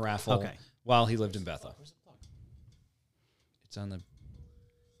car in a raffle Okay. while he lived in Bethel. It's on the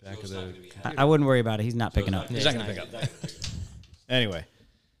back of the. I wouldn't worry about it. He's not picking up. He's not going to pick up. Anyway.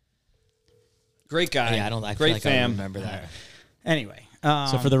 Great guy. Yeah, I Great feel like I fam. remember that. Anyway.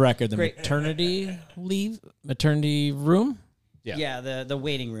 So for the record, the great. maternity room. Yeah. The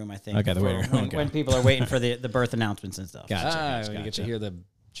waiting room, I think. Okay, the for waiting room, When, okay. when people are waiting for the birth announcements and stuff. Gotcha. When you get to hear the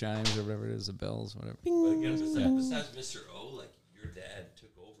chimes or whatever it is, the bells, whatever. But again, besides Mr. O, like your dad took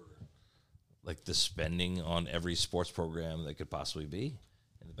over, like the spending on every sports program that could possibly be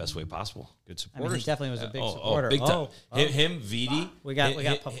in the best way possible. Good I mean, supporters. he definitely was a big supporter. Big time. Him, Vidi. We got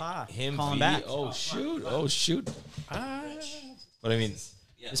Papa Him, calling Vidi. back. Oh shoot. But I mean,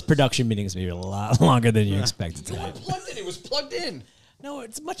 This production meeting is maybe a lot longer than you expected to. Plugged in. It was plugged in. No,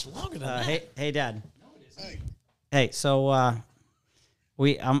 it's much longer than that. Hey, Dad. Hey, so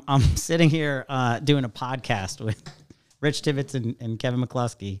I'm sitting here doing a podcast with Rich Tibbetts and Kevin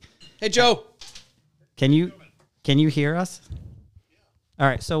McCluskey. Hey, Joe. Can you hear us? All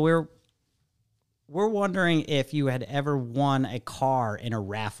right, so we're wondering if you had ever won a car in a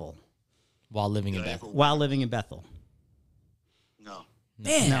raffle While living in Bethel. while living in Bethel. No.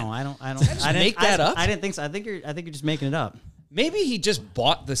 No, I don't. I didn't make that up? I didn't think so. I think you're just making it up. Maybe he just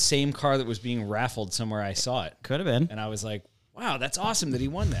bought the same car that was being raffled somewhere I saw it. Could have been. And I was like, wow, that's awesome that he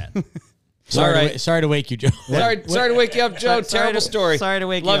won that. Sorry to wake you, Joe. Sorry to wake you up, Joe. Terrible story. Sorry to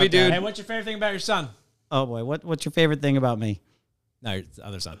wake Love you you, up, Dad. dude. Hey, what's your favorite thing about your son? Oh boy, what's your favorite thing about me? No, your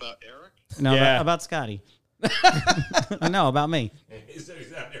other son. About Eric? No, Yeah. about Scotty. No, about me. I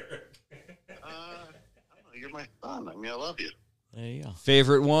don't know. You're my son. I mean, I love you. There you go.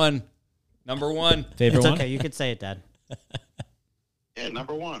 Favorite one. Number one. Favorite It's one? okay. You could say it, Dad. Yeah,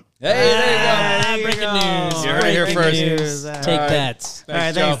 number one. Hey, there you go. Breaking news. You heard it here Breaking first. news. Take right. that. All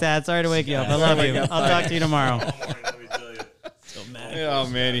right, Joe. thanks, Dad. Sorry to wake you up. I love you. I'll talk to you tomorrow. Oh,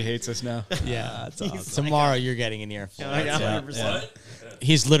 man, he hates us now. Yeah, tomorrow you're getting an earful. Yeah, 100%.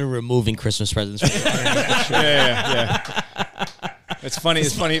 He's literally removing Christmas presents. From Yeah. It's funny.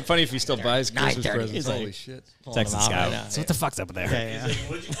 It's funny if he still buys Christmas 9:30. presents. He's like- Holy shit. Texting out Scout. right now. So what the fuck's up with there? Yeah.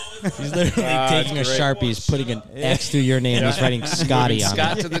 He's literally taking a great. Sharpie, he's putting an X through your name. He's writing Scotty on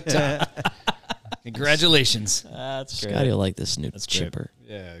Scott it. to the top. Congratulations. That's Scotty will like this new great. chipper.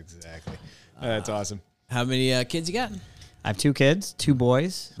 Yeah, exactly. That's awesome. How many kids you got? I have 2 kids, 2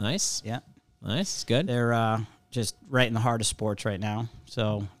 boys. Nice. Yeah. Nice. Good. They're just right in the heart of sports right now.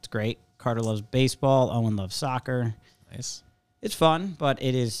 So it's great. Carter loves baseball. Owen loves soccer. Nice. It's fun, but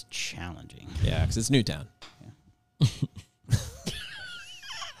it is challenging. Yeah, because it's Newtown.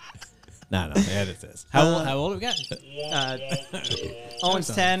 No, yeah, it is. How old are we got? Owen's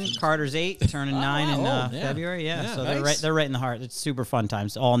 10, Carter's 8, turning 9 in yeah. February. Yeah, Yeah, so nice. they're right in the heart. It's super fun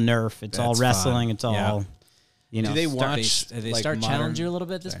times. It's all Nerf. It's all That's wrestling. fun. It's all, Yeah. you know. Do they Start- watch? they like, start modern- challenging you a little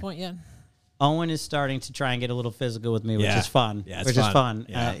bit at this point yet? Owen is starting to try and get a little physical with me, which Yeah. is fun. Yeah, it's which fun. is fun.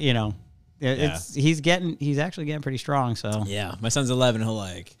 Yeah. You know, he's actually getting pretty strong. So Yeah, my son's 11.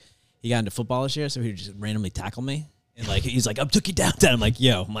 He got into football this year, so he would just randomly tackle me. And he's like, I took you down. I'm like,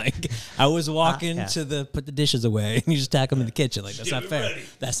 yo, Mike, I was walking yeah. to put the dishes away, and you just tackle me in the kitchen. Like, that's not fair. ready.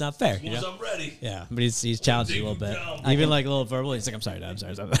 That's not fair. You know? I'm ready. Yeah, but he's challenged you a little bit. Even like a little verbal. He's like, I'm sorry, Dad.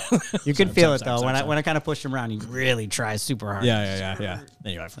 I'm sorry. you can feel it though. When I kind of push him around, he really tries super hard. Yeah.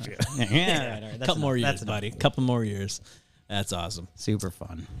 Then you're like, yeah. All right. That's couple more enough. years, That's enough. buddy. Couple more years. That's awesome. Super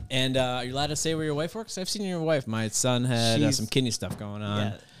fun. And are you allowed to say where your wife works? I've seen your wife. My son had She's- some kidney stuff going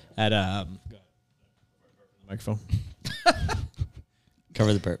on Yeah. at microphone.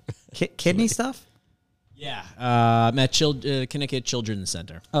 Cover the burp. Kidney stuff. Yeah, I'm at Connecticut Children's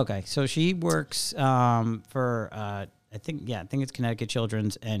Center. Okay, so she works for I think it's Connecticut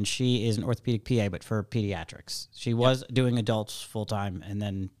Children's, and she is an orthopedic PA, but for pediatrics. She was doing adults full time, and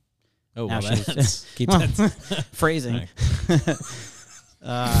then Oh, now well, she's keep that. phrasing.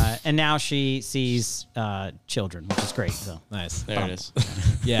 And now she sees children, which is great. So Nice. There it is.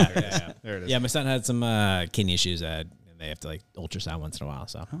 Yeah. There it is. Yeah, my son had some kidney issues and they have to ultrasound once in a while.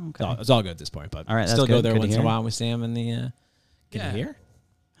 So okay. it's all good at this point. But All right, still that's go good. there Good to once in a hear. while. And we see him in the. Can Yeah. you hear?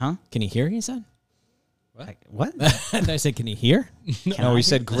 Huh? Can he hear? He said. What? Did I say? Can he hear? No, he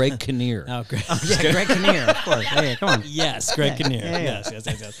said Greg Kinnear. Oh, great. Yeah, Greg Kinnear, of course. Hey, come on. Yes, Greg can hear. Yeah. Yes.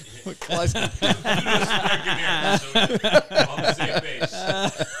 On the same page.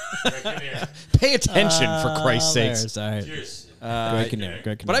 Pay attention, for Christ's sakes. Sorry. Cheers. Greg can hear.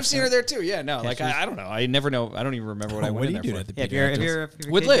 But I've seen her there too. Yeah, no, like I don't know. I never know. I don't even remember what I What went do in you there do for. at the Yeah, if your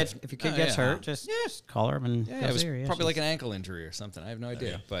Would kid live. gets, if your kid gets hurt, just call her and Yeah, go it was see her. Yeah, probably she's- like an ankle injury or something. I have no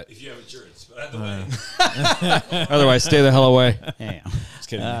idea. But If you have insurance, but either way. otherwise, stay the hell away. yeah. Just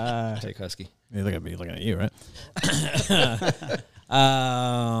kidding. Take Husky. You look at me looking at you, right?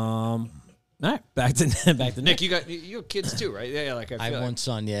 All right, back to Nick. Nick, you have kids too, right? Yeah, like I have like, one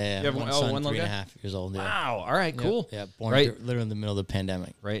son. Yeah. You have one one- son, one little 3.5 years old. Yeah. Wow. All right. Cool. Yeah, born Right. literally in the middle of the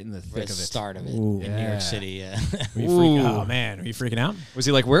pandemic. Right in the thick Right of at the it. start of it Ooh. in New York City. Yeah. Were you freaking, oh man, were you freaking out? Was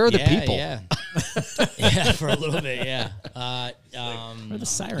he like, where are the people? Yeah. Yeah, for a little bit. Yeah. Where are the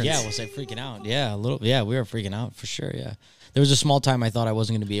sirens? Yeah, was I freaking out? Yeah, a little. Yeah, we were freaking out for sure. Yeah, there was a small time I thought I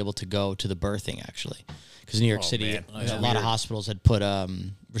wasn't going to be able to go to the birthing actually, because New York City, man. a lot of hospitals had put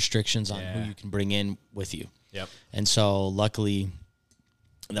restrictions on who you can bring in with you. Yep. And so luckily,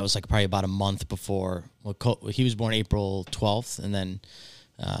 that was like probably about a month before. Well, he was born April 12th, and then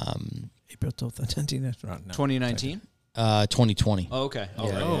April 12th, 2019. 2020. Oh, okay.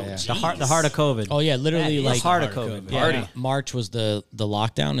 All right. yeah. The heart of COVID. Oh yeah, literally Yeah, like the heart of COVID. Yeah, March was the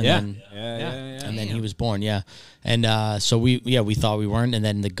lockdown, and then and then he was born. Yeah, and so we thought we weren't, and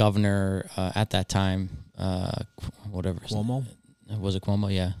then the governor at that time, whatever Cuomo? was it Cuomo?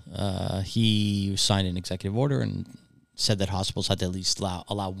 Yeah, he signed an executive order and said that hospitals had to at least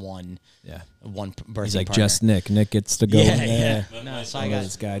allow one birthing He's like, partner. just Nick. Nick gets to go. Yeah. No, so I I know got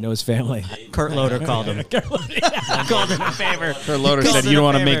this guy. I know his family. Kurt Loder called him. Called him a favor. Kurt Loder said, "You don't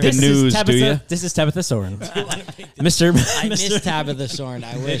want to make the news, do you?" This is Tabitha Soren. Mr. I missed Tabitha Soren.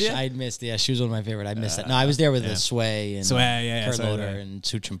 I wish I'd missed. Yeah, she was one of my favorite. I missed that. No, I was there with Sway and Kurt Loder and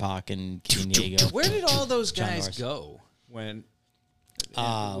Suchampak and King Diego. Where did all those John guys Norris. go when?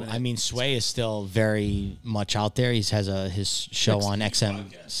 I mean, Sway is still very much out there. He has his show on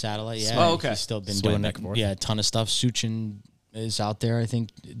XM satellite. Yeah. Oh, okay. He's still been Sway doing back and forth. a ton of stuff. Suchin is out there. I think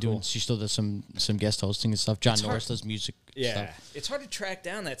doing. She still does some guest hosting and stuff. John Norris does music stuff. It's hard to track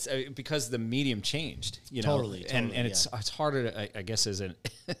down. That's because the medium changed. You know, Totally, and it's harder to, I guess, as an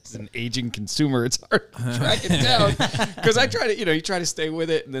aging consumer, it's hard to track it down because I try to, you try to stay with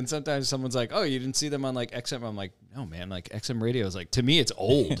it, and then sometimes someone's like, "Oh, you didn't see them on like XM." I'm like, "No, man, like XM radio is like, to me, it's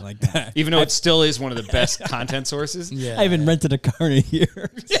old, Like that. even though it still is one of the best content sources." Yeah. I haven't rented a car in a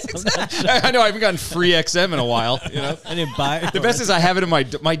year. I know I haven't gotten free XM in a while. You know, I didn't buy it. the best is I have it in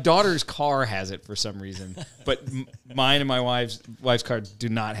my daughter's car has it for some reason, but mine and my wife's car do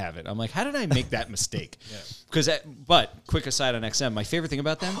not have it. I'm like, how did I make that mistake? But quick aside on XM, my favorite thing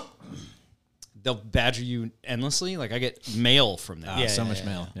about them, they'll badger you endlessly. Like I get mail from them. So much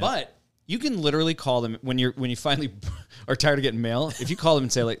mail. Yeah. But you can literally call them when you finally are tired of getting mail. If you call them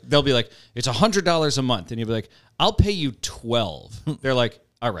and say like, they'll be like, it's $100 a month, and you'll be like, I'll pay you $12. They're like,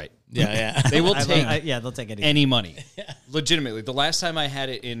 all right. Yeah. They will take They'll take anything. any money. Legitimately. The last time I had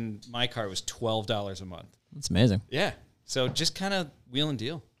it in my car was $12 a month. That's amazing. Yeah. So just kind of wheel and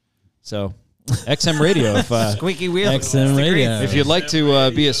deal. So XM Radio, Squeaky wheel. XM Radio. if you'd like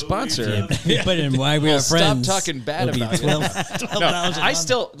to be a sponsor, Put in why we are stop friends. talking bad It'll be about it. $12. No, I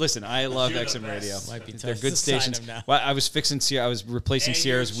still listen. I love XM Radio. They're good stations. Well, I was fixing Sierra. I was replacing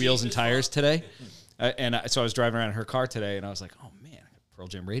Sierra's wheels and tires today, so I was driving around in her car today, and I was like, "Oh man, Pearl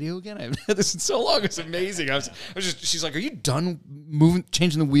Jam Radio again! I haven't had this in so long. It's amazing." I was just. She's like, "Are you done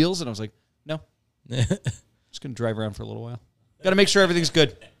changing the wheels?" And I was like, "No, just gonna drive around for a little while. Got to make sure everything's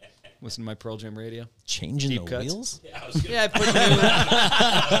good." Listen to my Pearl Jam Radio. Changing Deep the cuts. wheels? Yeah, I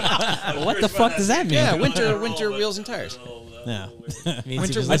put What the fuck does that mean? yeah, winter wheels and tires. Yeah.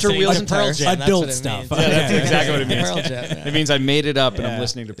 Winter wheels and tires. I build stuff. Yeah, that's exactly what it means. Pearl Jam, yeah. It means I made it up and I'm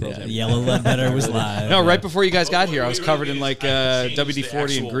listening to Pearl Jam. Yellow Ledbetter was live. No, right before you guys got here, I was covered in like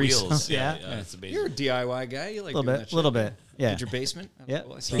WD-40 and grease. Yeah. That's amazing. You're a DIY guy. You like A doing that shit. little bit. Yeah. Did your basement? Yeah.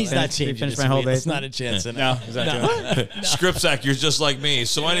 Well, I saw He's that. not Not changing finished this my whole week. It's basement. not a chance. In No, is that doing it? Skrzypczak, you're just like me.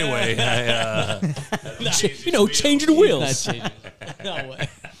 So anyway, changing the wheels. Not changing. No way.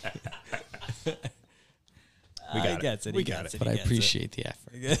 We got it. We got it. But I appreciate the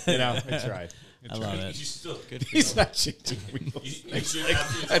effort. You know, I tried. I love it. He's not changing wheels.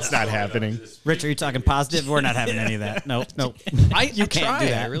 That's not happening. Rich, are you talking positive? We're not having any of that. Nope. You can't try. do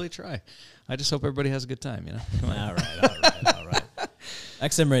that. I really try. I just hope everybody has a good time, you know? All right.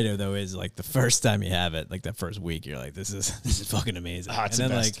 XM Radio though is like the first time you have it, like that first week, you're like, this is fucking amazing. It's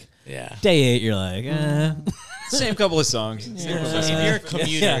and the then best. like Yeah. day 8, you're like, Same couple of songs. If you're a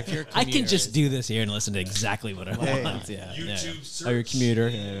commuter, if you're a I can commuter, just do this here and listen to exactly what I want. Yeah. YouTube Oh, your commuter.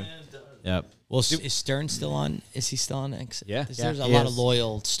 Yeah. Yep. Well, is Stern still on? Is he still on X? Yeah. There's a he lot is. of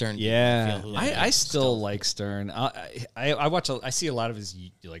loyal Stern. people, Yeah, feel, who I still like Stern. I watch. I see a lot of his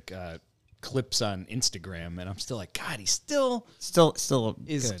like clips on Instagram, and I'm still like, God, he still Still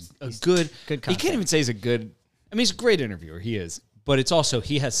is good. a good. good He can't content. even say he's a good. I mean, he's a great interviewer. He is, but it's also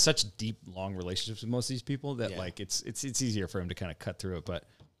he has such deep, long relationships with most of these people that like it's easier for him to kind of cut through it. But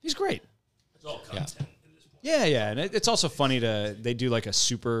he's great. it's all content. Yeah, and it's also funny they do like a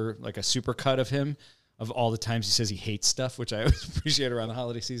super cut of him of all the times he says he hates stuff, which I always appreciate around the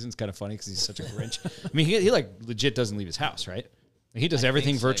holiday season. It's kind of funny because he's such a Grinch. I mean, he like legit doesn't leave his house, right? He does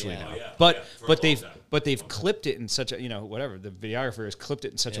everything virtually now. But they've clipped it in such a, whatever, the videographer has clipped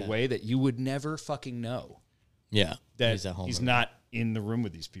it in such a way that you would never fucking know. Yeah. That he's not in the room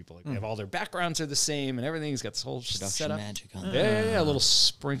with these people. Like they have all their backgrounds are the same and everything. He's got this whole Production setup. magic on there. Yeah, a little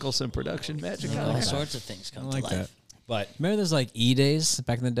sprinkle some production magic on All there. sorts of things come like to life. that. But Remember those like E-days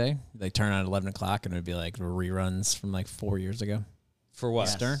back in the day? They turn on at 11 o'clock and it would be like reruns from like 4 years ago. for what?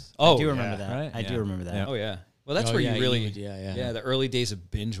 Stern? Oh, I do remember that. right? I do Yeah. remember that. Yeah. Oh yeah. Well, that's Oh, where yeah, you really, you would- yeah. the early days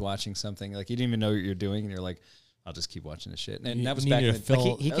of binge watching something. Like you didn't even know what you're doing, and you're like, I'll just keep watching this shit. And that was back in the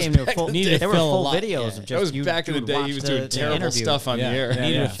fill- Like he that was came to a back full. in the day. There were fill a full lot, videos yeah. of just That was you. back in the would day. watch He was the doing terrible interview. stuff on the air. You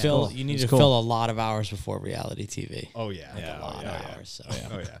need Yeah. to fill. Cool. You need It's to cool. fill a lot of hours before reality TV. Oh yeah, A lot of hours. So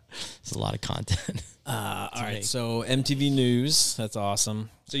Oh yeah. it's a lot of content. All right, so MTV News. That's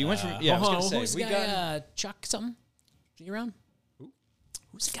awesome. So you went from I was gonna say who's we the got guy, Chuck something? Is he around?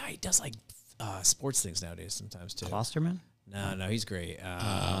 Who's the guy who does like sports things nowadays sometimes too? Klosterman? No, he's great.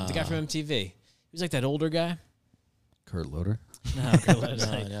 The guy from MTV. He was like that older guy. Kurt Loder. No, Kurt Loder's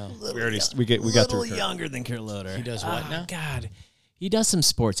No, like no. We got a little through Kurt. younger than Kurt Loder. He does what now? God, he does some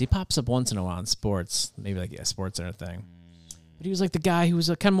sports. He pops up once in a while in sports, maybe like a sports center thing. But he was like the guy who was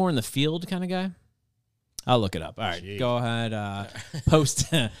kind of more in the field kind of guy. I'll look it up. All right, go ahead.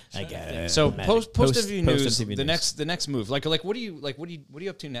 Post. I get it. So Magic. post MTV News. MTV The News. next move. What are you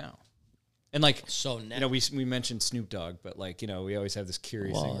up to now? And like So we mentioned Snoop Dogg, but like we always have this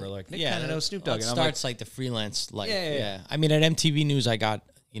curious thing where like Nick kind of knows Snoop Dogg. It And I'm like, starts like the freelance life. Yeah. I mean, at MTV News, I got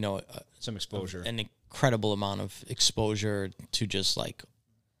some exposure. an incredible amount of exposure to just like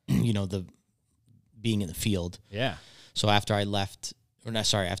the being in the field. Yeah. So after I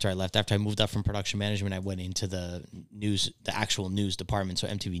moved up from production management, I went into the actual news department, so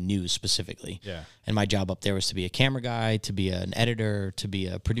MTV News specifically. Yeah. And my job up there was to be a camera guy, to be an editor, to be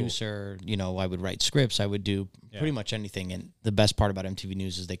a producer. Cool. I would write scripts. I would do pretty much anything. And the best part about MTV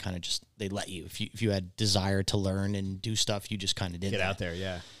News is they kind of they let you. If you had desire to learn and do stuff, you just kind of did Get that. out there,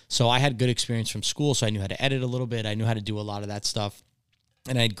 yeah. So I had good experience from school, so I knew how to edit a little bit. I knew how to do a lot of that stuff.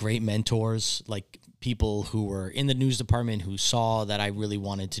 And I had great mentors, like people who were in the news department who saw that I really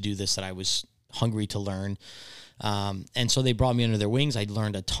wanted to do this, that I was hungry to learn. And so they brought me under their wings. I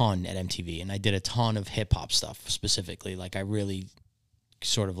learned a ton at MTV, and I did a ton of hip hop stuff specifically. Like I really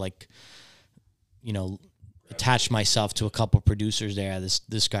sort of like, attached myself to a couple producers there.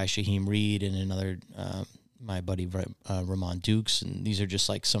 This guy, Shaheem Reed, and another, my buddy, Ramon Dukes. And these are just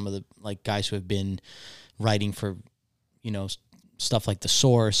like some of the like guys who have been writing for, stuff like The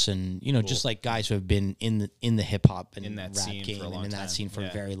Source, and just like guys who have been in the hip hop and In that rap scene game for a and long in that time. scene for Yeah.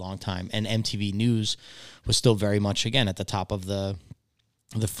 a very long time. And MTV News was still very much again at the top of the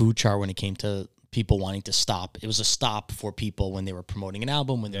food chart when it came to people wanting to stop. It was a stop for people when they were promoting an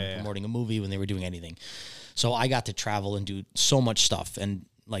album, when they were promoting a movie, when they were doing anything. So I got to travel and do so much stuff. And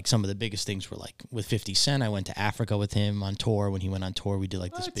like some of the biggest things were like with 50 Cent, I went to Africa with him on tour. When he went on tour, we did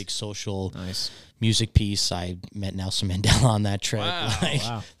like this big social music piece. I met Nelson Mandela on that trip.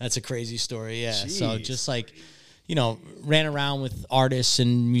 Wow. That's a crazy story. Yeah. So just like, ran around with artists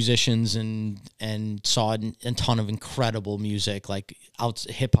and musicians and saw a ton of incredible music, like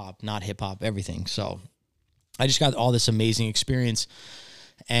hip hop, not hip hop, everything. So I just got all this amazing experience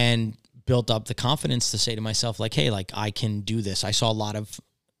and built up the confidence to say to myself, like, hey, like I can do this. I saw a lot of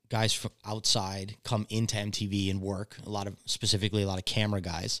guys from outside come into MTV and work, specifically a lot of camera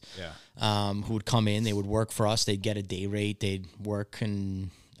guys, who would come in, they would work for us. They'd get a day rate, they'd work.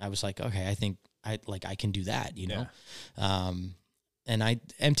 And I was like, okay, I think I can do that, and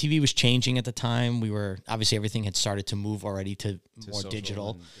MTV was changing at the time. We were obviously everything had started to move already to more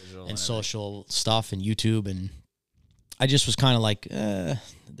digital and social stuff and YouTube. And I just was kind of like,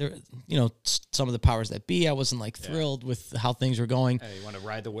 there, some of the powers that be, I wasn't like thrilled with how things were going. Hey, you want to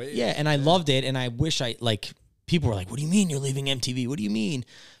ride the wave? Yeah. And I loved it. And I wish people were like, what do you mean you're leaving MTV? What do you mean?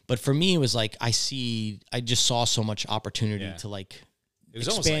 But for me, it was like, I just saw so much opportunity to like It was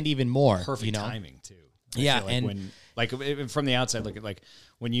expand almost, even more. perfect timing too. I Yeah, feel like and- when from the outside, like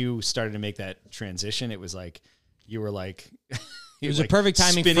when you started to make that transition, it was like you were like It was a perfect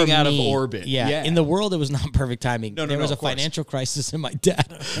timing spinning for out me. of orbit. Yeah. In the world, it was not perfect timing. No, there was of a course. financial crisis, and my dad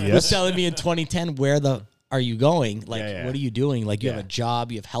was telling me in 2010, "Where the are you going? Like, what are you doing? Like, you have a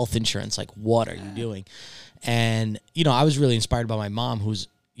job, you have health insurance. Like, what are you doing?" And I was really inspired by my mom, who's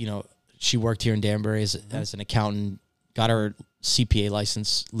she worked here in Danbury as an accountant, got her CPA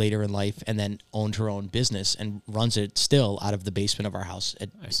license later in life, and then owned her own business and runs it still out of the basement of our house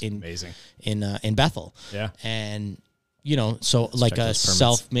Amazing. in Bethel. Yeah. And you know, so like check a those permits.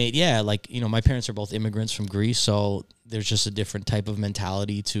 self-made, yeah, like, you know, my parents are both immigrants from Greece, so there's just a different type of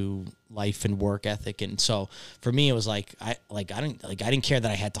mentality to life and work ethic. And so for me, it was like, I didn't care that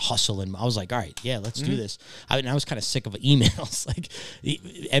I had to hustle, and I was like, all right, yeah, let's do this. I was kind of sick of emails. Like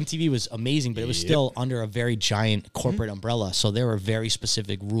MTV was amazing, but it was still under a very giant corporate umbrella. So there were very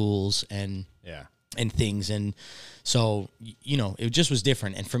specific rules and things. And so, you know, it just was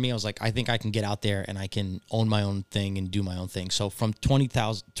different. And for me, I was like, I think I can get out there and I can own my own thing and do my own thing. So from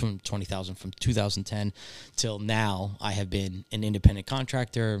 2010 till now, I have been an independent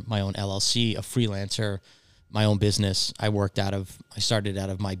contractor, my own LLC, a freelancer, my own business. I started out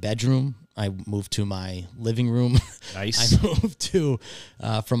of my bedroom. I moved to my living room. Nice.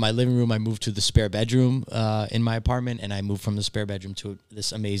 From my living room, I moved to the spare bedroom in my apartment, and I moved from the spare bedroom to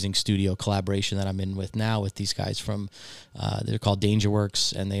this amazing studio collaboration that I'm in with now with these guys from, they're called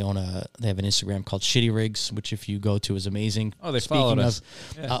Dangerworks, and they have an Instagram called Shitty Rigs, which if you go to is amazing. Oh, they followed us.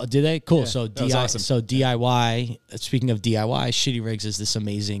 Did they? Cool. Yeah, So that was awesome. So DIY, speaking of DIY, Shitty Rigs is this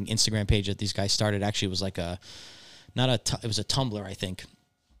amazing Instagram page that these guys started. Actually, it was like it was a Tumblr, I think.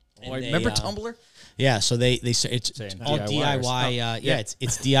 Oh, I remember Tumblr? Yeah, so it's Saying all DIY DIY.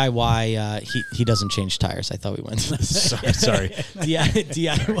 It's DIY. He doesn't change tires. I thought we went. Sorry.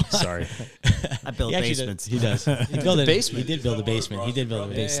 DIY. Sorry. I build basements. He does. He built a basement. He did build a basement. He did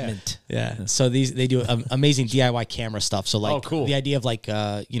build a basement. Basement. Yeah. So they do amazing DIY camera stuff. So like, cool. the idea of like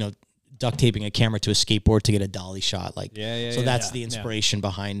duct taping a camera to a skateboard to get a dolly shot. Like, so that's the inspiration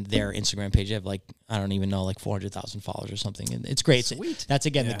behind their Instagram page. They have like, I don't even know, like 400,000 followers or something. And it's great. Sweet. That's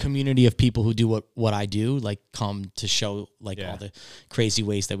again, the community of people who do what I do, like come to show like all the crazy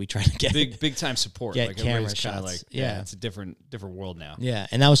ways that we try to get Big time support. Get like camera everybody's kind of shots. like, it's a different world now. Yeah.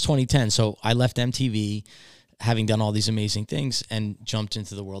 And that was 2010. So I left MTV having done all these amazing things and jumped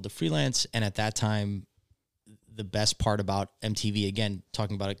into the world of freelance. And at that time, the best part about MTV, again,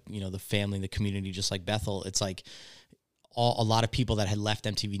 talking about, the family and the community, just like Bethel, it's like a lot of people that had left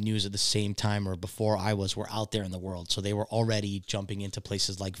MTV News at the same time or before I were out there in the world. So they were already jumping into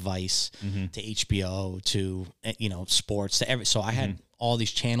places like Vice, to HBO, to, sports, so I had all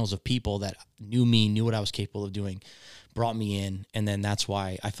these channels of people that knew me, knew what I was capable of doing, brought me in. And then that's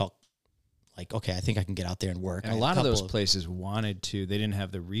why I felt like, okay, I think I can get out there and work. And a lot of those places they didn't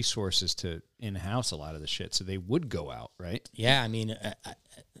have the resources to in-house a lot of the shit, so they would go out, right? Yeah, I mean,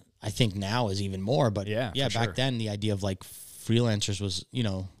 I think now is even more, but back then the idea of like freelancers was, it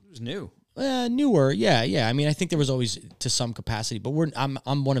was new. Newer. Yeah. I mean, I think there was always to some capacity, but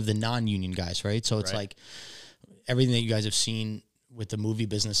I'm one of the non-union guys, right? So it's like everything that you guys have seen with the movie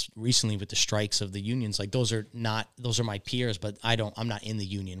business recently with the strikes of the unions, like those are my peers, but I'm not in the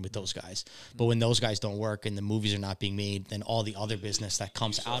union with those guys. But when those guys don't work and the movies are not being made, then all the other business that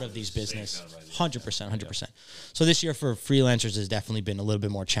comes out of these business, 100%. So this year for freelancers has definitely been a little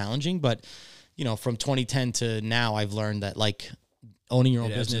bit more challenging, but from 2010 to now, I've learned that like owning your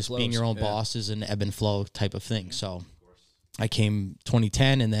own business, being your own boss is an ebb and flow type of thing. So I came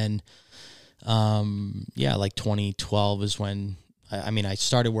 2010 and then, like 2012 is when, I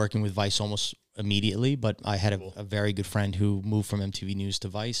started working with Vice almost immediately, but I had a very good friend who moved from MTV News to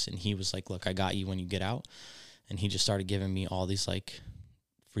Vice, and he was like, look, I got you when you get out. And he just started giving me all these like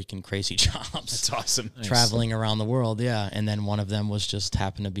freaking crazy jobs. That's awesome. Traveling around the world, yeah. And then one of them was just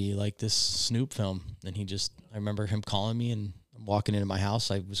happened to be like this Snoop film. And I remember him calling me and walking into my house.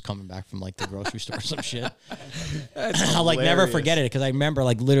 I was coming back from like the grocery store or some shit. I'll like never forget it because I remember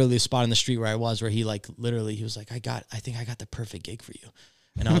like literally the spot on the street where I was where he was like, I think I got the perfect gig for you.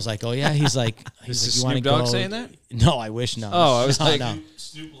 And I was like, oh yeah. He's like, you want to go? Snoop Dogg saying that? No, I wish no. Oh, I was like, no.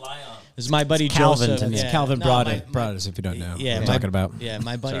 Snoop Lion. This is my buddy Calvin. Joseph. It's Yeah. Calvin No, brought us, if you don't know. Yeah, what I'm talking about. Yeah,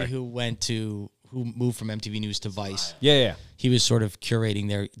 my buddy who moved from MTV News to Vice. Yeah. He was sort of curating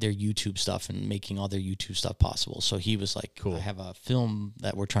their YouTube stuff and making all their YouTube stuff possible. So he was like, cool. I have a film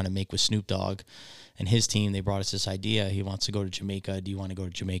that we're trying to make with Snoop Dogg and his team. They brought us this idea. He wants to go to Jamaica. Do you want to go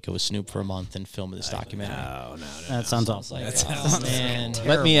to Jamaica with Snoop for a month and film this documentary? No. That sounds awesome. Like, man.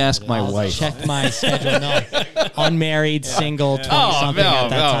 Let me ask my wife. Check my schedule. No, unmarried, single, 20-something at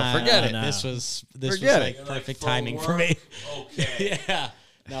that time. Forget it. This was Forget like perfect timing for me. Okay. Yeah.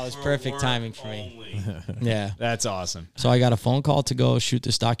 No, it was perfect timing for me. Yeah. That's awesome. So I got a phone call to go shoot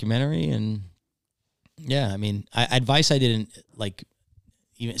this documentary, and yeah, I mean, advice I didn't like.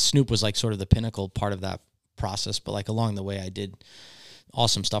 Even Snoop was like sort of the pinnacle part of that process, but like along the way, I did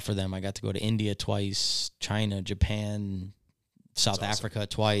awesome stuff for them. I got to go to India twice, China, Japan, South Africa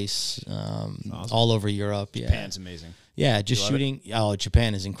twice, all over Europe. Yeah, Japan's amazing. Yeah, just shooting. Oh,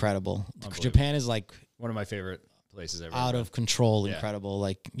 Japan is incredible. Japan is like one of my favorite places ever. Out of control, incredible.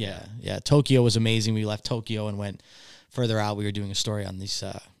 Like, yeah. Tokyo was amazing. We left Tokyo and went further out, we were doing a story on these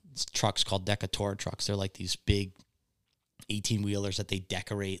trucks called Decatur trucks. They're like these big 18-wheelers that they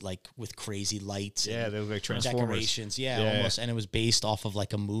decorate like with crazy lights. Yeah, and they look like Transformers. decorations. Yeah, almost. And it was based off of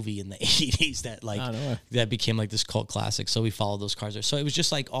like a movie in the 80s that like that became like this cult classic. So we followed those cars there. So it was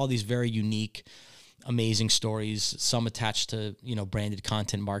just like all these very unique, amazing stories, some attached to, you know, branded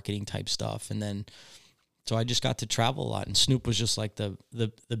content marketing type stuff. And then so I just got to travel a lot, and Snoop was just like the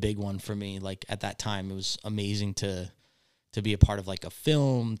big one for me. Like at that time, it was amazing to be a part of like a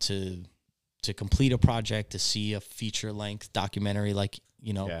film, to complete a project, to see a feature length documentary, like,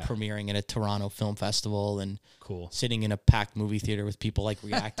 you know, premiering at a Toronto Film Festival, and sitting in a packed movie theater with people like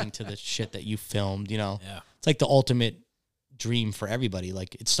reacting to the shit that you filmed, you know. It's like the ultimate dream for everybody.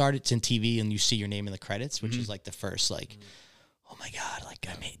 Like it started in TV and you see your name in the credits, which is like the first like, oh my God, like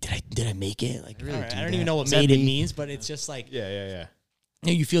did I make it? Like I don't even know what made it means, but it's just like you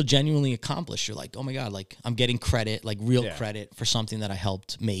know, you feel genuinely accomplished. You're like, oh my God, like I'm getting credit, like real credit for something that I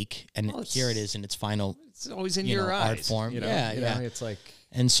helped make, and here it is in its final. It's always in your eyes, art form. You know? Yeah. It's like,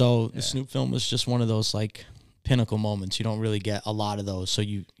 and so the Snoop film was just one of those like pinnacle moments. You don't really get a lot of those, so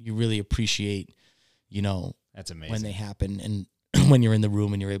you really appreciate, you know, that's amazing when they happen, and when you're in the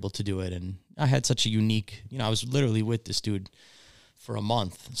room and you're able to do it. And I had such a unique, you know, I was literally with this dude for a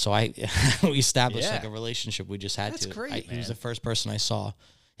month. So we established like a relationship. We just had That's to. great, He was the first person I saw.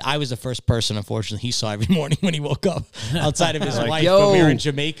 I was the first person, unfortunately, he saw every morning when he woke up, outside of his wife. When we were in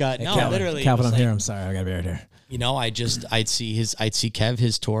Jamaica. No, Calvin, literally. Calvin, I'm here. I'm sorry. I gotta be right here. You know, I'd see Kev,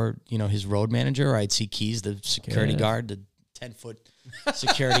 his tour, you know, his road manager, or I'd see Keys, the security guard, the 10-foot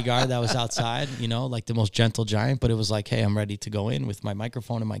security guard that was outside, you know, like the most gentle giant. But it was like, hey, I'm ready to go in with my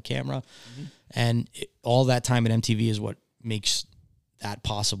microphone and my camera. And all that time at MTV is what makes that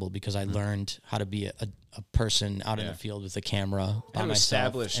possible, because I learned how to be a person out in the field with a camera by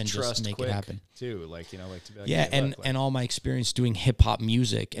myself and just make it happen too. Like, you know, like to be like, and all my experience doing hip hop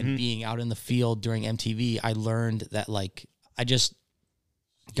music and being out in the field during MTV, I learned that like I just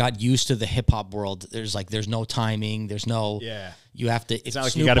got used to the hip hop world. There's no timing. There's no you have to. It's not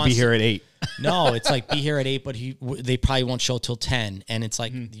like you got to be here at 8. No, it's like be here at 8, but they probably won't show till 10, and it's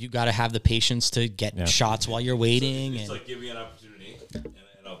like you got to have the patience to get shots while you're waiting. It's like give me an opportunity, and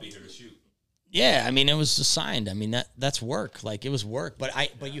I'll be here to shoot. Yeah, I mean, it was assigned. I mean, that's work. Like, it was work.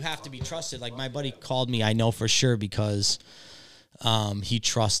 But you have to be trusted. Like, my buddy called me, I know for sure, because he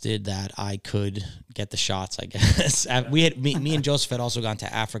trusted that I could get the shots, I guess. Me and Joseph had also gone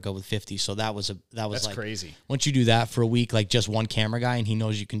to Africa with 50, so that's like crazy. Once you do that for a week, like just one camera guy, and he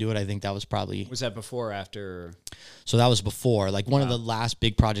knows you can do it, I think that was probably... Was that before or after? So that was before. Like, one of the last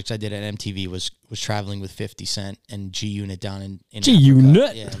big projects I did at MTV was traveling with 50 Cent and G-Unit down in G-Unit?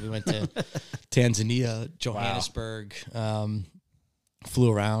 Africa. Yeah, we went to Tanzania, Johannesburg,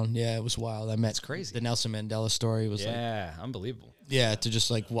 flew around. Yeah, it was wild. I met crazy. The Nelson Mandela story was unbelievable. Yeah, to just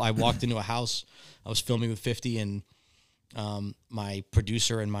like, I walked into a house, I was filming with 50, and my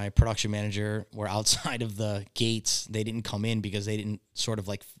producer and my production manager were outside of the gates. They didn't come in because they didn't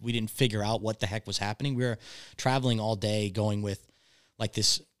we didn't figure out what the heck was happening. We were traveling all day, going with like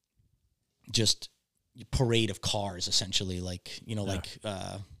this just parade of cars, essentially, like, you know, like,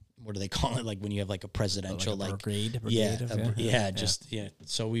 what do they call it? Like when you have like a presidential, like a like brigade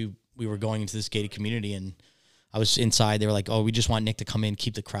So we were going into this gated community, and I was inside. They were like, oh, we just want Nick to come in,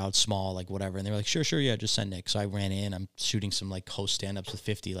 keep the crowd small, like whatever. And they were like, sure, yeah, just send Nick. So I ran in. I'm shooting some like host stand-ups with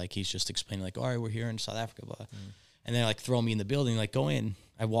 50. Like he's just explaining like, all right, we're here in South Africa. Blah. And they're like, throw me in the building, like go in.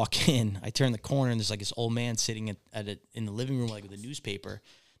 I walk in. I turn the corner, and there's like this old man sitting in the living room like with a newspaper.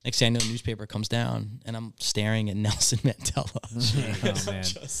 Next thing I know, the newspaper comes down, and I'm staring at Nelson Mandela. Oh, man.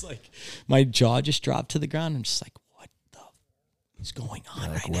 Just like my jaw just dropped to the ground. I'm just like, what the is going on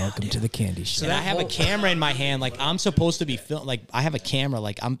right now? Welcome to the candy shop. And I have a camera in my hand, like I'm supposed to be filming. Like I have a camera,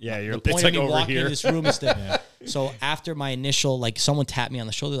 like I'm. Yeah, the point it's of like me over walking here. in this room is to. So after my initial, like someone tapped me on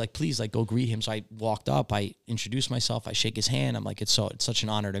the shoulder, like please, like go greet him. So I walked up, I introduced myself, I shake his hand. I'm like, it's such an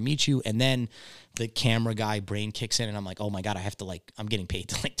honor to meet you. And then the camera guy brain kicks in, and I'm like, oh my God, I have to I'm getting paid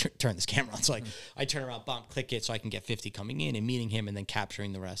to like turn this camera on. So like I turn around, click it, so I can get 50 coming in and meeting him, and then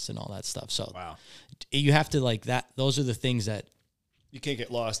capturing the rest and all that stuff. So wow, you have to like that. Those are the things that. You can't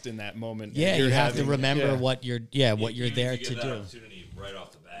get lost in that moment. Yeah, you have to remember what you're there to do. Opportunity right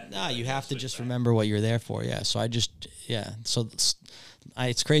off the bat. Nah, you have to just remember what you're there for. Yeah, so so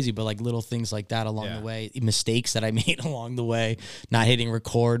it's crazy, but like little things like that along the way, mistakes that I made along the way, not hitting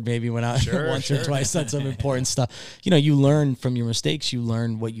record maybe when I once or twice on some important stuff. You know, you learn from your mistakes. You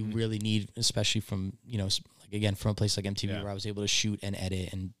learn what you really need, especially from like again from a place like MTV where I was able to shoot and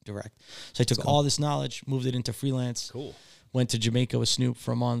edit and direct. So I took all this knowledge, moved it into freelance. Cool. Went to Jamaica with Snoop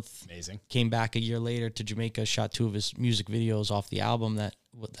for a month. Amazing. Came back a year later to Jamaica, shot 2 of his music videos off the album that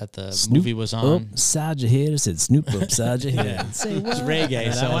the Snoop movie was on. Upside your head. It said Snoop upside your head. Say It was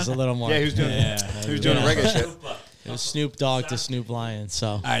reggae, so it was a little more. Yeah, he was doing the reggae shit. It was Snoop Dogg to Snoop Lion. So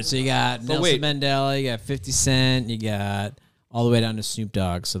All right, so you got Nelson Mandela, you got 50 Cent, you got all the way down to Snoop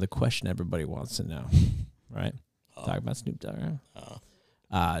Dogg. So the question everybody wants to know, right? Talk about Snoop Dogg,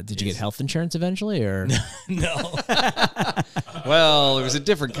 right? Did you get health insurance eventually, or no. Well, it was a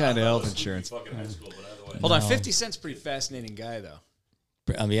different kind of health insurance. Hold on, 50 Cent's pretty fascinating guy, though.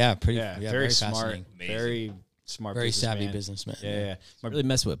 Yeah, very smart, fascinating. very smart, Very savvy businessman. Yeah. really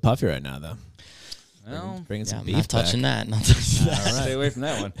messing with Puffy right now though? Well, Bringing some I'm beef not touching back. that. Not touching that. stay away from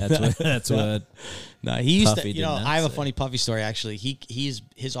that one. That's what. No, he used Puffy to. did not I have a say. funny Puffy story actually.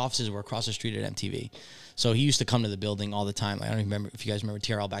 His offices were across the street at MTV, so he used to come to the building all the time. I don't even remember if you guys remember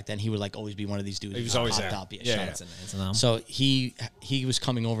TRL back then. He would like always be one of these dudes. He was who always popped there. Up. Yeah, shut yeah. up. So he was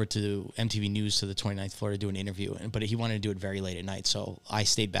coming over to MTV News to the 29th floor to do an interview, but he wanted to do it very late at night. So I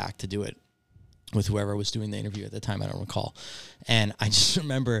stayed back to do it with whoever was doing the interview at the time. I don't recall. And I just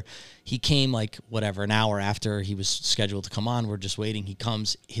remember he came like whatever, an hour after he was scheduled to come on. We're just waiting. He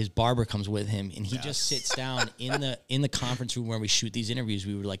comes, his barber comes with him, and he just sits down in the conference room where we shoot these interviews.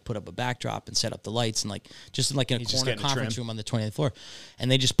 We would like put up a backdrop and set up the lights and like just in like in a corner conference room on the 20th floor.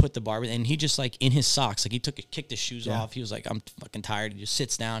 And they just put the barber, and he just like in his socks, like he kicked his shoes off. He was like, I'm fucking tired. He just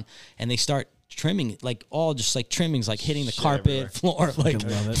sits down and they start trimming, like all just like trimmings, like hitting the carpet, floor, like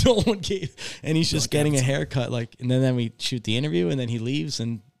no one gave, and he's just getting a haircut, like, and then we shoot the interview, and then he leaves,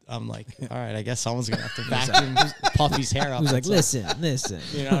 and I'm like, all right, I guess someone's gonna have to vacuum Puffy's hair up. He was like, listen.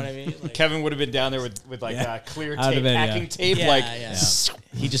 You know what I mean? Like, Kevin would have been down there with like clear Out of tape, it, packing tape, yeah, like. yeah.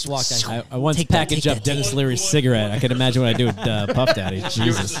 He just walked out. I once packaged up Dennis Leary's cigarette. I can imagine what I do with Puff Daddy.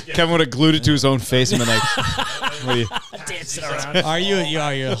 Jesus. Kevin would have glued it to his own face and been like, "What are you?"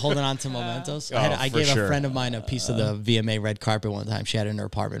 Are you holding on to mementos? I for gave sure. a friend of mine a piece of the VMA red carpet one time. She had it in her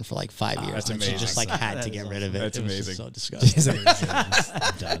apartment for like 5 years. That's and amazing. She just like had to get rid of it. That's It was amazing. just so disgusting.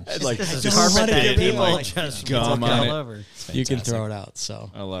 Like This just carpet that spit people like just gum walk on all it. over. You can throw it out. So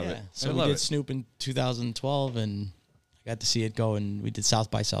I love it. So I we love did it. Snoop in 2012, and I got to see it go. And we did South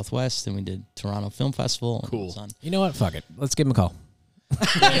by Southwest, and we did Toronto Film Festival. And Cool. it was on. You know what? Fuck it. Let's give him a call.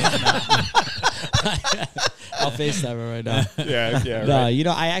 I'll FaceTime her right now. Yeah. No, Right. you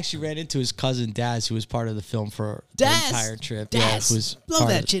know, I actually ran into his cousin Daz, who was part of the film for the entire trip. Yeah, who was Blow part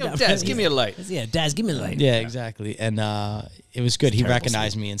that of- shit Yo, up. Daz, give me a light. Yeah, Daz, give me a light. Yeah, exactly. And it was good. He terrible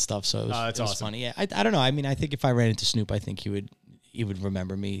recognized me and stuff, so it was, that's it was awesome. funny. Yeah, I don't know. I mean, I think if I ran into Snoop, I think he would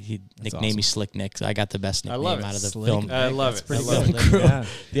remember me. He'd nickname me Slick Nick. I got the best I nickname love it. out of the Slick film. I love it. I pretty love good. it. Yeah.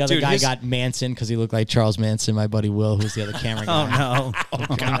 The other Dude, guy his- got Manson because he looked like Charles Manson. My buddy Will, who's the other camera guy. Oh no!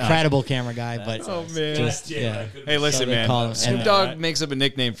 Incredible camber guy, but Oh man. just yeah. Hey, listen, they man. call him- Snoop and- Dogg makes up a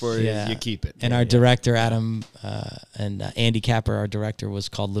nickname for you. Yeah. You keep it. And our director Adam and Andy Capper, our director, was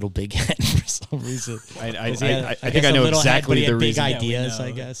called Little Big Head for some reason. I 'Cause he had, think I guess, a know little head, exactly but he the had big reason. ideas, know.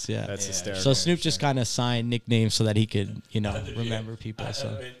 I guess. Yeah. That's hysterical. So Snoop just kind of signed nicknames so that he could, remember people.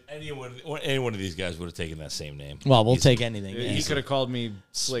 So Any one of these guys would have taken that same name. well, we'll He's take anything. He yeah. could have called me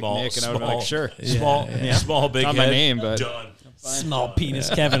Slick Small- Nick, and I would have been like, sure. Small, big Not head. my name, but Done. Small penis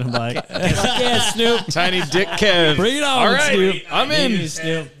Kevin. I'm like, yeah, Snoop. Tiny Dick Kev. Bring it on, All right, Snoop. I'm in.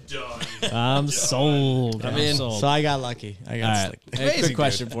 Done. I'm sold. I'm in. sold. So I got lucky. I got All right. slick. Hey, Amazing, quick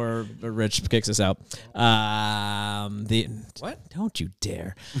question before Rich kicks us out. The What? Don't you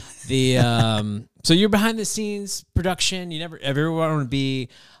dare. So you're behind the scenes production. You never ever want to be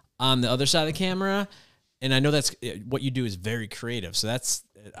on the other side of the camera, and I know that's what you do is very creative. So that's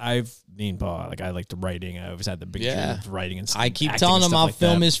I like the writing. I always had the big dream of writing and stuff. I keep acting telling and him stuff I'll like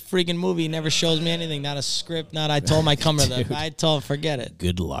film that. his freaking movie. He never shows me anything. Not a script. I told him I come to the. I told him forget it.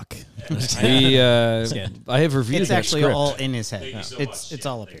 Good luck. I have reviewed It's that actually script. all in his head. Thank you so It's much.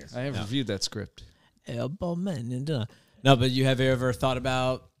 all up here. I have reviewed that script. Elbow man and no, but you have ever thought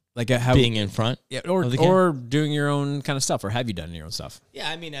about like how Being in front. yeah, of the or doing your own kind of stuff, or have you done your own stuff? Yeah,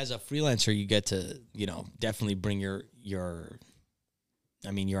 I mean, as a freelancer, you get to, definitely bring your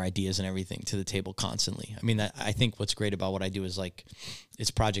ideas and everything to the table constantly. I mean, I think what's great about what I do is like, it's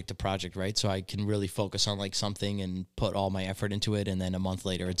project to project, right? So I can really focus on like something and put all my effort into it, and then a month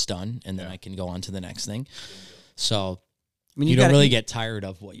later it's done, and then I can go on to the next thing. So I mean, you don't gotta- really get tired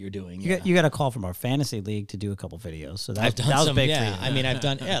of what you're doing. You got a call from our fantasy league to do a couple videos, so I've done that was some, big yeah. for you. I mean, I've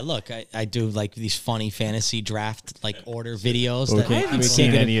done, yeah. Look, I do like these funny fantasy draft like order videos. We that can't, haven't we seen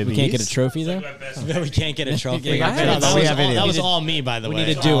can't get any a, of we can't get these. a trophy though. we can't get a trophy. Yeah, No, that we was have all- videos. that was all me, by the way. We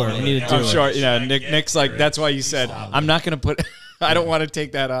need to do her. We need to do I'm her. sure. Nick's like, that's why you said, I'm not going to put I don't want to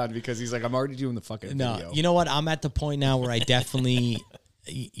take that on because he's like, I'm already doing the fucking No, video. you know what? I'm at the point now where I definitely,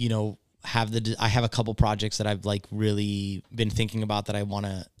 I have a couple projects that I've like really been thinking about that I want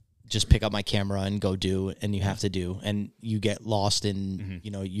to just pick up my camera and go do, and you have to do, and you get lost in,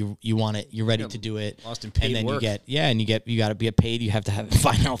 you want it, you're ready to do it. Lost in paid and then work. you got to be paid. You have to have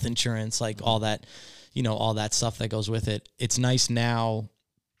find health insurance, like all that, all that stuff that goes with it. It's nice now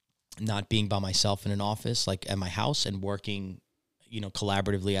not being by myself in an office, like at my house, and working,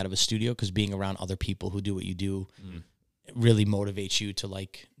 collaboratively out of a studio, because being around other people who do what you do really motivates you to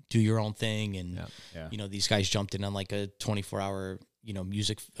like do your own thing. And, these guys jumped in on like a 24-hour,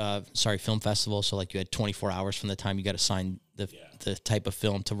 film festival. So like you had 24 hours from the time you got assigned the type of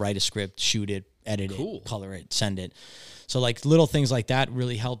film to write a script, shoot it, edit it, color it, send it. So like little things like that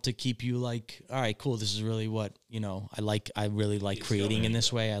really help to keep you like, all right, cool. This is really what, I really like creating in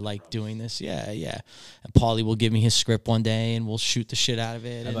this way. I like doing this. Yeah. And Paulie will give me his script one day and we'll shoot the shit out of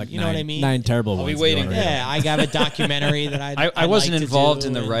it. And, you know what I mean? 9 terrible ones. I'll be waiting. Yeah. I got a documentary that I wasn't like to involved do,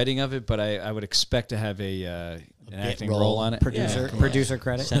 in the and- writing of it, but I would expect to have an acting role on it. Producer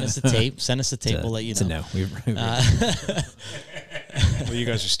credit. Send us the tape. Send us the tape. We'll let you know. It's a no. Well, you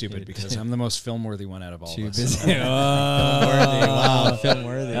guys are stupid because I'm the most film-worthy one out of all of us. Busy. Wow, film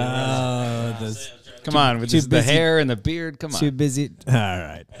worthy. Come on, with too the busy. hair and the beard. Come Too on. busy. All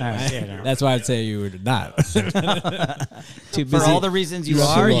right. That's why I'd say you were not. Too busy. For all the reasons you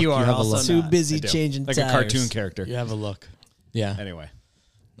have a are, look. you You are have a also look. too not. busy I do. changing Like tires. a cartoon character. You have a look. Yeah. Anyway.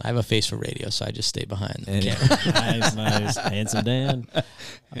 I have a face for radio, so I just stay behind the camera. nice. Handsome Dan.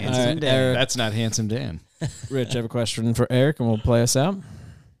 Handsome Dan. Eric, That's not Handsome Dan. Rich, I have a question for Eric, and we'll play us out.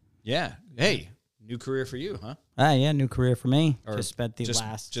 Yeah. Hey, new career for you, huh? Yeah, new career for me. Or just spent the just,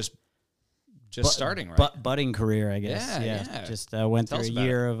 last Just starting, right? budding career, I guess. Yeah. Just went Tell through us a about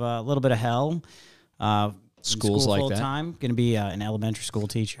year of a little bit of hell. In Schools school like full that. time. Going to be an elementary school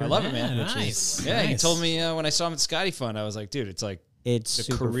teacher. I love it, man. Nice. Yeah, he told me when I saw him at Scotty Fun, I was like, dude, it's like It's the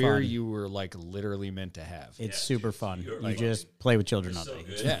super career fun. you were like literally meant to have. It's super fun. You just play with children all day.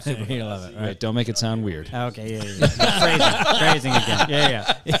 Yeah. You love it, Right, don't make it sound weird. Okay, yeah. Phrasing again.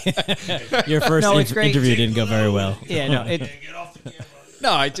 Yeah. Your first No, it's great. interview didn't go very well. Yeah, no,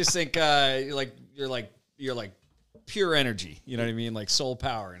 No, I just think you're like pure energy. You know what I mean? Like soul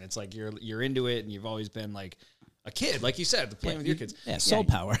power, and it's like you're into it, and you've always been like a kid, like you said, playing with your kids. Yeah, soul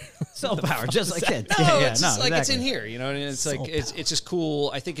power. soul power, just like kids. No, Yeah, it's just like it's in exactly. here, you know. And it's like it's just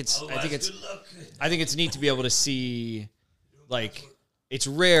cool. I think it's neat to be able to see, like, it's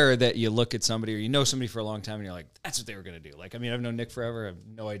rare that you look at somebody or you know somebody for a long time and you're like, that's what they were gonna do. Like, I mean, I've known Nick forever. I have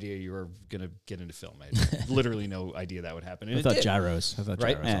no idea you were gonna get into film. I had literally no idea that would happen. And I it thought did. gyros.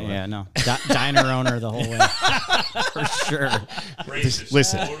 Right? Yeah, no. Diner owner the whole way. For sure.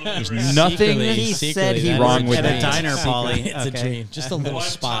 Listen, there's nothing He said he wrong worked with at a that. diner, Paulie. It's a dream. Just a little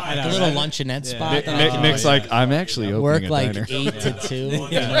spot, like a little luncheonette spot. Nick's like, I'm actually opening Work a like diner. 8 to 2. You know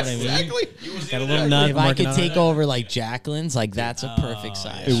what I mean? Exactly. Got a little nut. If I could take over like Jacqueline's, like that's a perfect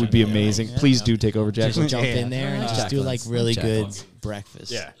size. It would be amazing. Please do take over Just Jackson. jump in there and just do like really good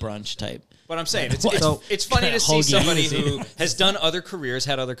breakfast, Yeah. brunch type. But I'm saying it's funny to see Hoagie. somebody who has done other careers,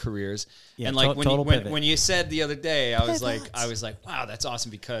 had other careers, Yeah, and like total pivot. when you said the other day, I was like, wow, that's awesome,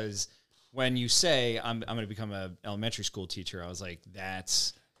 because when you say I'm going to become an elementary school teacher, I was like,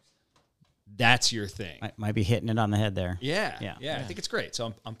 that's your thing. Might be hitting it on the head there. Yeah. Yeah. I think it's great.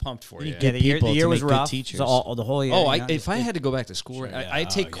 So I'm pumped for you. Yeah, the year people to was make good rough. teachers. So the whole year. Oh, you know, if I had to go back to school, I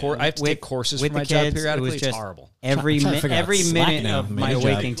take I have to take courses with for my the job kids, periodically. it was It's just horrible. Every trying to figure out Slack minute now, of man. my Good job.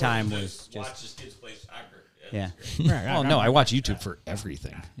 waking time was Watch just his kids play soccer. yeah. Oh no, I watch YouTube for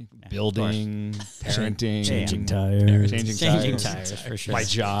everything: building, parenting, Changing tires. changing tires for sure. my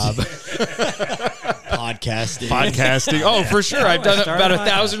job, Podcasting. Oh, for sure. I've done started about my-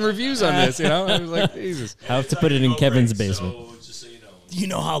 1,000 reviews on this. You know, I was like, Jesus. I have to put it in Kevin's basement. So just so you know. You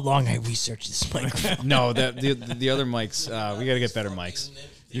know how long I researched this microphone. No, the other mics. We got to get better mics.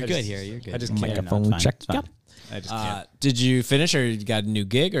 You're good here. You're good. I just can't. Microphone it's fine, check. it's fine. Yep. I just can't. Did you finish, or you got a new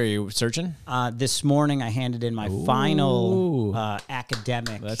gig, or are you searching? This morning I handed in my final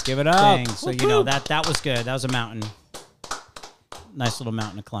academic. Let's give it up. Thing. So you know that was good. That was a mountain. Nice little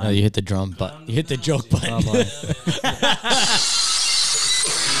mountain to climb. Oh, you hit the drum button. You hit the joke button. All right.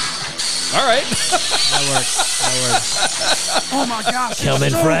 That works. Oh my gosh! Coming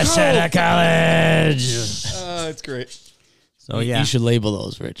fresh out of college. It's great. So yeah, You should label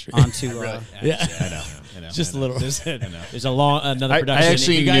those, Richard. onto Yeah. I know. Just a little. There's another I production.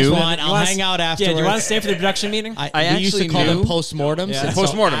 actually If you guys knew- want, I'll hang out Yeah, afterwards. do you want to stay for the production meeting? We actually used to call them knew- postmortems. Yeah. And so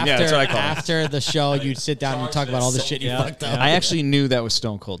Postmortem, yeah, that's after- what I call it. After the show, you'd sit down and talk about all the shit you fucked up. I actually knew that was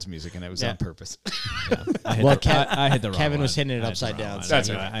Stone Cold's music, and it was Yeah. on purpose. I hit Well, I hit the wrong Kevin one. was hitting it I hit the upside wrong down, one. so That's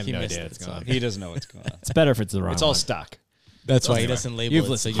I right. have He no missed idea it, what's so. going on. He doesn't know what's going on. It's better if it's the wrong It's all one. stock. That's why he doesn't label You've it.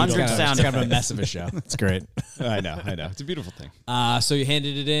 So listened. you Hundred don't. sound It's kind of a effects. mess of a show. It's great. I know. It's a beautiful thing. So you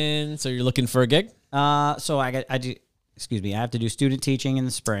handed it in. So you're looking for a gig? So I do. Excuse me. I have to do student teaching in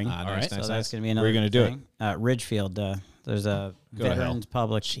the spring. Nice, right. nice, So nice. that's going to be Where another. are you gonna do it? thing. Ridgefield. There's a Go to hell. Veterans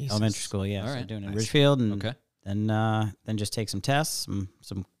Public Elementary School. Yeah, All so right. doing it in Nice. Ridgefield, and Okay. then just take some tests,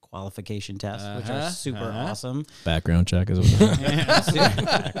 some qualification tests, which are super awesome. Background check is what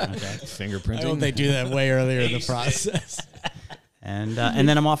Fingerprinting. I hope they do that way earlier in the process. And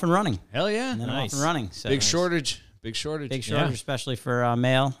then I'm off and running. Hell yeah. And then I'm off and running. So Big shortage. Big shortage. Big shortage, especially for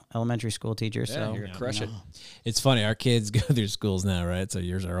male elementary school teachers. Yeah, so you're gonna crush it. It's funny. Our kids go through schools now, right? So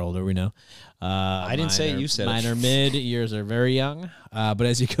yours are older. We know. I didn't say it, you said it. Mine are mid. Yours are very young. But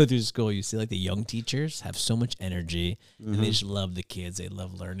as you go through school, you see like the young teachers have so much energy, and they just love the kids. They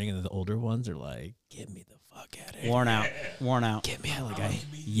love learning, and the older ones are like, "Get me the fuck out of here." worn out. Get me out! Like I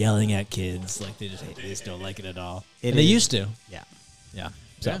yelling at kids, like they just don't like it at all. It And they is. used to. Yeah. Yeah.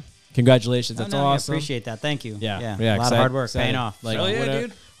 So Yeah. congratulations. That's Oh, no, awesome. I appreciate that. Thank you. Yeah, A lot excited- of hard work excited. paying off. Like, Hell yeah, whatever-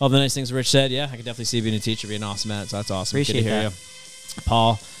 dude. all the nice things Rich said. Yeah, I could definitely see you being a teacher, being awesome at it. So that's awesome. Good Appreciate to hear that. you,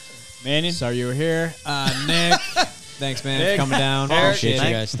 Paul. Manion. Sorry you were here, Nick. Thanks, man, Nick, for coming down. Eric, Appreciate Thank you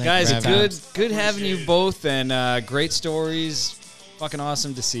you guys. Thank Guys, you for having me. good having you both, and great stories. Fucking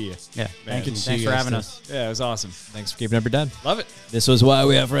awesome to see you. Yeah. Thank you. good to Thanks see for you having guys, us. Yeah, it was awesome. Thanks for keeping up your dad. Love it. This was Why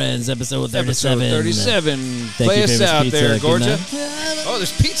We Are Friends, episode 37. Episode 37. Thank Play you, us Famous out Pizza. there, Good Gorgia. night. Oh,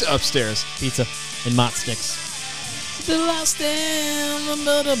 there's pizza upstairs. Pizza and mott sticks. The lost in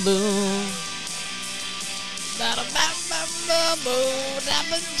the blue.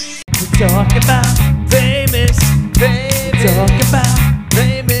 Talk about famous, talk about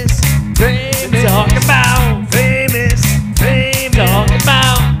famous, talk